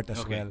your part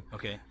as well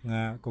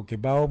nga kung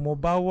kibaw mo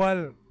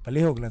bawal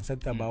palihog lang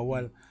sad ta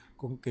bawal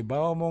kung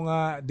kibawa mo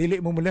nga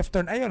dili mo left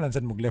turn ayaw lang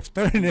sad mo left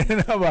turn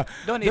ba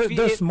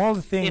those small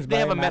things if they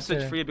have a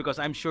message for you because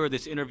I'm sure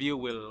this interview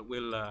will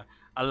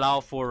allow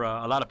for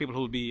a lot of people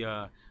who will be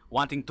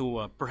wanting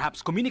to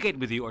perhaps communicate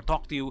with you or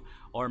talk to you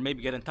or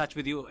maybe get in touch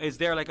with you. Is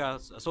there like a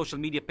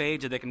social media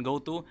page that they can go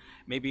to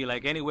maybe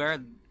like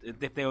anywhere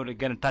if they want to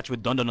get in touch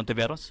with Don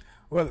Ontiveros?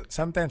 Well,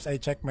 sometimes I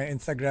check my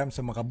Instagram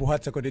so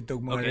makabuhat sa ko dito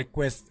mga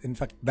request. In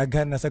fact,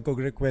 daghan na sa kog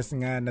request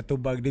nga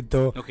natubag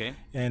dito.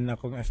 And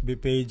akong FB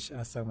page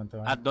asa man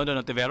to? At Don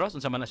Ontiveros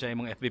unsa man na siya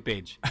imong FB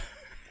page?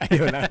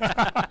 Ayun na.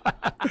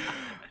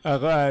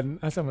 Ako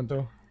asa man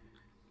to?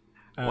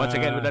 Once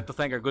again, we'd like to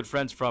thank our good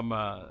friends from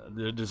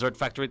the Dessert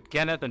Factory,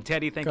 Kenneth and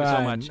Teddy. Thank you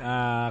so much.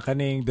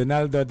 Kaning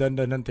Donaldo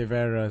Dondon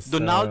Ontiveros.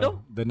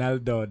 Donaldo?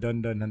 Donaldo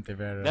Dondon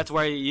Ontiveros. That's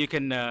where you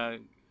can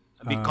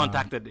be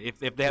contacted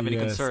if they have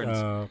any concerns.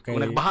 Kung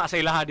nagbaha sa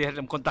ilaha, di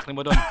ang contact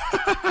mo doon.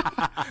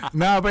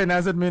 Ba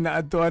nasad mi na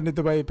adtuan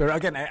nito ba pero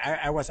again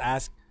I was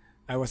asked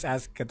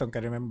katong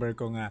ka-remember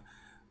ko nga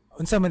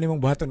unsa man imong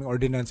buhaton ng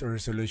ordinance or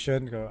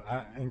resolution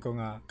ko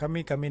nga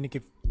kami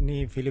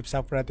ni Philip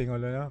Sapra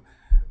tingolo no.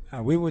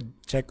 We would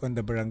check on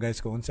the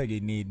barangays kung unsa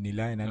gi-need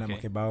nila na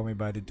makibaw may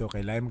ba dito kay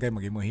laim kay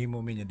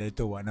magimuhimo mi nya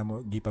dito wa na mo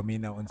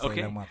gipaminaw unsa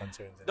ilang mga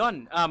concerns.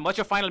 Don, what's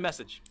your final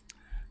message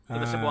to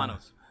the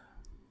Cebuanos?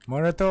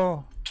 Mora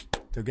to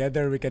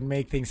together we can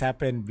make things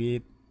happen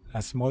be it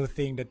a small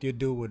thing that you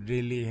do would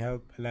really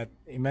help a lot.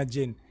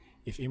 Imagine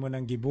if imo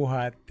nang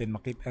gibuhat then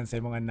makita sa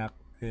imong anak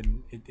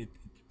then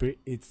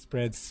it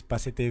spreads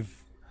positive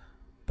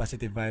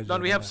vibes.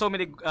 Don, we have so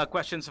many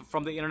questions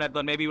from the internet.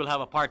 Don, maybe we'll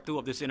have a part 2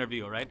 of this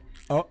interview, right?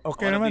 Oh,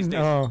 okay naman.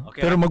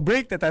 Pero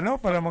mag-break ta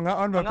no para mga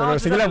on ba pero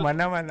sige lang man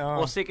naman.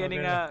 O si kaning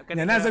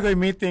nasa koy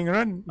meeting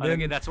ron.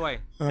 Okay, that's why.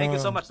 Thank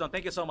you so much, Don.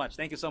 Thank you so much.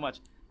 Thank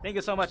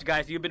you so much,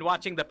 guys. You've been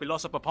watching the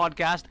Pilosopo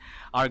podcast.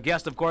 Our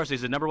guest, of course,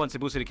 is the #1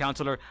 Cebu City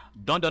Councilor,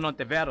 Don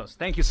Ontiveros.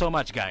 Thank you so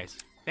much, guys.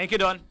 Thank you,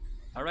 Don.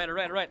 All right.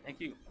 Thank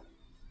you.